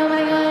Michael, Michael,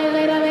 Michael, his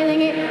leader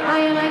everything it. I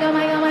am Michael,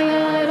 Michael,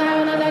 Michael, his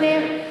power not that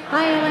him.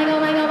 I am Michael,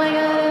 Michael,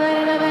 Michael, I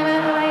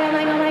am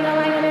Michael, Michael,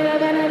 Michael,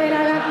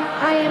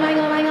 I am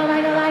Michael, Michael,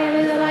 Michael, I am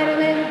the light of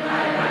men.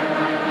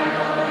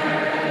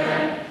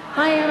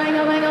 I am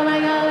Michael, Michael,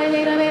 Michael, I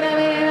lead a bit of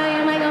it. I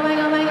am Michael,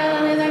 Michael,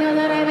 Michael, and the angels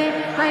that I made.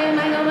 I am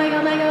Michael,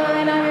 Michael, Michael,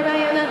 and I am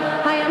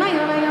I am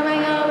Michael, Michael,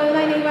 Michael, with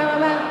lightning from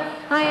above.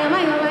 I am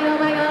Michael, Michael,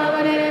 Michael,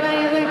 with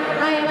everybody is there.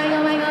 I am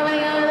Michael, Michael,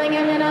 Michael, the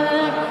captain of the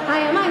Lord. I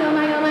am Michael,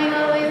 Michael,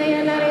 Michael, the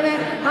leader that is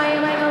there. I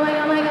am Michael,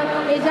 Michael, Michael,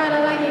 his child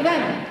of lightning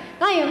then.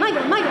 I am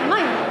Michael, Michael,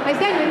 Michael, I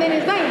stand within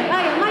his name.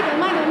 I am Michael,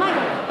 Michael,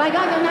 Michael, by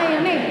God's own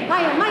name.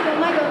 I am Michael,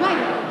 Michael,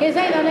 Michael, his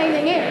name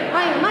amazing here.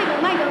 I am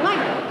Michael, Michael,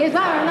 Michael, his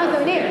power not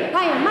so near.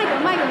 I am Michael,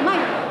 Michael,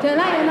 Michael, to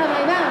light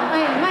another down. I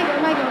am Michael,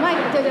 Michael,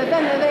 Michael, to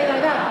defend the day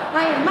like that.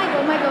 I am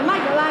Michael, Michael,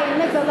 Michael, I am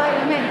this light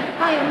of men.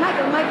 I am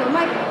Michael, Michael,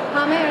 Michael,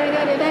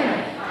 America defend.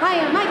 I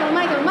am Michael,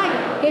 Michael,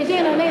 Michael, his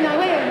shield of name I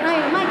wear. I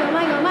am Michael,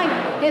 Michael,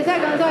 Michael, his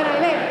second sword I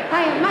wear.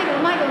 I am Michael,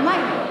 Michael,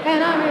 Michael,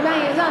 and armor by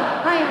his son.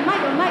 I am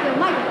Michael, Michael,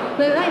 Michael,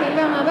 with lightning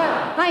from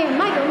above. I am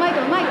Michael,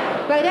 Michael, Michael,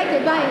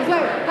 protected by his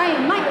word. I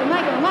am Michael,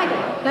 Michael,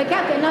 Michael, the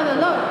captain of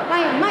the Lord. I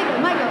am Michael,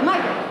 Michael,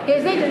 Michael,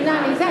 his legions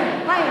on his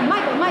head. I am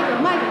Michael, Michael,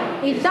 Michael,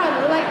 his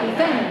child of light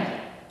defend.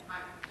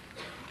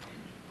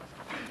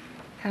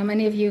 How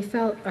many of you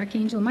felt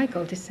Archangel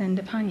Michael descend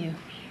upon you?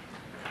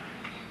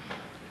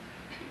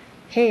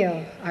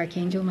 Hail,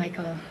 Archangel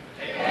Michael.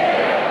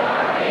 Hail,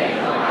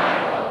 Archangel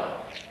Michael.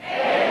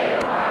 Hail,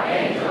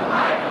 Archangel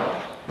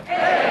Michael.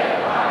 Hail,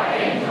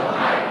 Archangel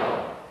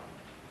Michael.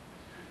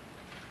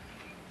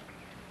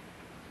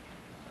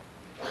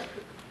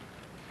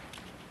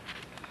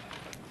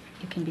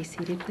 You can be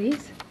seated,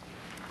 please.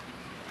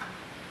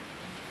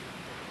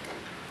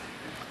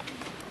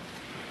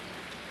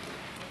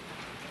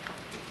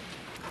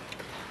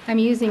 I'm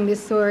using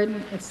this sword.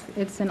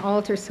 It's an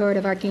altar sword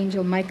of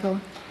Archangel Michael.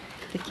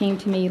 It came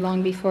to me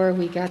long before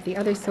we got the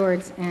other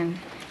swords, and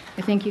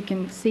I think you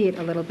can see it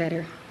a little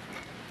better.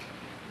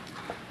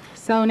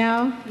 So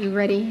now, you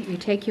ready? You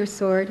take your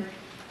sword.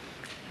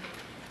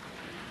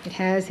 It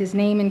has his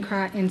name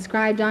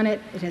inscribed on it.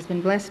 It has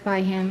been blessed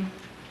by him.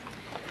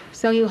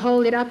 So you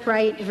hold it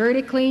upright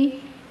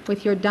vertically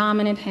with your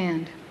dominant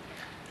hand.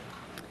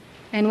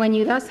 And when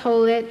you thus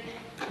hold it,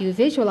 you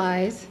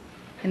visualize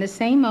in the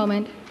same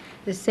moment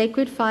the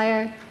sacred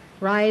fire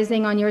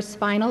rising on your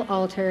spinal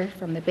altar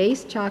from the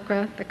base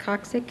chakra, the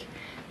coccyx,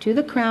 to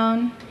the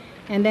crown,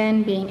 and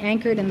then being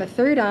anchored in the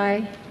third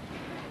eye,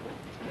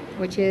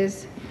 which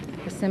is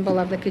the symbol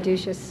of the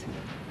caduceus.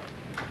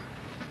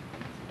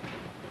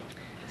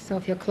 So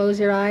if you'll close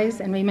your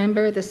eyes and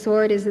remember, the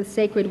sword is the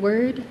sacred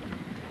word,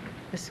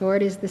 the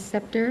sword is the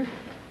scepter,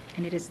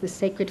 and it is the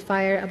sacred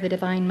fire of the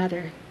Divine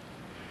Mother.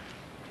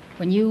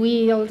 When you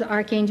wield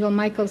Archangel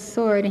Michael's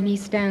sword and he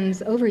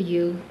stands over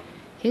you,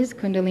 his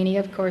kundalini,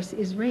 of course,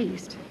 is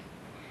raised.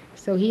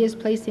 So he is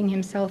placing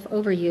himself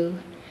over you,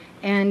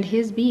 and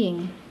his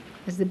being,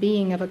 as the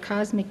being of a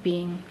cosmic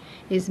being,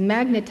 is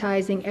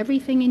magnetizing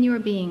everything in your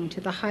being to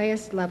the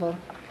highest level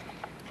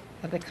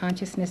of the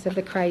consciousness of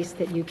the Christ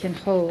that you can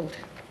hold.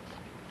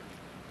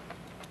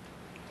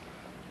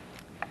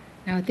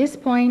 Now at this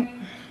point,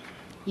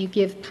 you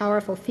give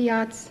powerful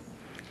fiats,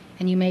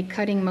 and you make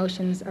cutting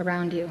motions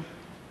around you.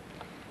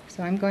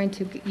 So I'm going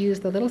to use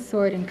the little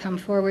sword and come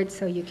forward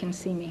so you can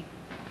see me.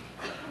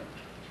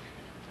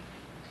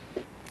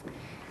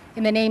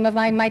 In the name of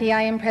my mighty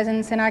I Am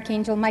Presence and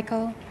Archangel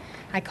Michael,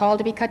 I call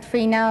to be cut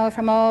free now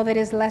from all that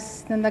is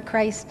less than the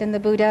Christ and the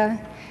Buddha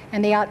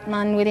and the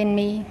Atman within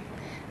me.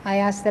 I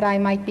ask that I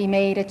might be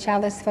made a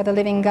chalice for the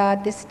living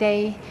God this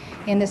day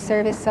in the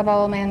service of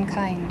all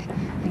mankind.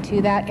 And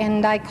to that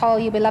end I call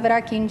you, beloved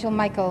Archangel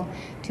Michael,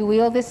 to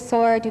wield this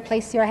sword, to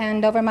place your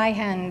hand over my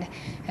hand,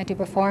 and to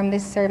perform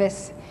this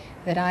service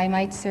that I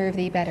might serve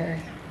thee better.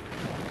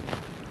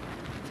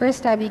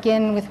 First I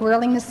begin with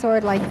whirling the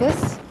sword like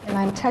this, and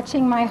I'm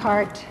touching my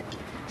heart,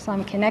 so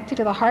I'm connected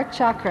to the heart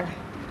chakra.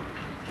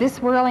 This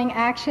whirling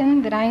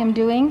action that I am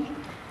doing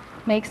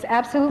makes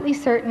absolutely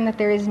certain that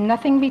there is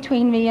nothing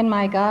between me and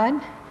my God,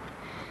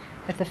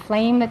 that the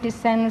flame that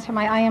descends from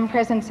my I Am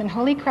Presence and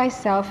Holy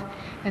Christ Self,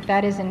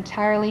 that is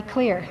entirely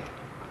clear.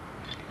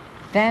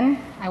 Then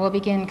I will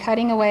begin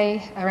cutting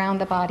away around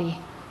the body.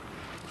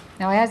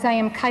 Now as I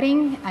am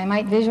cutting, I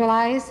might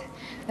visualize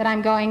that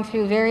I'm going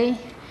through very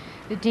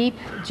deep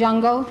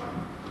jungle,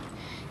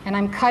 and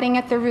I'm cutting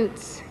at the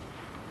roots.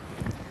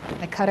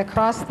 I cut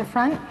across the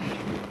front,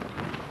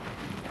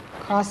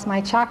 cross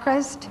my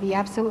chakras to be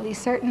absolutely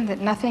certain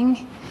that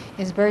nothing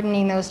is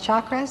burdening those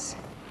chakras.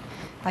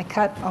 I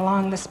cut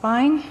along the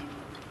spine.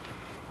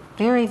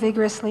 Very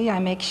vigorously, I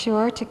make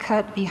sure to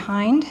cut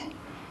behind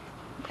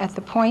at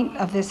the point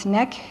of this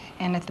neck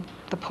and at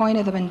the point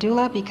of the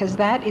medulla, because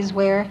that is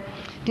where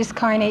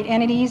discarnate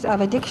entities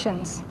of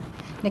addictions,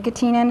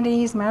 nicotine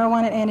entities,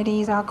 marijuana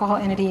entities, alcohol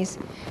entities,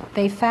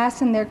 they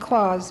fasten their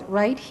claws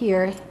right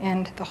here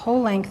and the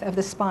whole length of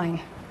the spine.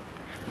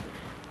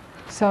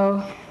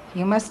 So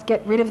you must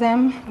get rid of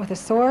them with a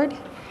sword,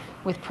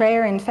 with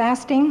prayer and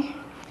fasting,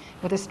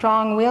 with a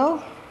strong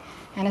will,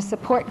 and a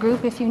support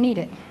group if you need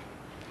it.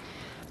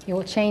 You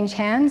will change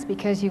hands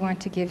because you want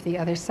to give the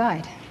other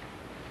side.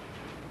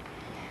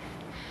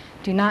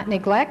 Do not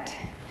neglect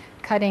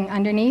cutting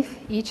underneath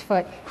each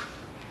foot.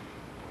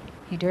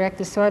 You direct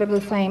the sword of blue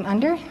flame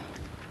under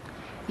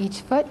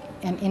each foot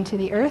and into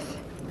the earth,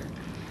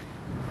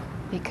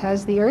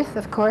 because the earth,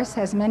 of course,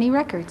 has many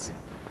records.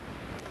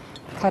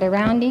 Cut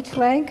around each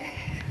leg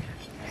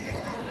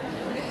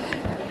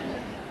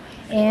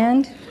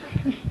and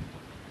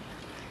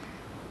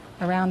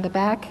around the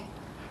back,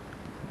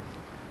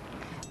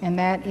 and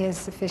that is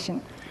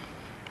sufficient.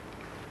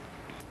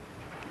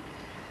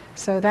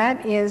 So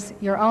that is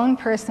your own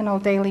personal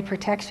daily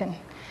protection.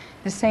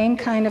 The same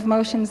kind of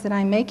motions that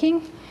I'm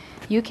making,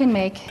 you can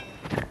make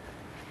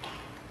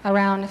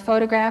around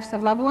photographs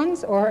of loved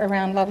ones or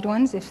around loved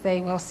ones if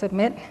they will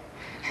submit.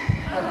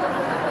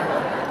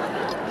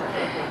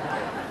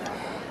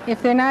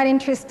 If they're not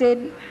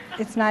interested,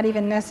 it's not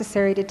even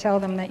necessary to tell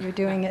them that you're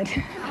doing it.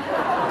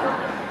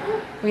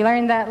 We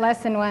learned that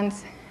lesson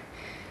once.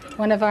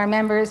 One of our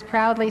members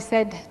proudly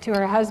said to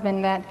her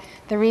husband that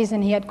the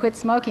reason he had quit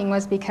smoking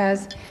was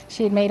because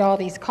she had made all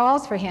these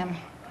calls for him.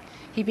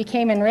 He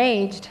became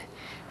enraged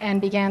and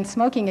began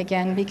smoking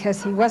again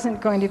because he wasn't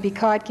going to be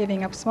caught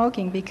giving up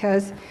smoking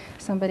because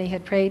somebody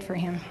had prayed for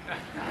him.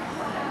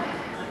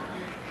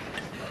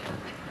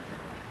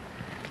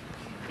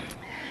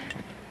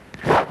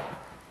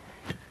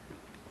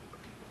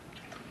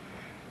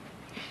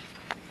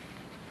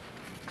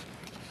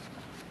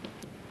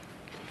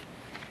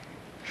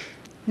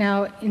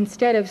 Now,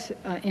 instead of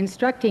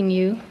instructing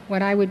you,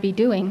 what I would be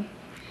doing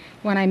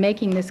when I'm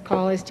making this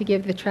call is to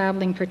give the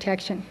traveling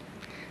protection.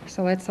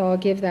 So let's all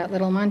give that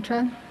little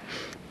mantra.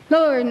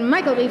 Lord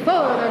Michael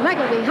before, Lord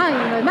Michael behind,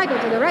 Lord Michael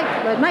to the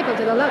right, Lord Michael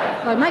to the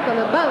left, Lord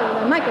Michael above,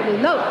 Lord Michael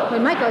below,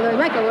 Lord Michael,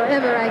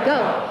 wherever I go.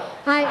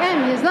 I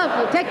am His love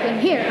protecting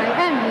here. I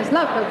am His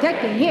love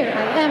protecting here.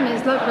 I am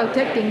His love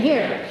protecting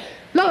here.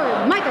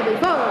 Lord Michael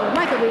before, Lord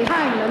Michael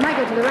behind, Lord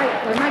Michael to the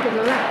right, Lord Michael to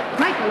the left,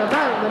 Michael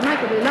above, Lord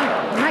Michael below,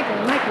 Lord Michael,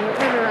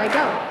 wherever I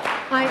go.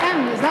 I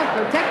am His love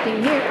protecting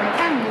here. I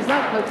am His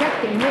love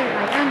protecting here.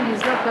 I am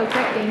His love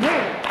protecting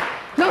here.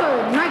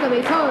 Lord Michael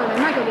before,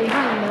 Lord Michael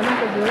behind, Lord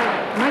Michael to the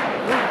right,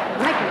 Michael left,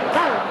 Michael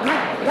above,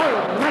 Michael below,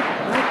 Lord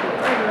Michael,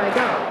 wherever I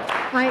go.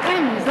 I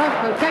am His love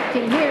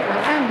protecting here.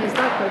 I am His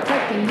love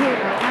protecting here.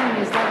 I am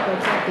His love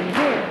protecting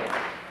here.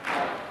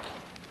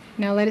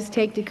 Now let us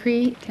take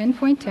Decree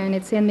 10.10.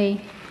 It's in the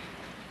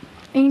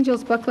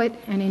Angels booklet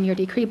and in your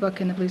decree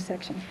book in the blue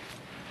section.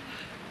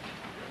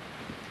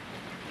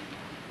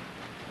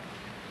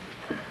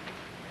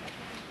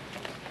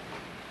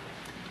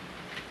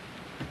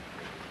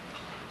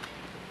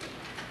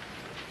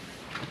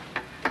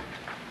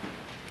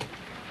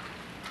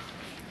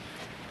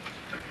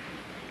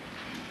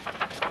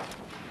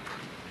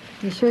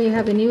 You sure you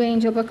have the new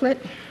angel booklet?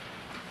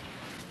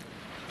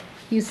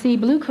 You see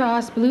Blue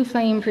Cross, Blue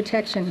Flame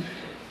protection.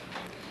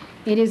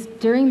 It is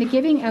during the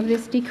giving of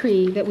this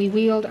decree that we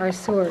wield our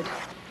sword.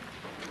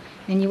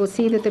 And you will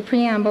see that the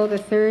preamble, the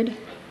third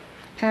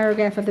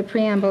paragraph of the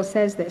preamble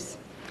says this.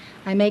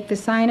 I make the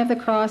sign of the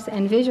cross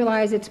and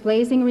visualize its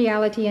blazing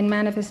reality and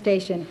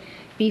manifestation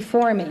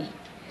before me.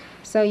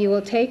 So you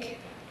will take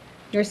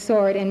your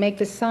sword and make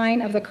the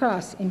sign of the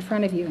cross in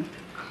front of you.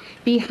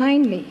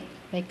 Behind me,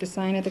 make the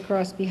sign of the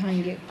cross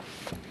behind you.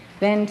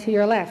 Then to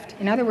your left.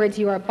 In other words,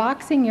 you are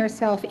boxing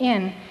yourself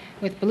in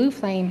with blue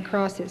flame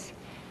crosses.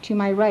 To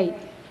my right,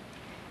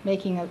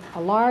 making a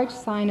large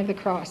sign of the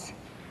cross.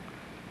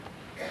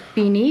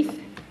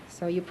 Beneath,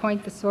 so you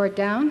point the sword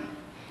down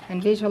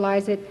and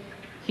visualize it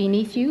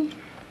beneath you.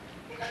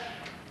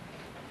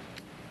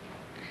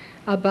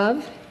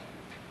 Above,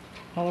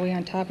 all the way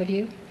on top of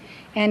you.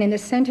 And in the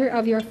center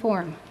of your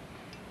form,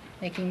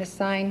 making the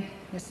sign,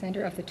 the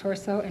center of the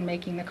torso, and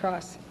making the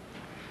cross.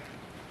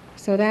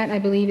 So that, I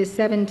believe, is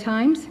 7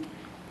 times,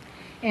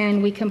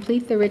 and we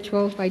complete the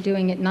ritual by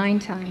doing it 9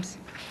 times.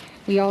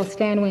 We all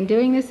stand when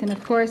doing this, and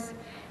of course,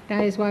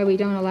 that is why we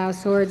don't allow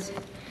swords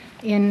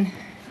in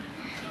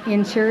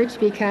church,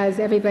 because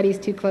everybody's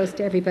too close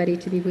to everybody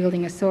to be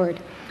wielding a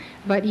sword.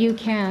 But you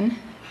can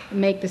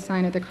make the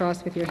sign of the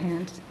cross with your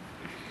hands.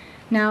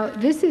 Now,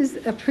 this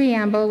is a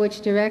preamble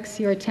which directs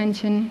your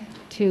attention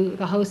to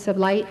the hosts of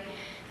light,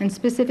 and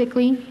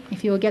specifically,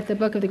 if you will get the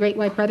book of the Great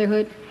White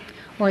Brotherhood,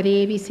 or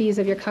the ABCs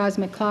of your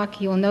cosmic clock,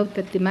 you will note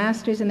that the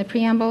masters in the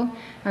preamble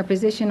are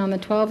positioned on the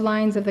 12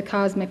 lines of the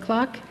cosmic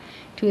clock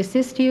to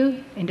assist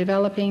you in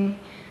developing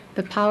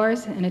the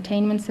powers and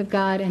attainments of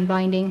God and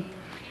binding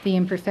the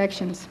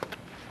imperfections.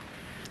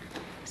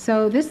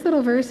 So this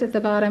little verse at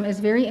the bottom is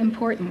very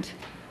important,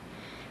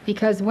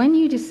 because when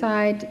you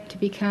decide to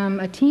become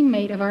a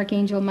teammate of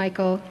Archangel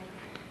Michael,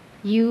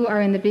 you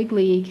are in the big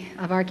league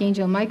of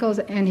Archangel Michael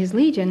and his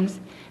legions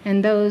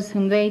and those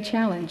whom they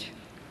challenge.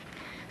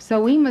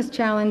 So we must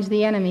challenge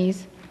the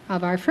enemies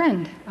of our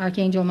friend,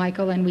 Archangel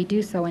Michael, and we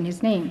do so in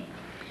his name.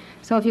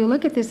 So if you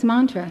look at this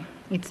mantra,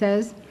 it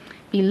says,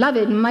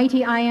 "Beloved,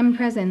 mighty I am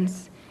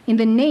presence, in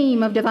the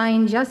name of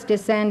divine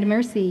justice and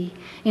mercy,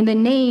 in the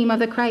name of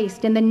the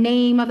Christ, in the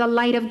name of the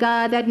light of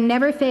God that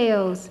never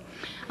fails,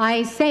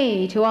 I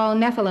say to all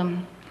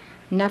Nephilim,"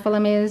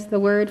 Nephilim is the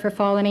word for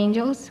fallen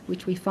angels,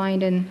 which we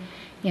find in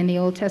the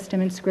Old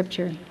Testament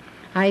scripture.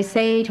 "I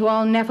say to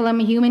all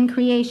Nephilim, human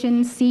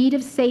creation, seed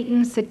of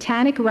Satan,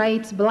 satanic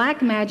rites,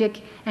 black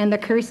magic, and the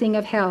cursing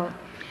of hell,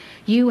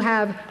 you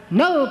have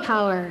no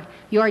power.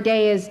 Your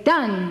day is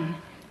done.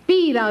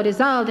 Be thou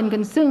dissolved and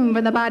consumed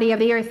from the body of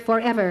the earth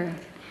forever.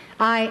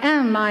 I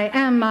am, I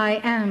am,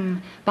 I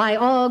am. By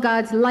all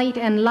God's light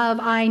and love,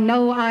 I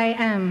know I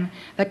am.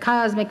 The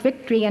cosmic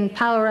victory and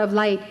power of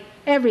light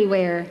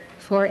everywhere,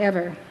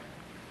 forever."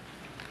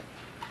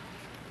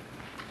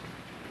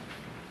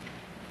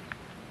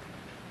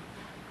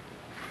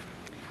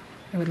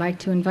 I would like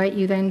to invite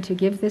you then to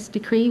give this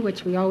decree,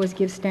 which we always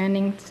give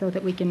standing, so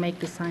that we can make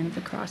the sign of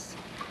the cross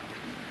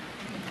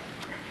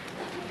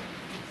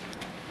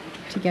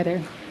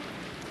together.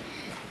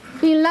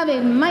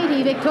 "Beloved,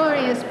 mighty,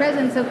 victorious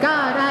presence of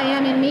God, I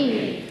am in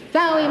me.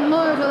 Thou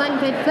immortal,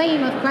 unfed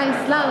flame of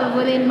Christ's love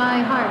within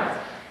my heart.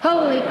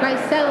 Holy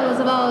Christ cells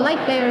of all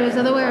light-bearers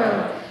of the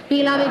world.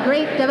 Beloved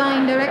great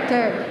divine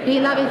director,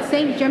 beloved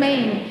Saint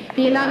Germain,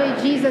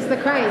 beloved Jesus the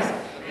Christ,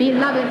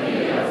 beloved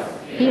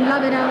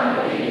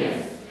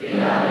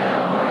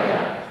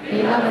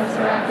beloved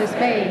Serapis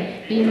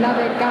Bey,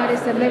 beloved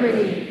Goddess of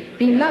Liberty,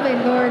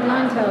 beloved Lord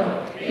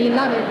Lanto,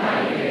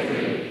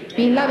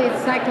 beloved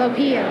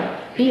Cyclopea,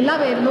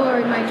 beloved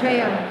Lord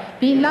Maitreya,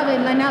 beloved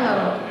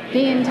Lanello,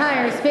 the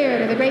entire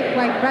spirit of the great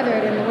white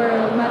brotherhood and the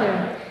world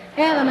mother,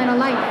 elemental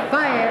light,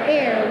 fire,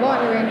 air,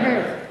 water, and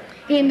earth,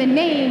 in the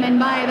name and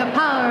by the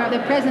power of the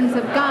presence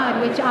of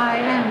God which I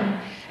am,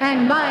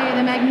 and by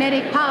the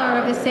magnetic power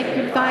of the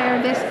sacred fire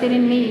vested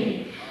in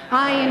me,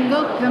 I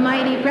invoke the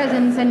mighty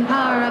presence and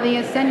power of the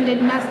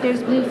ascended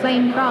Master's blue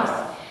flame cross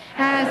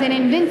as an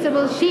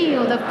invincible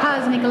shield of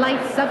cosmic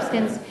light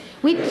substance,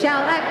 which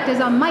shall act as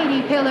a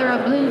mighty pillar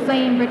of blue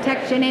flame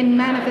protection in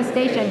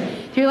manifestation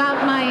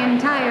throughout my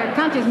entire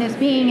consciousness,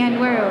 being, and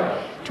world,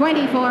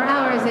 24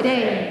 hours a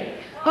day.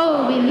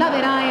 Oh,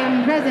 beloved, I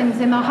am presence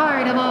in the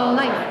heart of all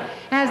life,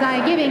 as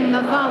I giving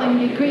the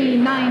following decree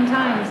 9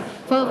 times,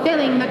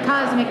 fulfilling the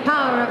cosmic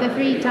power of the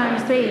 3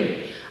 times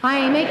 3.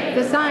 I make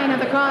the sign of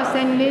the cross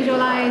and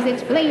visualize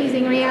its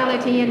blazing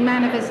reality and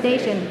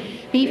manifestation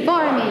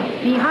before me,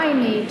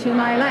 behind me, to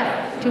my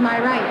left, to my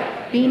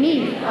right,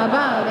 beneath,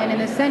 above, and in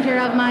the center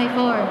of my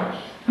form,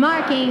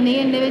 marking the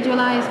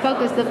individualized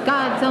focus of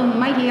God's own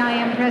mighty I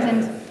am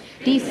presence,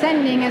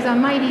 descending as a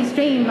mighty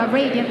stream of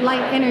radiant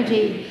light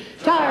energy,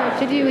 charged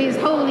to do his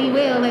holy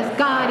will as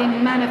God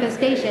in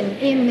manifestation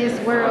in this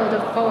world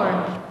of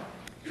form.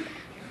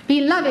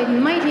 Beloved,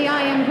 mighty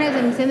I am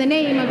presence, in the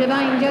name of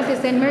divine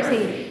justice and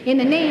mercy, in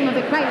the name of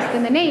the Christ,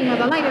 in the name of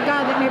the light of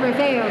God that never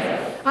fails,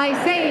 I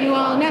say to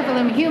all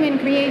Nephilim, human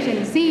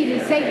creation, seed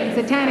of Satan,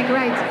 satanic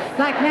rites,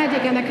 black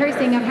magic, and the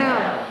cursing of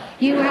hell,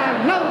 you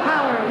have no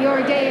power,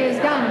 your day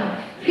is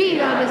done. Be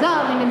thou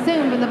dissolved and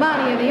consumed in the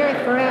body of the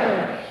earth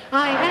forever.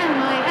 I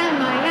am, I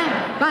am, I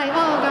am. By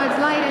all God's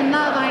light and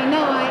love, I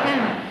know I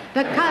am.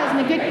 The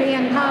cosmic victory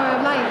and power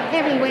of light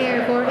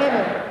everywhere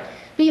forever.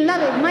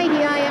 Beloved,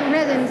 mighty I am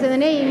presence, in the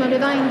name of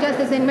divine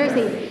justice and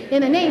mercy,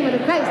 in the name of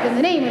the Christ, in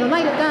the name of the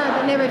light of God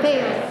that never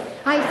fails,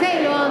 I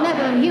say to all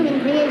Nephilim,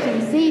 human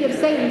creation, seed of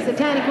Satan,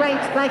 satanic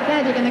rites, black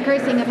magic, and the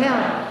cursing of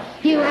hell,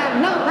 you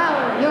have no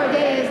power, your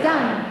day is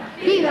done.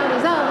 Be thou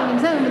dissolved and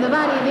consumed in the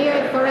body of the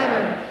earth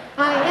forever.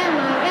 I am,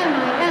 I am,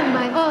 I am.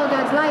 By all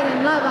God's light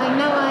and love, I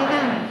know I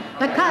am.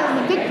 The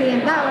cosmic victory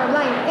and power of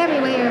light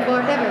everywhere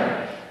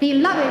forever.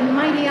 Beloved,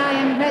 mighty I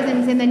am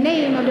presence, in the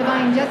name of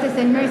divine justice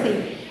and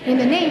mercy, in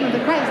the name of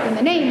the Christ, in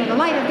the name of the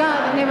light of God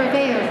that never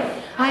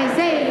fails, I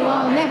say to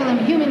all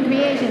Nephilim, human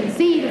creation,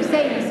 seed of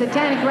Satan,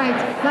 satanic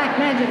rites, black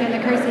magic, and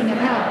the cursing of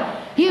hell,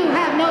 you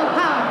have no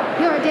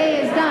power, your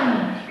day is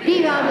done.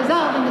 Be thou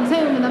dissolved and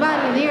consumed in the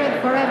body of the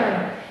earth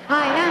forever.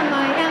 I am,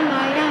 I am,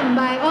 I am.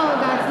 By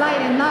all God's light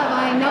and love,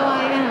 I know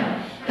I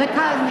am. The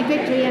cosmic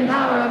victory and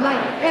power of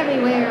light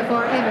everywhere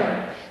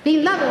forever.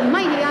 Beloved,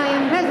 mighty I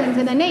am presence,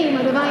 in the name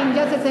of divine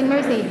justice and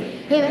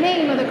mercy, in the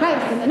name of the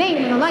Christ, in the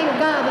name of the light of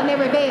God that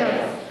never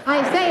fails,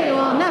 I say to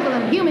all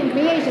Nephilim, human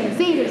creation,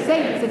 seed of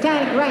Satan,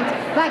 satanic rites,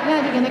 black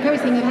magic, and the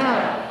cursing of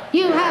hell,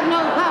 you have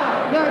no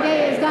power, your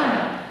day is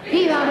done.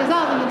 Be thou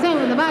dissolved and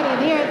consumed in the body of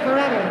the earth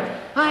forever.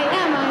 I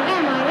am, I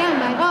am, I am.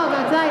 By all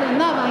God's light and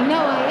love, I know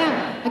I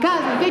am. The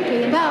cosmic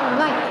victory and power of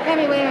light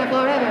everywhere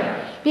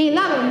forever.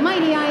 Beloved,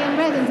 mighty I am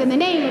presence in the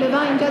name of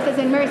divine justice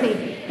and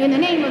mercy, in the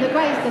name of the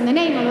Christ, in the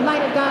name of the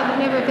light of God that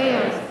never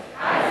fails.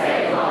 I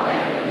say to all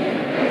men of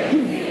human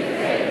creation, Jesus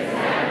saves,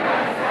 stand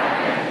Christ, God,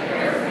 and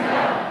curse and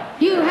hell.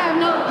 You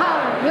have no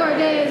power, your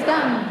day is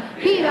done.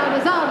 Be thou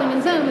dissolved and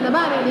consumed in the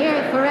body of the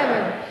earth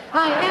forever.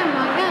 I am,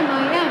 I am,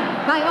 I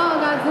am. By all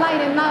God's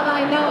light and love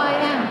I know I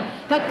am.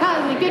 The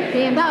cosmic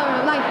victory and power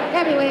of life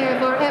everywhere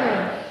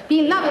forever.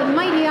 Beloved,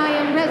 mighty I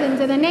am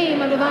presence in the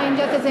name of divine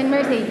justice and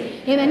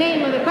mercy, in the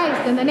name of the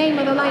Christ, in the name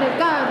of the light of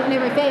God that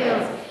never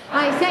fails.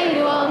 I say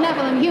to all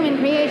Nephilim, human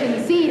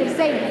creation, seed of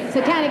Satan,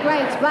 satanic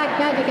rites, black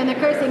magic, and the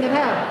cursing of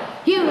hell,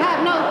 you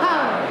have no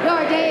power,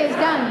 your day is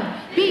done.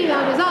 Be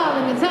thou dissolved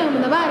and consumed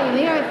in the body of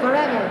the earth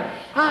forever.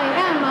 I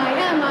am, I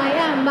am, I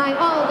am, by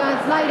all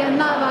God's light and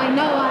love I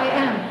know I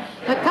am.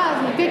 The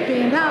cosmic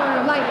victory and power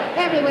of light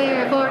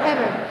everywhere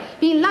forever.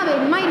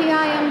 Beloved, mighty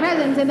I am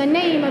presence in the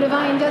name of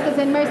divine justice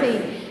and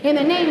mercy, in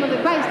the name of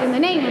the Christ, in the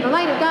name of the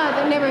light of God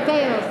that never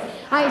fails.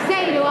 I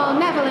say to all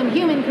Nephilim,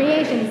 human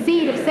creation,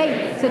 seed of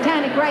Satan,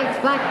 satanic rites,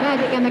 black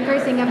magic, and the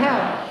cursing of hell,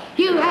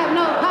 you have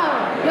no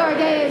power, your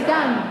day is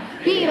done.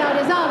 Be thou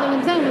dissolved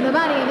and consumed in the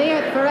body of the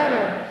earth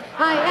forever.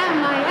 I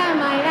am, I am,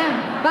 I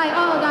am, by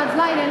all God's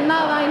light and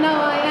love I know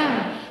I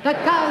am. The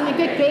cosmic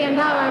victory and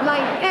power of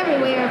light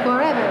everywhere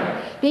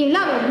forever.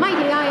 Beloved,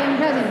 mighty I am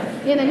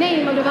present, in the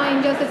name of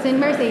divine justice and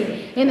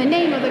mercy, in the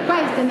name of the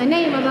Christ, in the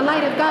name of the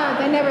light of God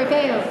that never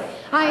fails.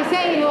 I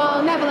say to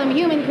all Nephilim,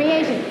 human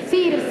creation,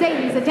 seed of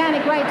Satan,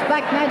 satanic rites,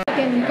 black magic,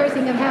 and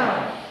cursing of hell,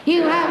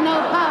 you have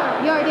no power,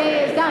 your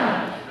day is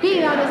done.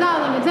 Be thou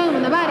dissolved and consumed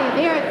in the body of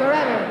the earth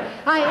forever.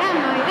 I am,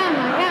 I am,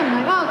 I am,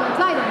 by all God's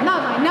light and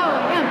love I know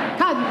I am.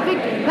 Cosmic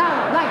victory and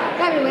power of life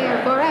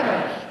everywhere forever.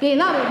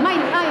 Beloved,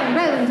 mighty I am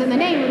presence in the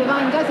name of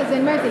divine justice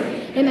and mercy,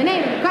 in the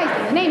name of Christ,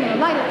 in the name of the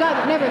light of God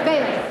that never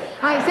fails.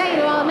 I say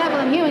to all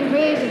Nephilim, human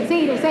creation,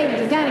 seed of Satan,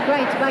 satanic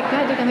rites, black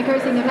magic, and the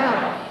cursing of hell,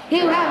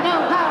 you have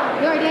no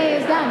power, your day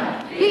is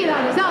done. Be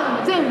thou dissolved and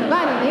consumed in the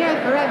body of the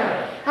earth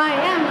forever. I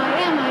am, I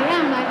am, I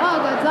am, by all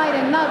God's light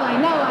and love I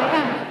know I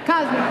am.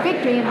 Cosmic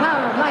victory and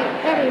power of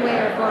light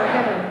everywhere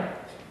forever.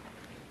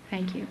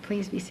 Thank you.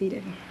 Please be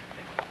seated.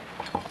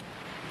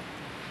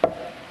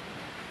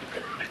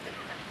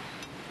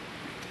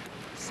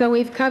 So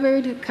we've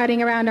covered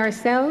cutting around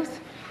ourselves,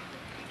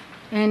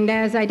 and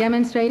as I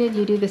demonstrated,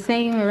 you do the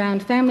same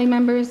around family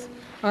members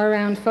or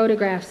around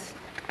photographs.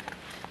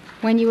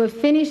 When you have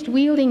finished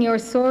wielding your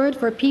sword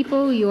for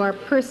people you are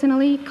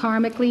personally,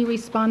 karmically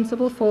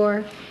responsible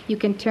for, you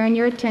can turn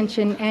your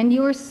attention and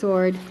your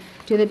sword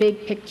to the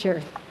big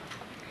picture.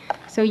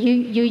 So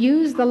you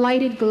use the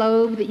lighted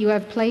globe that you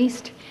have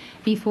placed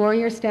before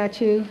your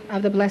statue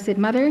of the Blessed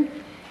Mother,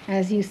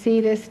 as you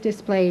see this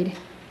displayed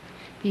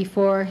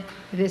before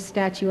this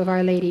statue of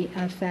Our Lady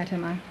of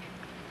Fatima.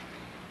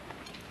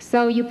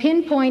 So you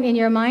pinpoint in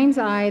your mind's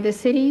eye the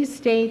cities,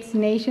 states,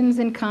 nations,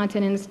 and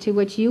continents to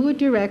which you would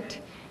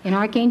direct, in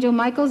Archangel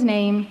Michael's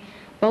name,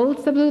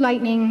 bolts of blue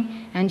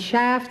lightning and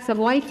shafts of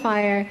white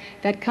fire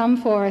that come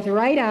forth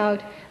right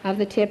out of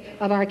the tip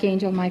of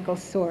Archangel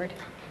Michael's sword.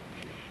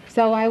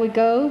 So I would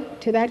go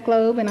to that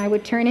globe and I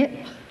would turn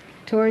it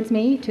towards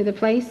me, to the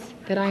place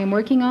that I am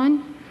working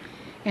on,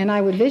 and I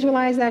would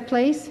visualize that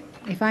place.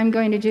 If I'm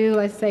going to do,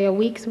 let's say, a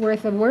week's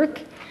worth of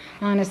work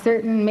on a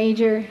certain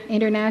major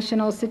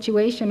international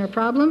situation or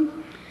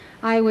problem,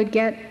 I would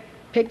get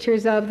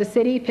pictures of the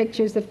city,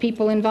 pictures of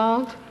people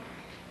involved,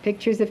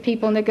 pictures of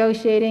people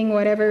negotiating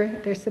whatever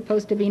they're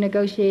supposed to be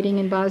negotiating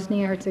in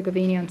Bosnia,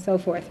 Herzegovina, and so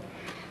forth.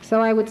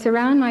 So I would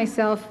surround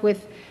myself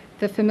with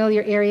the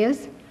familiar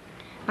areas.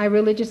 I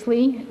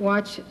religiously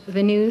watch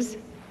the news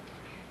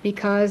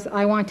because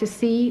I want to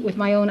see with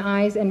my own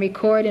eyes and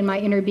record in my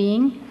inner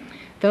being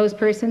those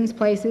persons,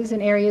 places,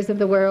 and areas of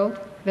the world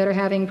that are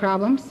having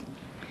problems.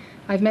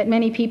 I've met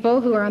many people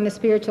who are on the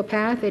spiritual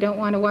path. They don't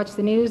want to watch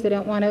the news. They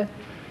don't want to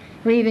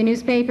read the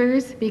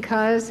newspapers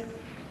because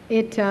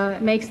it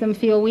makes them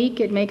feel weak.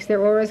 It makes their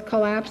auras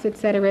collapse,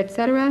 etc.,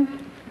 etc.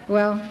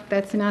 Well,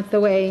 that's not the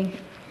way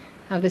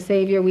of the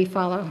Savior we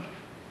follow.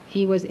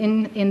 He was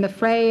in the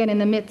fray and in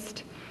the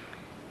midst,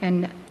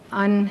 and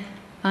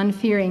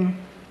unfearing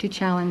to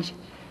challenge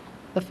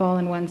the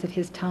fallen ones of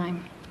his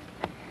time.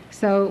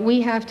 So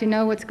we have to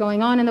know what's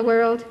going on in the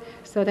world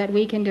so that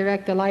we can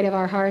direct the light of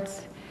our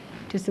hearts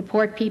to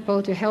support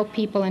people, to help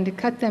people, and to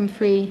cut them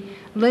free,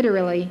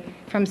 literally,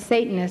 from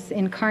Satanists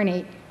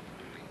incarnate.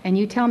 And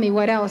you tell me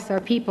what else are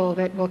people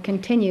that will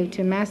continue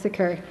to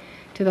massacre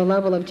to the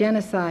level of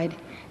genocide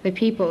the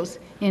peoples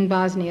in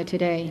Bosnia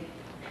today.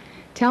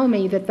 Tell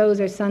me that those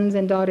are sons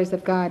and daughters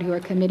of God who are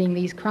committing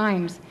these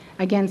crimes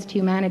against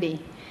humanity.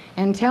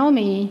 And tell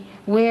me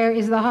where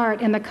is the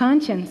heart and the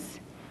conscience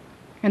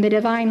and the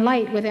divine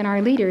light within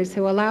our leaders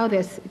who allow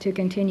this to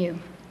continue.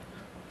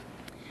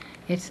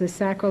 It's the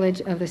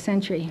sacrilege of the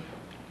century.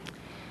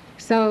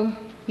 So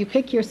you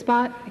pick your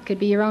spot. It could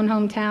be your own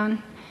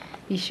hometown.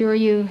 Be sure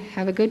you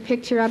have a good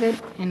picture of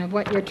it and of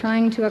what you're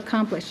trying to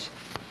accomplish.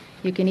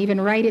 You can even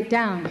write it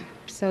down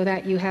so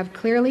that you have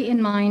clearly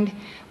in mind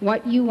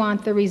what you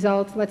want the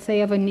results, let's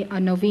say, of a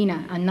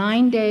novena, a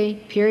 9-day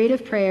period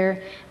of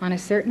prayer on a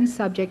certain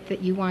subject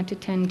that you want to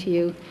tend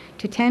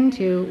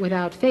to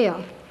without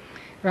fail.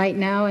 Right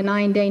now, a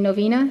 9-day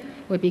novena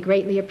would be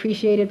greatly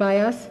appreciated by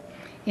us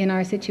in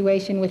our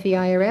situation with the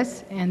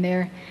IRS and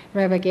their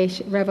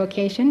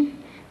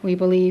revocation. We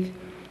believe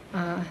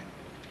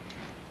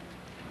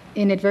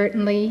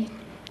inadvertently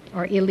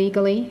or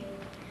illegally,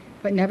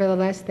 but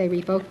nevertheless they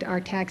revoked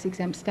our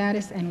tax-exempt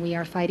status and we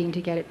are fighting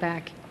to get it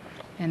back.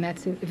 And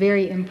that's a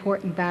very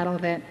important battle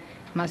that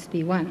must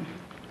be won.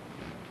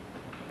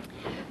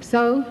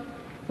 So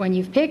when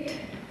you've picked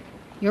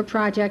your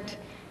project,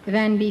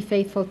 then be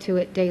faithful to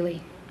it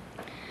daily.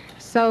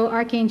 So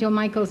Archangel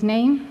Michael's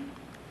name,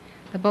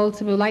 the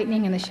bolts of blue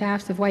lightning and the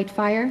shafts of white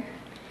fire,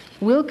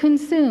 will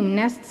consume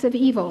nests of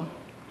evil,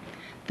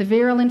 the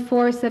virulent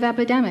force of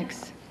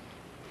epidemics,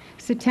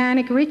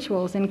 satanic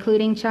rituals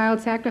including child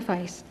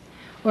sacrifice,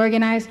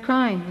 organized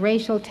crime,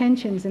 racial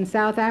tensions in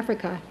South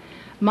Africa,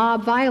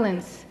 mob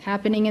violence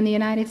happening in the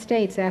United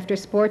States after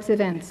sports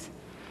events,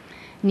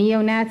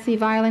 neo-Nazi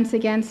violence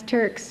against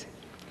Turks,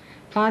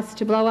 plots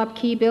to blow up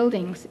key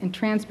buildings and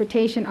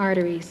transportation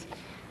arteries,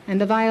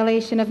 and the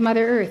violation of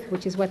Mother Earth,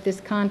 which is what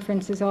this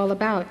conference is all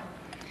about.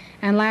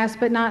 And last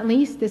but not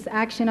least, this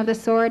action of the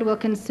sword will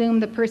consume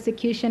the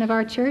persecution of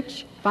our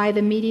church by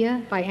the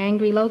media, by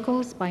angry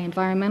locals, by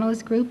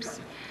environmentalist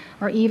groups,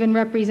 or even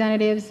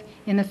representatives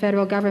in the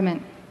federal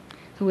government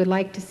who would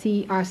like to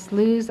see us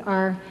lose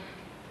our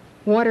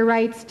water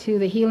rights to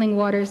the healing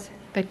waters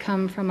that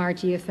come from our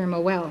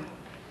geothermal well.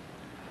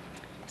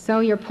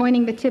 So you're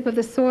pointing the tip of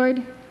the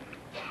sword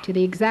to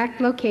the exact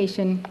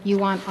location you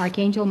want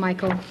Archangel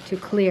Michael to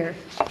clear.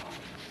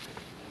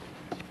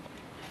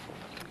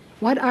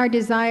 What our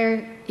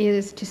desire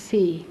is to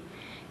see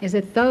is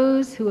that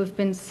those who have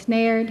been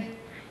snared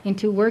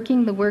into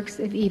working the works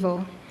of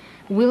evil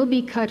will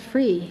be cut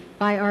free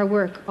by our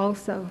work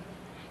also,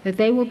 that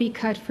they will be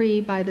cut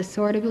free by the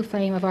sword of the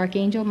flame of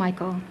Archangel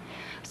Michael,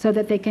 so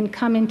that they can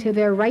come into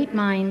their right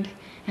mind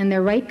and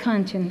their right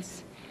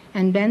conscience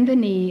and bend the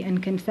knee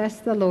and confess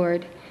the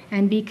Lord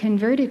and be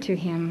converted to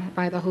him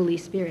by the Holy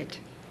Spirit.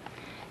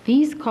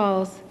 These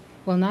calls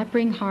will not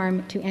bring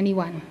harm to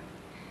anyone.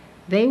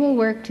 They will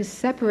work to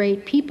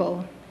separate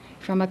people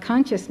from a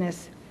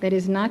consciousness that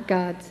is not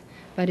God's,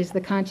 but is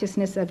the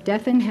consciousness of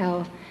death and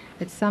hell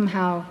that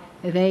somehow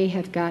they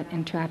have got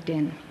entrapped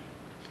in.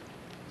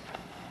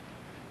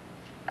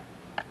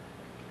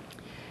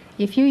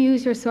 If you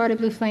use your sword of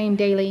blue flame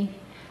daily,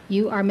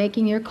 you are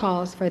making your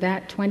calls for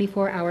that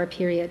 24-hour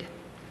period.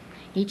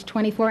 Each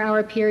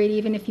 24-hour period,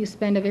 even if you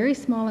spend a very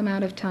small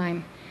amount of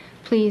time,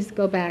 please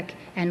go back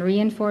and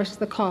reinforce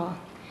the call,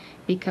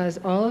 because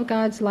all of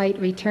God's light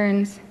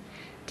returns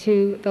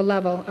to the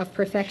level of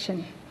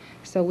perfection.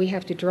 So we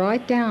have to draw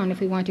it down.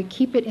 If we want to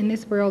keep it in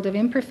this world of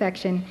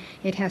imperfection,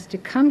 it has to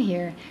come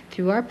here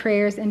through our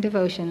prayers and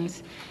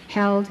devotions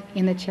held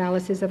in the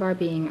chalices of our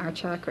being, our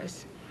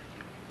chakras.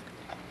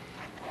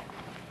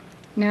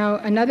 Now,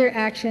 another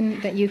action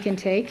that you can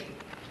take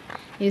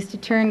is to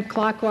turn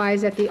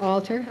clockwise at the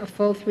altar a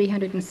full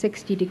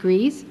 360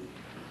 degrees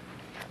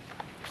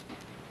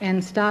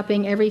and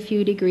stopping every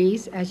few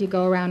degrees as you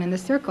go around in the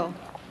circle.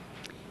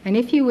 And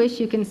if you wish,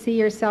 you can see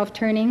yourself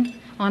turning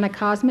on a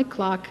cosmic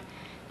clock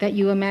that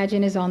you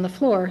imagine is on the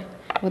floor,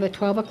 with a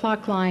 12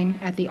 o'clock line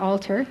at the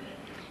altar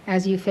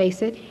as you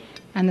face it,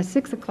 and the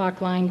 6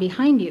 o'clock line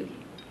behind you.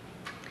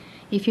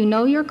 If you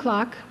know your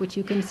clock, which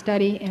you can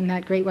study in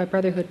that Great White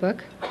Brotherhood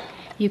book,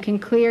 you can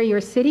clear your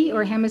city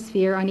or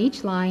hemisphere on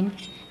each line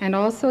and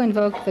also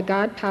invoke the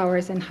God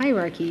powers and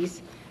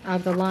hierarchies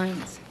of the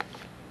lines.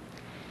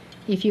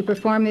 If you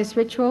perform this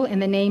ritual in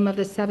the name of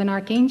the 7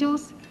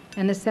 archangels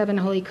and the 7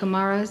 holy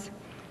Kumaras,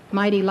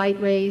 mighty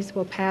light rays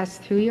will pass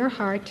through your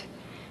heart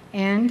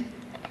and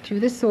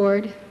through the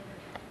sword,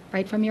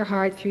 right from your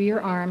heart, through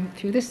your arm,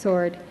 through the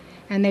sword,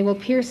 and they will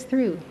pierce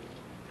through.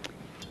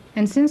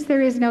 And since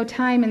there is no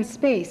time and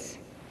space,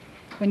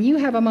 when you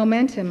have a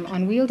momentum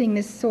on wielding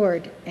this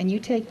sword and you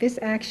take this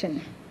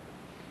action,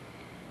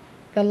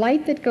 the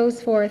light that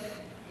goes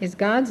forth is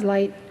God's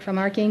light from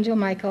Archangel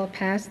Michael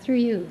passed through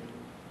you.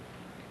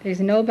 There's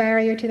no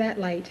barrier to that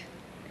light.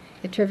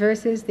 It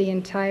traverses the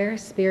entire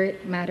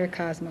spirit matter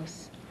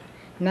cosmos.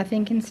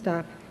 Nothing can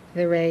stop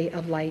the ray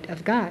of light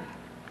of God.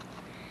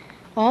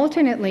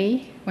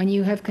 Alternately, when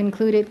you have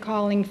concluded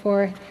calling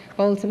for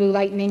bolts of blue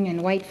lightning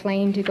and white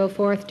flame to go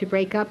forth to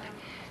break up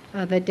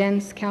the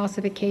dense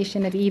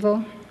calcification of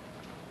evil,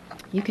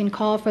 you can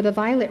call for the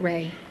violet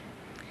ray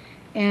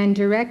and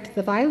direct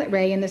the violet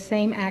ray in the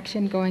same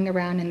action going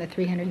around in the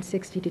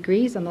 360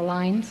 degrees on the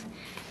lines,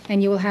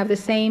 and you will have the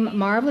same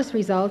marvelous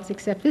results,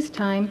 except this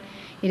time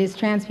it is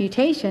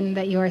transmutation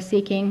that you are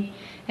seeking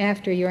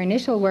after your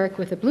initial work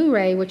with the blue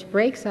ray, which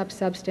breaks up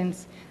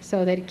substance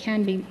so that it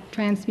can be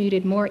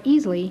transmuted more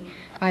easily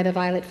by the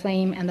violet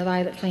flame and the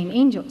violet flame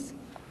angels.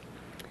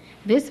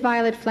 This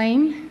violet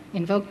flame,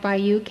 invoked by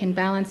you, can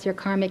balance your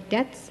karmic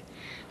debts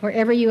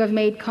wherever you have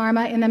made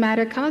karma in the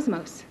matter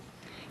cosmos.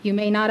 You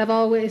may not have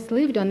always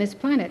lived on this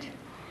planet,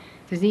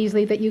 It's as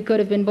easily that you could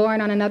have been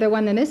born on another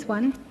one than this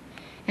one.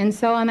 And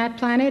so on that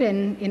planet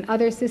and in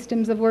other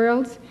systems of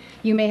worlds,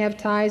 you may have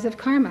ties of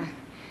karma.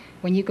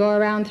 When you go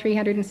around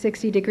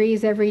 360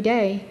 degrees every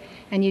day,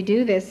 and you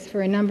do this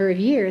for a number of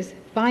years,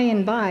 by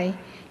and by,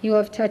 you will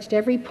have touched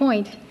every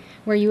point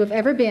where you have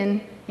ever been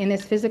in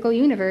this physical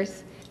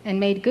universe and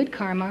made good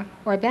karma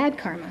or bad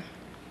karma.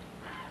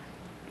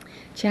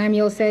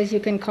 Chamuel says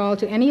you can call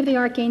to any of the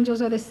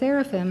archangels or the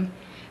seraphim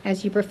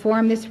as you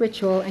perform this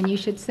ritual, and you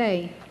should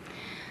say,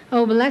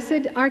 "O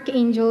blessed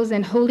archangels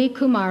and holy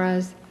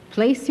Kumaras,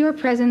 place your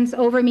presence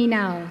over me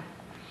now.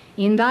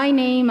 In thy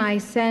name I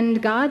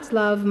send God's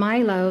love, my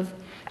love,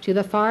 to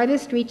the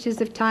farthest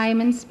reaches of time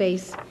and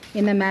space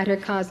in the matter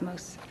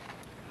cosmos."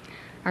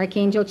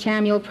 Archangel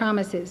Chamuel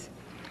promises,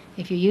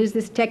 if you use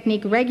this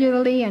technique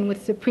regularly and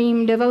with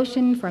supreme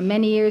devotion for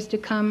many years to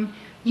come,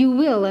 you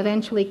will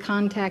eventually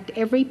contact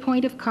every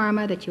point of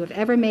karma that you have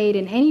ever made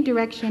in any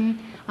direction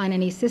on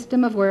any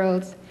system of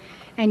worlds,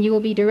 and you will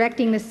be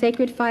directing the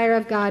sacred fire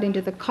of God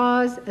into the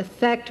cause,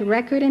 effect,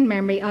 record, and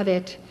memory of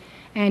it,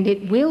 and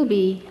it will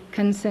be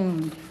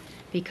consumed,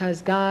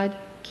 because God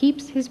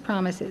keeps his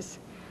promises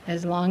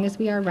as long as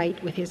we are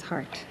right with his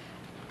heart.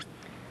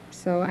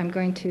 So I'm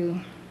going to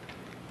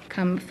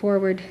come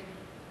forward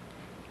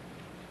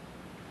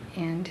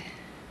and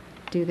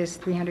do this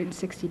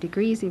 360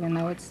 degrees, even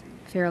though it's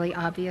fairly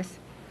obvious.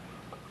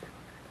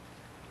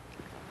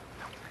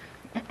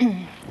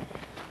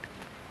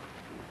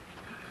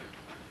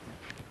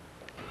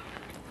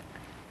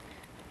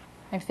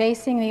 I'm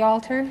facing the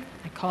altar.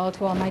 I call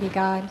to Almighty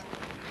God.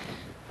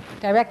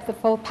 Direct the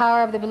full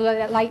power of the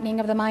blue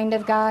lightning of the mind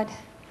of God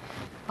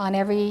on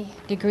every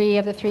degree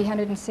of the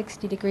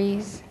 360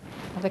 degrees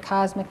of the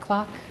cosmic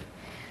clock.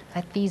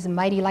 Let these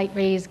mighty light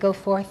rays go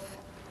forth.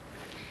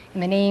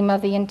 In the name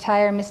of the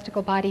entire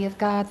mystical body of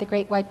God, the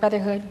Great White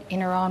Brotherhood,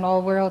 in or on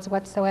all worlds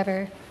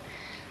whatsoever,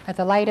 let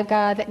the light of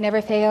God that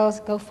never fails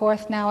go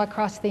forth now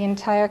across the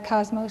entire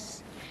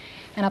cosmos.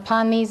 And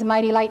upon these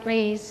mighty light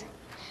rays,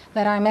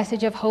 let our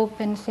message of hope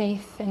and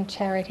faith and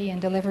charity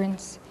and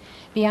deliverance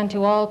be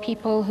unto all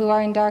people who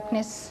are in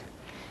darkness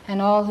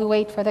and all who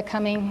wait for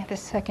the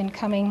second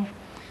coming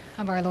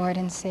of our Lord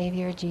and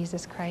Savior,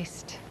 Jesus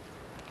Christ.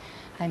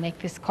 I make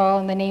this call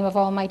in the name of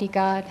Almighty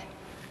God,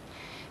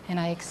 and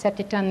I accept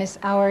it on this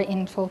hour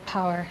in full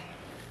power.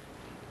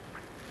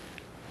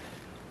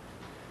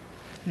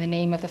 In the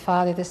name of the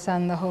Father, the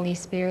Son, the Holy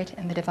Spirit,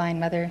 and the Divine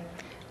Mother.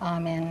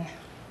 Amen.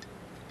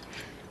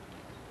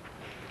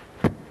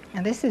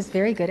 Now this is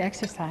very good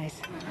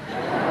exercise.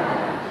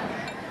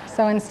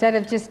 So instead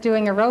of just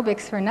doing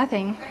aerobics for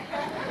nothing,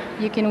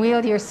 you can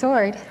wield your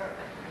sword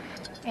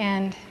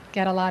and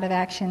get a lot of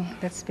action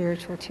that's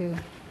spiritual too.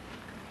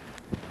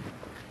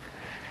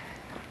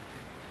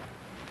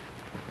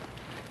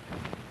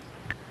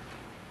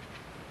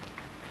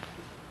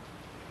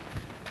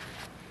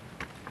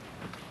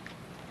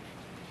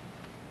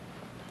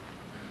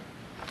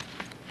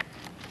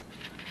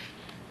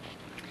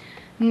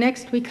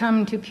 Next, we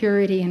come to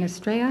Purity and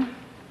Estrella,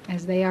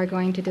 as they are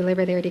going to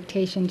deliver their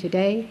dictation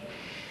today.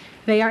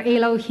 They are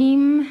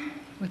Elohim,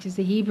 which is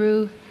the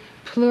Hebrew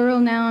plural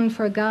noun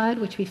for God,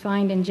 which we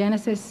find in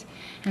Genesis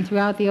and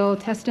throughout the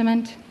Old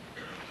Testament.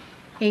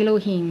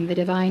 Elohim, the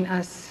divine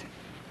us.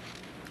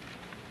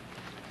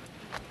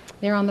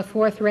 They're on the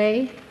fourth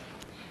ray.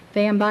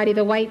 They embody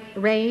the white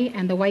ray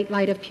and the white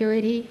light of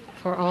purity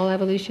for all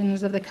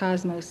evolutions of the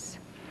cosmos.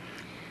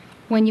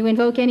 When you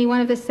invoke any one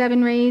of the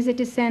 7 rays, it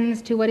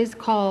descends to what is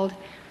called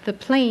the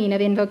plane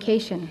of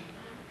invocation.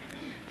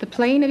 The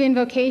plane of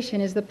invocation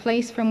is the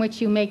place from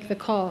which you make the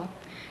call.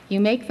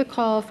 You make the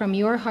call from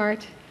your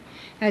heart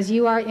as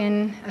you are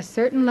in a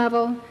certain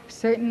level,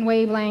 certain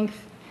wavelength,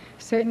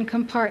 certain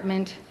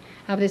compartment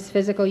of this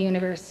physical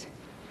universe.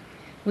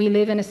 We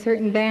live in a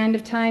certain band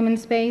of time and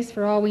space.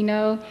 For all we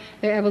know,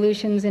 there are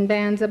evolutions in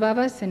bands above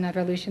us and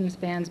evolutions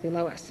bands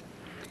below us.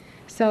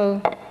 So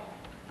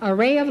a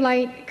ray of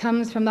light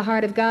comes from the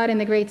heart of God in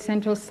the great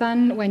central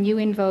sun when you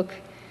invoke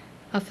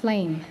a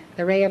flame.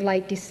 The ray of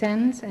light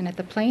descends, and at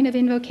the plane of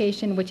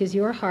invocation, which is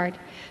your heart,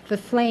 the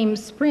flame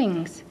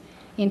springs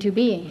into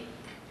being.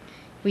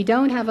 We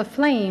don't have a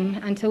flame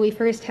until we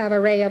first have a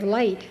ray of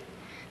light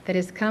that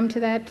has come to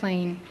that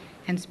plane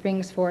and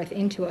springs forth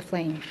into a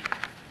flame.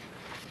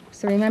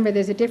 So remember,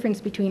 there's a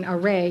difference between a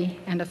ray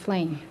and a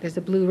flame. There's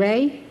a blue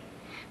ray,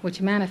 which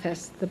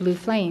manifests the blue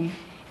flame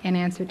in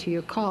answer to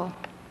your call.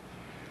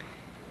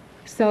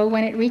 So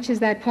when it reaches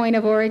that point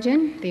of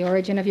origin, the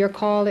origin of your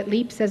call, it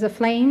leaps as a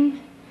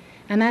flame,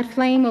 and that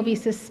flame will be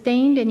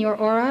sustained in your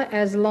aura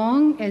as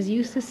long as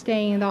you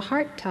sustain the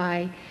heart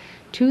tie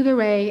to the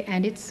ray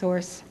and its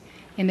source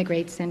in the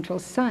great central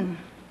sun.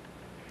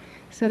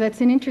 So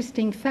that's an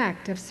interesting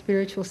fact of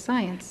spiritual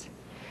science.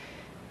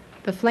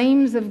 The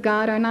flames of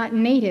God are not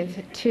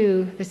native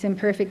to this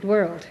imperfect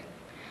world.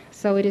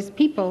 So it is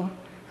people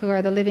who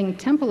are the living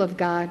temple of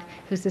God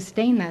who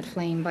sustain that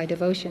flame by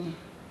devotion.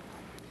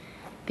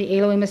 The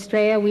Elohim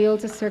Estrella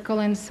wields a circle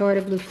and sword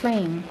of blue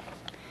flame,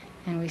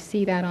 and we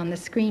see that on the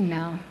screen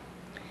now.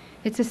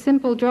 It's a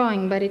simple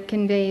drawing, but it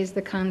conveys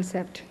the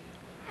concept.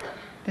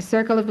 The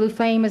circle of blue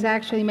flame is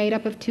actually made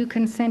up of 2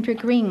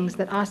 concentric rings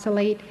that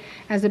oscillate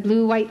as a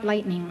blue-white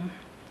lightning.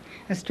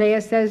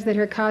 Astrea says that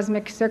her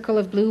cosmic circle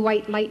of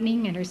blue-white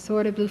lightning and her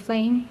sword of blue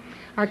flame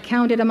are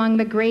counted among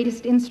the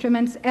greatest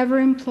instruments ever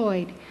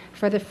employed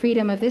for the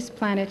freedom of this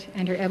planet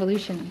and her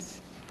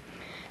evolutions.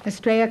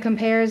 Astrea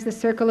compares the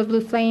circle of blue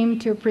flame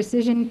to a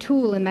precision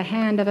tool in the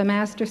hand of a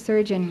master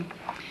surgeon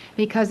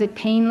because it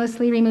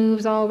painlessly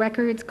removes all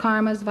records,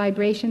 karmas,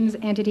 vibrations,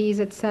 entities,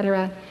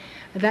 etc.,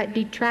 that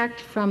detract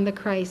from the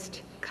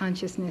Christ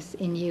consciousness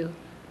in you.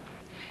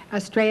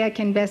 Astrea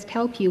can best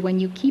help you when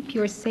you keep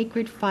your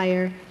sacred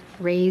fire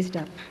raised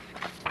up.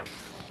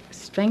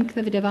 Strength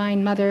of the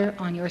Divine Mother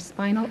on your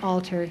spinal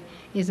altar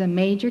is a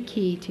major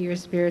key to your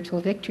spiritual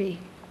victory.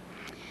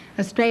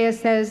 Astrea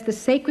says the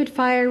sacred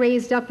fire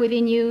raised up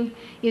within you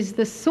is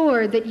the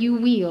sword that you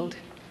wield.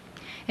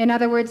 In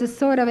other words, the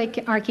sword of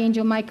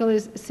Archangel Michael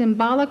is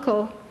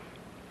symbolical.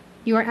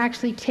 You are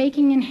actually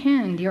taking in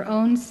hand your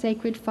own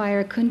sacred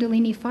fire,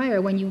 Kundalini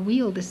fire, when you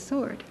wield the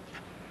sword.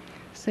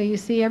 So you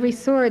see, every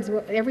sword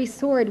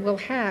will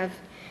have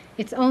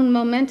its own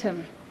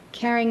momentum,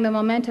 carrying the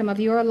momentum of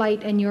your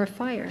light and your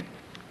fire.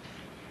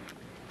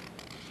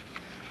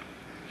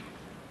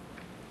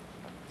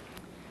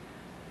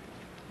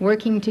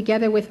 Working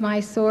together with my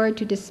sword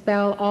to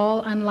dispel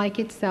all unlike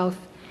itself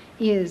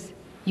is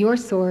your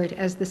sword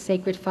as the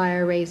sacred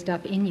fire raised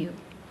up in you.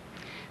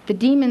 The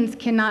demons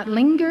cannot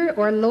linger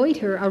or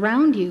loiter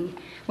around you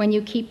when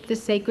you keep the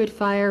sacred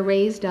fire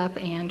raised up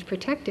and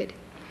protected.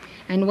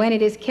 And when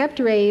it is kept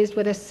raised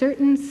with a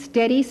certain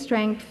steady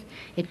strength,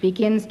 it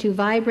begins to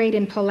vibrate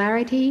in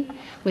polarity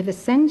with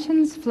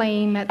Ascension's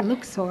flame at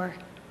Luxor.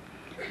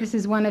 This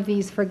is one of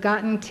these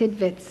forgotten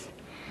tidbits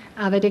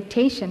of a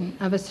dictation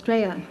of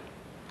Astrea.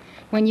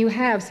 When you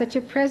have such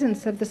a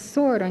presence of the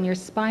sword on your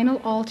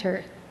spinal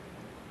altar,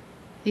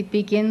 it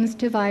begins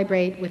to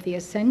vibrate with the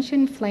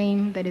ascension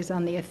flame that is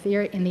on the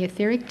in the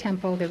etheric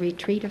temple, the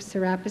retreat of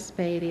Serapis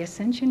Bey, the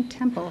ascension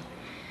temple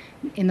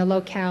in the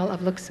locale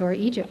of Luxor,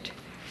 Egypt,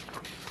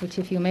 which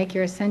if you make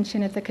your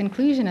ascension at the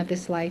conclusion of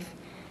this life,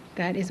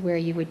 that is where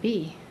you would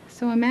be.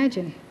 So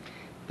imagine,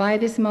 by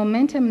this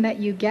momentum that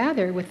you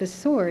gather with the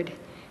sword,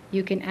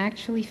 you can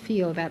actually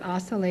feel that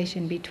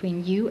oscillation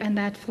between you and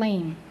that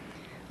flame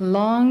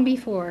long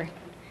before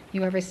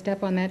you ever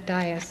step on that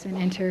dais and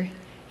enter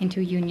into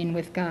union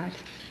with God.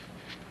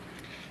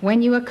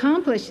 When you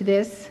accomplish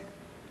this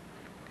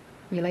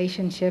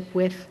relationship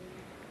with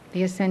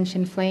the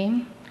ascension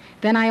flame,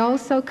 then I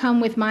also come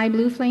with my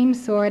blue flame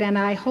sword and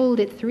I hold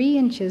it 3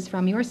 inches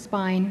from your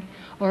spine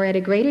or at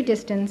a greater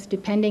distance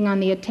depending on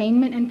the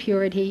attainment and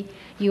purity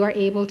you are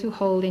able to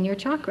hold in your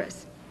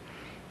chakras.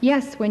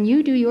 Yes, when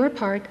you do your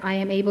part, I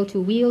am able to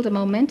wield a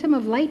momentum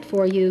of light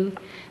for you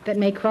that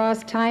may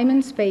cross time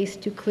and space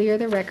to clear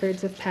the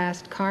records of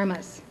past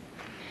karmas.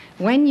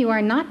 When you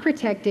are not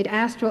protected,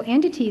 astral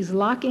entities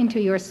lock into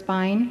your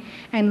spine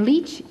and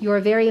leech your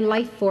very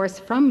life force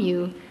from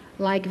you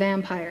like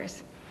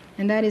vampires.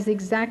 And that is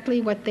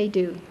exactly what they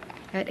do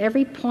at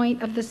every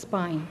point of the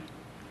spine.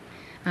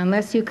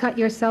 Unless you cut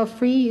yourself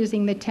free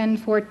using the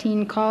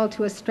 1014 call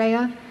to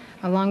Astrea,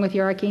 along with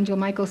your Archangel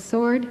Michael's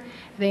sword,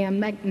 they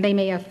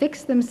may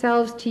affix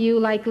themselves to you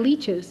like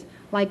leeches,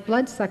 like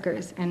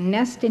bloodsuckers, and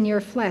nest in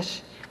your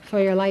flesh for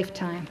your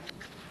lifetime.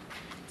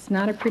 It's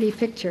not a pretty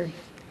picture.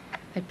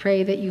 I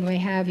pray that you may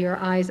have your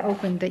eyes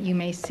opened, that you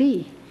may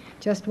see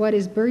just what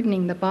is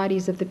burdening the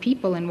bodies of the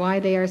people and why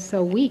they are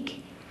so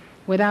weak,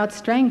 without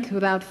strength,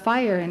 without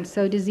fire, and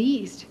so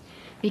diseased,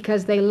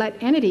 because they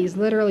let entities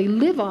literally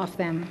live off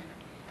them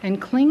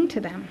and cling to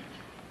them.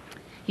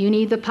 You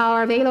need the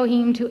power of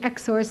Elohim to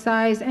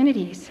exorcise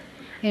entities.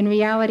 In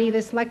reality,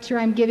 this lecture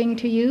I'm giving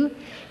to you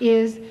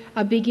is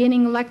a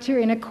beginning lecture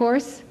in a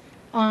course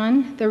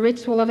on the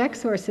ritual of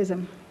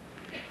exorcism.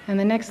 And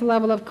the next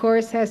level of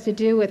course has to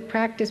do with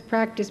practice,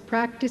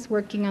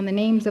 working on the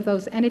names of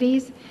those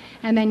entities,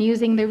 and then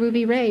using the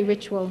Ruby Ray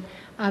ritual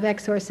of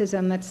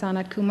exorcism that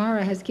Sanat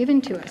Kumara has given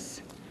to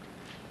us.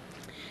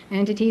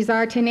 Entities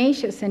are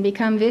tenacious and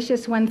become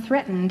vicious when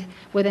threatened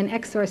with an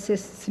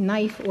exorcist's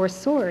knife or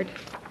sword.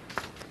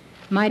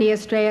 Mighty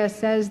Astrea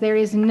says, there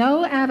is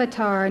no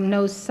avatar,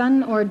 no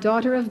son or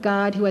daughter of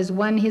God who has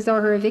won his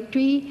or her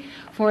victory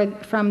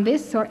from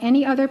this or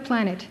any other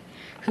planet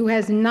who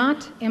has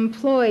not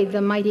employed the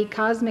mighty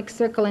cosmic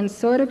circle and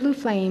sword of blue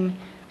flame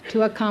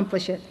to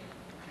accomplish it.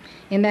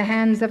 In the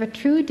hands of a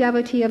true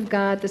devotee of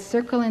God, the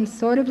circle and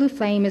sword of blue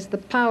flame is the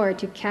power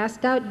to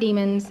cast out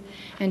demons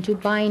and to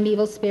bind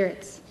evil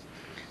spirits.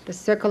 The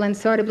circle and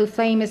sword of blue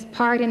flame is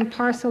part and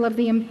parcel of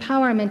the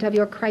empowerment of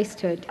your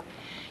Christhood.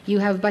 You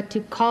have but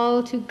to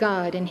call to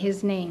God in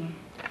his name.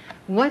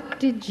 What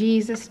did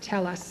Jesus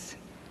tell us?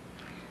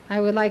 I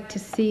would like to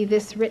see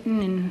this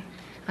written in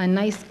a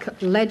nice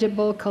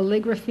legible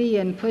calligraphy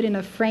and put in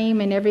a frame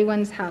in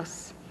everyone's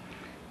house.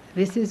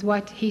 This is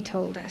what he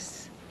told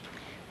us.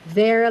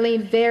 Verily,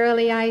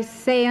 verily, I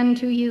say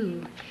unto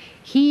you,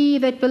 he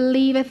that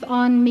believeth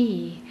on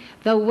me,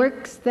 the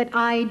works that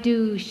I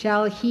do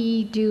shall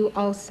he do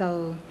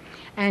also.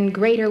 and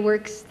greater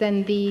works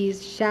than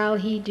these shall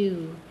he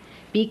do,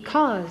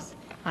 because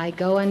I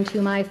go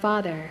unto my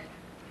Father.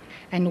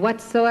 And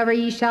whatsoever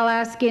ye shall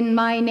ask in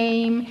my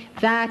name,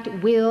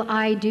 that will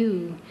I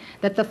do,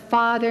 that the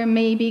Father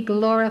may be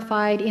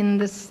glorified in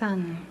the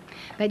Son,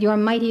 that your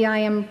mighty I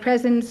am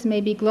presence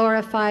may be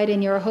glorified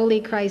in your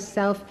holy Christ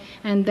self,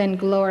 and then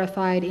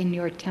glorified in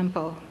your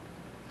temple.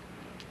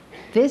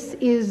 This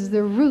is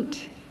the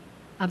root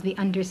of the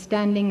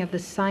understanding of the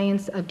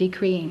science of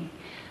decreeing.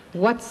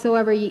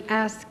 Whatsoever ye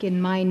ask in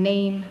my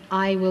name,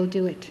 I will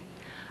do it.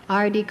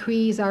 Our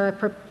decrees are a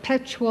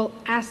perpetual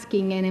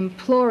asking and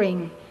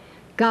imploring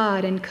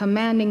God and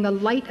commanding the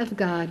light of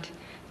God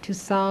to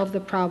solve the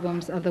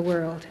problems of the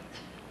world.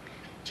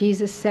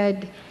 Jesus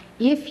said,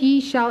 if ye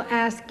shall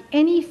ask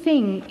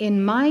anything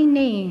in my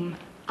name,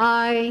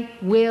 I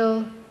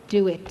will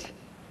do it.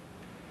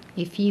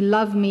 If ye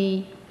love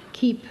me,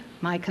 keep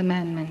my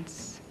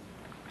commandments.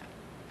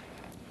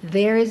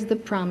 There is the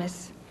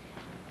promise.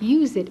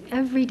 Use it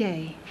every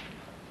day.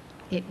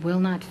 It will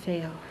not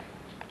fail.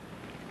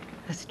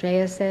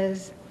 Estrella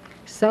says,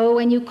 so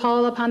when you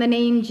call upon the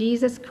name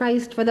Jesus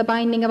Christ for the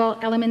binding of all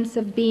elements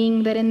of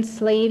being that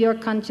enslave your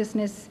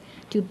consciousness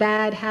to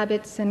bad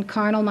habits and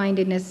carnal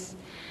mindedness,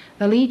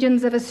 the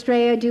legions of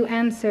Estrella do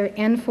answer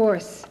en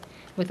force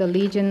with the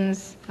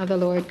legions of the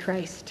Lord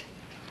Christ.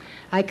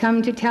 I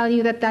come to tell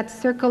you that that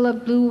circle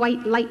of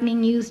blue-white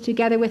lightning used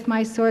together with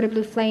my sword of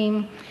blue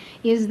flame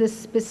is the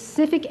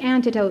specific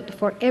antidote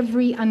for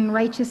every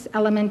unrighteous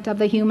element of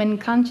the human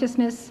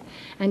consciousness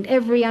and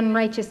every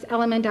unrighteous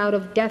element out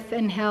of death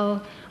and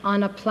hell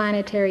on a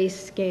planetary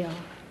scale.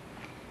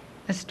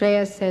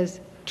 Estrella says,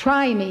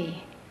 try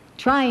me,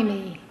 try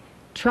me,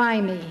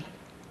 try me,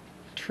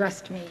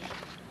 trust me.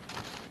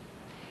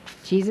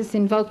 Jesus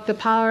invoked the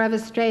power of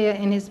Estrella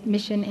in his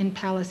mission in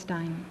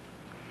Palestine.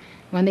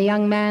 When the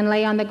young man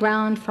lay on the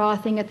ground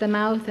frothing at the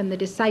mouth and the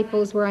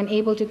disciples were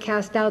unable to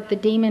cast out the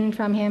demon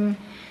from him,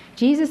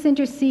 Jesus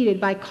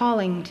interceded by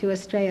calling to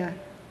Estrella,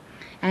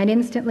 and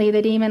instantly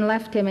the demon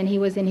left him and he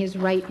was in his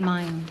right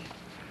mind.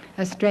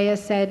 Estrella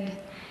said,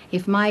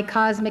 if my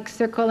cosmic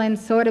circle and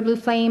sword of blue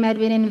flame had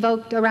been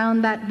invoked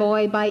around that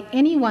boy by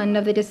any one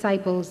of the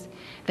disciples,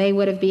 they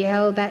would have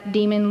beheld that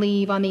demon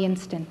leave on the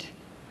instant.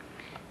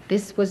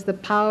 This was the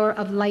power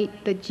of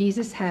light that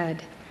Jesus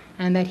had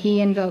and that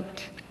he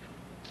invoked.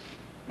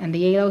 And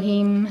the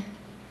Elohim,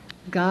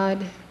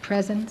 God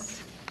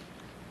presence,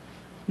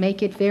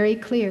 make it very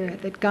clear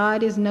that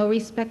God is no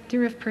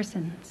respecter of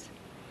persons.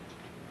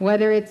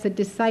 Whether it's a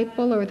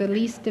disciple or the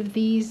least of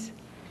these,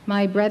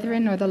 my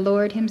brethren, or the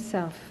Lord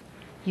himself,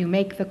 you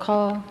make the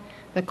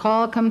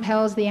call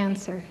compels the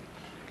answer.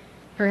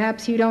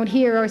 Perhaps you don't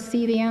hear or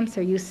see the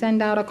answer. You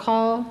send out a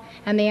call,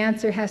 and the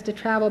answer has to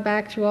travel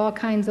back through all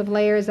kinds of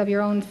layers of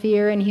your own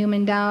fear and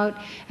human doubt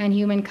and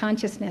human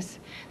consciousness.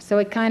 So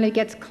it kind of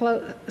gets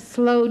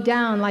slowed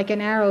down like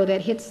an arrow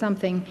that hits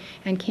something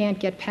and can't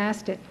get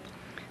past it.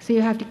 So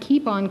you have to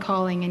keep on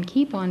calling and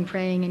keep on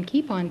praying and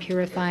keep on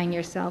purifying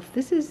yourself.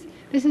 This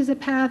is a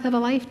path of a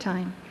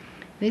lifetime.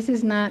 This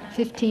is not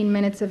 15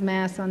 minutes of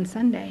Mass on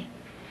Sunday.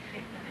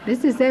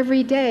 This is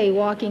every day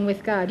walking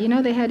with God. You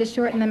know they had to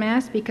shorten the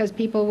Mass because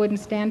people wouldn't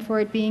stand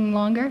for it being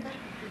longer?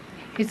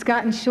 It's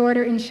gotten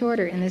shorter and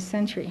shorter in this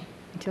century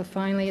until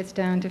finally it's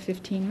down to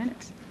 15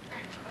 minutes.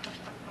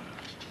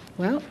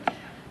 Well,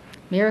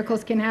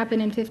 miracles can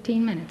happen in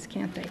 15 minutes,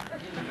 can't they?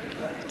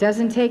 It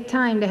doesn't take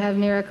time to have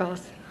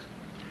miracles.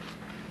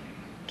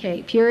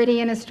 Okay,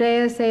 Purity and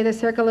Estrella say the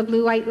circle of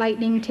blue-white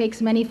lightning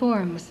takes many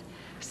forms.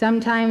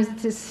 Sometimes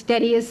it's as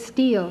steady as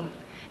steel.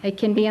 It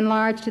can be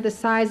enlarged to the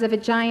size of a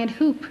giant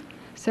hoop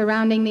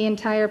surrounding the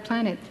entire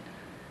planet,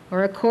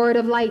 or a cord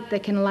of light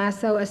that can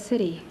lasso a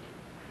city.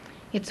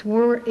 Its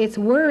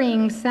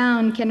whirring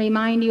sound can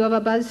remind you of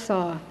a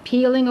buzzsaw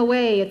peeling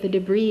away at the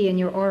debris in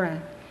your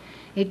aura.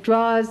 It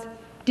draws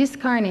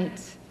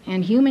discarnates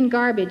and human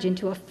garbage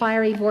into a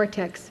fiery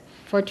vortex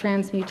for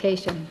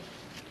transmutation.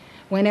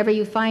 Whenever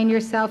you find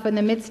yourself in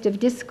the midst of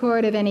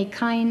discord of any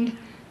kind,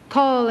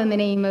 call in the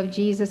name of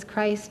Jesus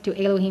Christ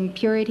to Elohim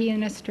Purity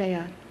and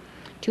Estrella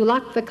to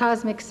lock the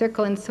cosmic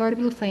circle and sword of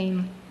blue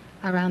flame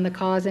around the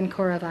cause and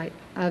core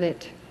of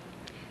it.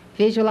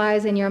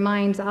 Visualize in your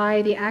mind's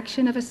eye the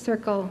action of a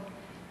circle.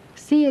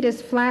 See it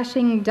as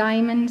flashing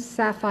diamond,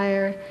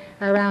 sapphire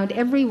around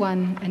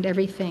everyone and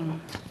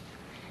everything.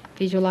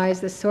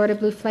 Visualize the sword of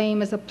blue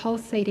flame as a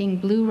pulsating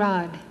blue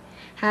rod,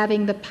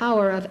 having the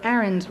power of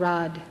Aaron's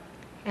rod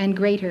and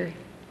greater,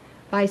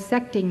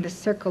 bisecting the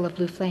circle of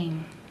blue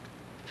flame.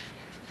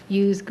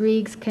 Use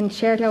Grieg's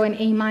Concerto in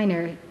A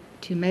minor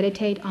to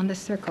meditate on the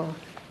circle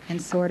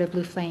and sword of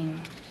blue flame.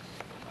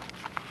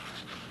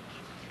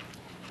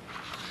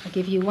 I'll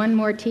give you one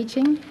more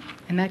teaching,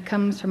 and that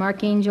comes from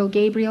Archangel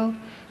Gabriel,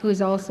 who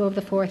is also of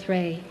the fourth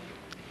ray.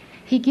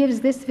 He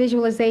gives this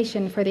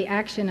visualization for the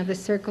action of the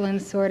circle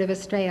and sword of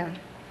Estrella.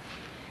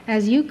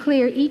 As you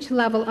clear each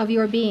level of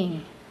your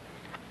being,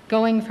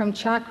 going from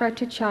chakra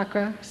to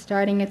chakra,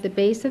 starting at the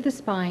base of the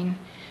spine,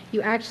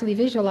 you actually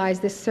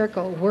visualize this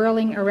circle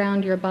whirling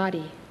around your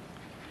body.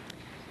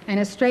 And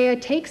Astrea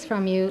takes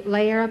from you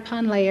layer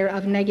upon layer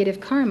of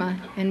negative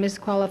karma and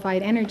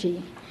misqualified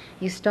energy.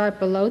 You start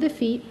below the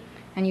feet,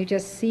 and you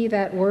just see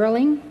that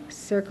whirling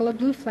circle of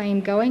blue flame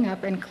going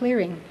up and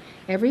clearing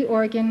every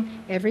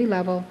organ, every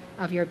level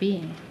of your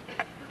being.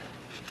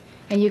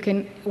 And you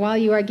can, while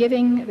you are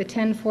giving the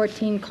 10,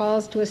 14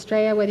 calls to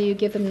Astrea, whether you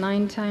give them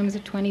 9 times or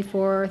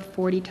 24 or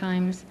 40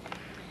 times,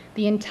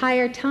 the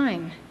entire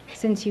time,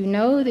 since you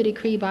know the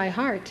decree by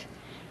heart,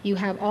 you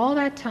have all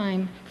that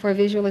time for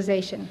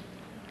visualization.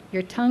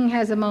 Your tongue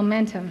has a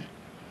momentum,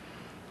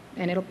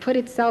 and it'll put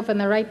itself in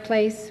the right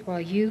place while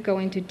you go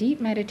into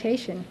deep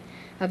meditation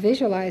of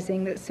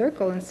visualizing the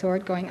circle and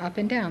sword going up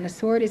and down. The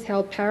sword is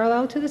held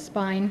parallel to the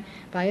spine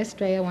by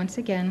Astrea once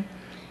again,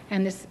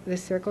 and this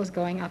circle is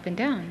going up and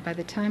down. By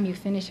the time you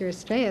finish your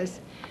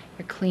Astreyas,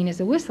 you're clean as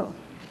a whistle.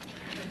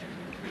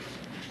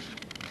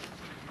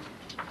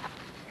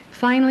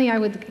 Finally, I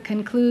would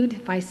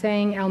conclude by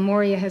saying El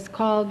Morya has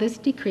called this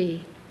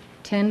decree,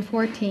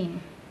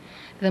 1014,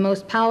 the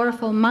most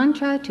powerful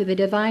mantra to the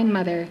Divine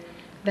Mother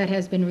that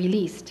has been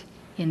released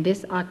in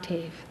this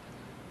octave.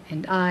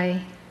 And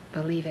I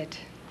believe it.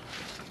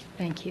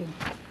 Thank you.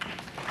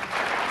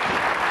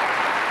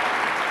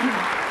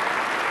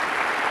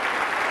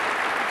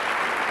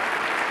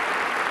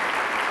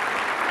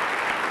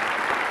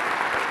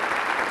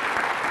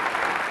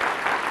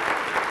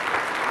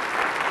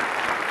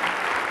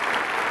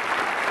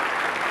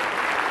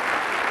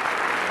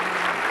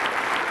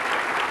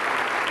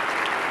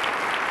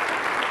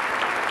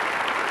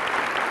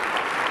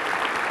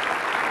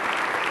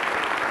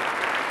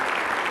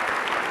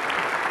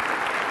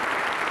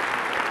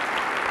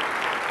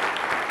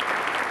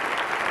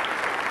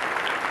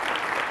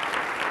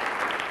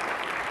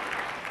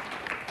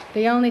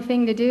 The only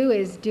thing to do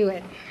is do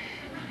it.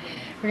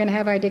 We're going to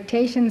have our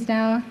dictations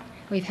now.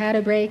 We've had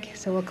a break,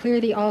 so we'll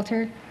clear the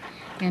altar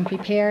and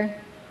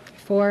prepare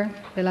for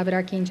beloved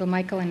Archangel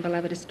Michael and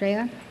beloved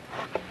Astrea.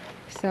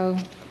 So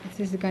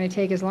this is going to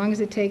take as long as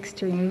it takes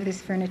to remove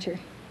this furniture.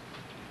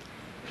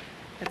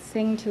 Let's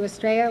sing to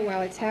Astrea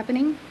while it's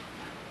happening.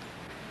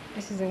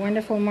 This is a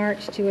wonderful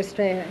march to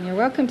Astrea, and you're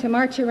welcome to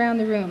march around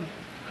the room.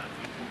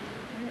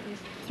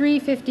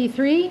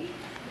 353.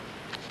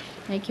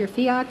 Make your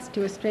fiats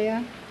to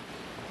Astrea.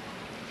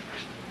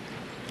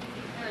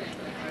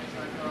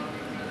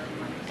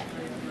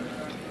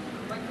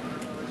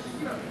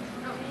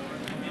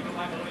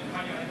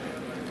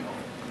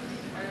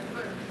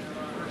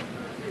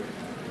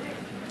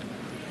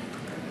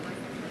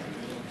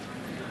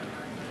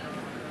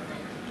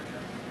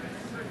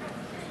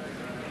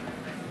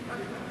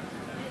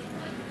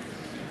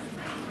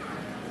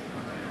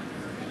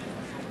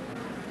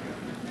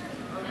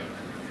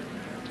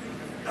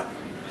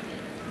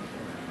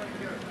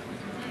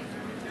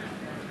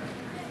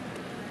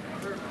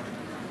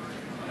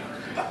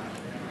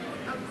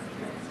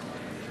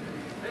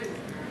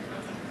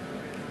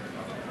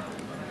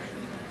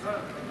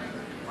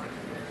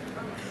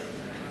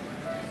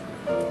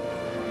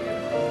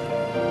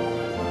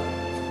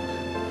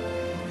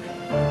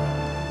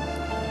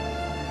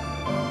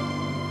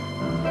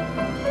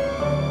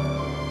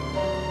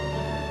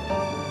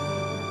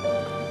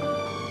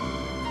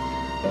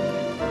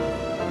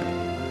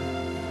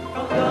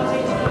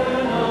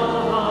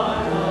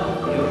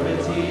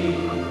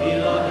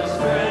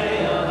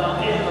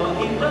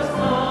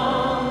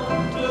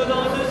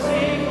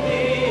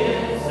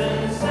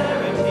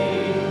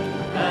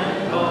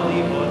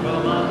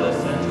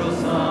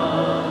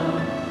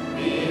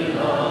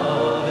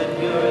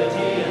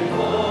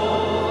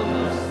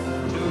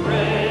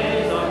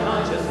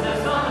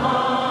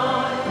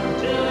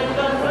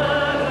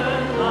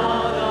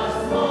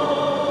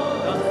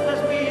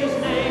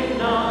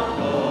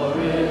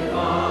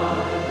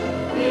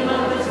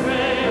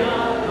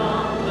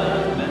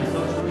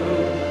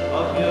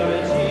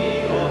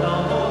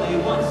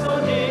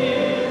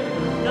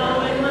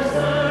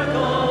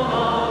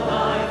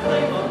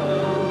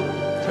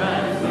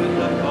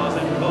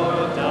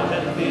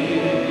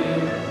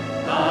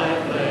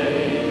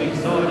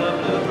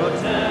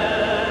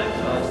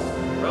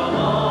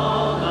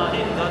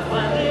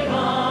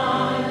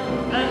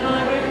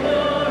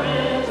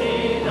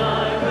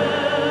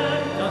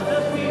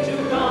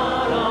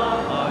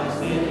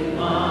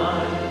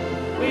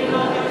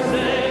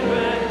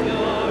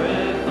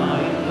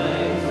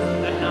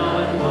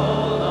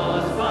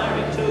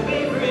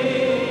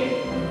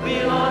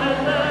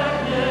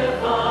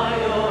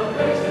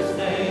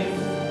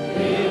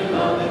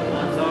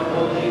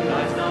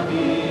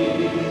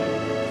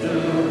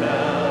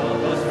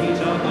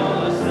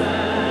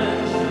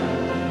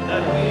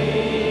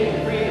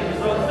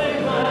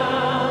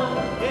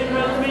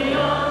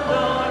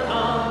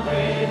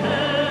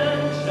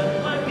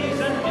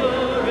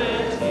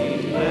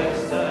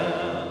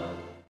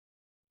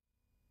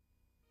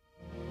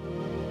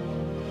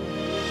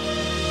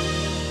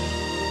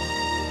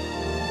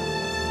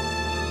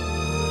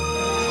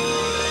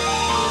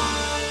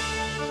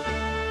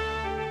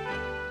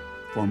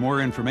 For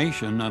more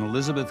information on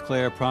Elizabeth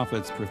Clare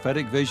Prophet's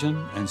prophetic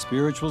vision and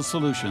spiritual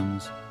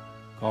solutions,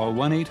 Call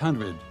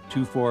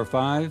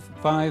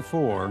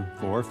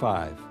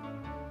 1-800-245-5445.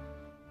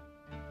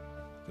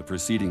 The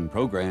preceding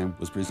program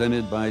was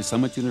presented by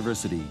Summit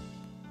University,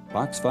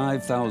 Box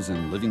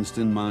 5000,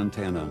 Livingston,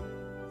 Montana,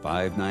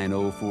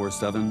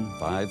 59047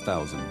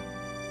 5000.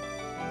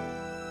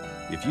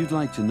 If you'd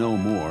like to know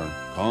more,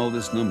 call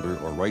this number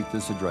or write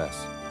this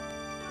address.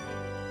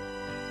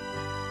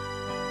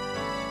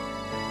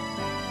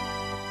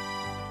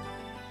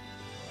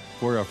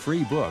 For a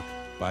free book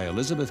by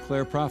Elizabeth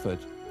Clare Prophet,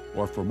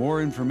 or for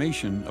more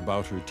information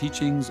about her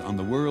teachings on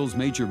the world's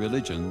major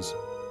religions,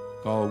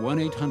 call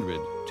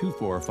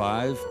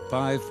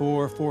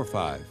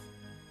 1-800-245-5445.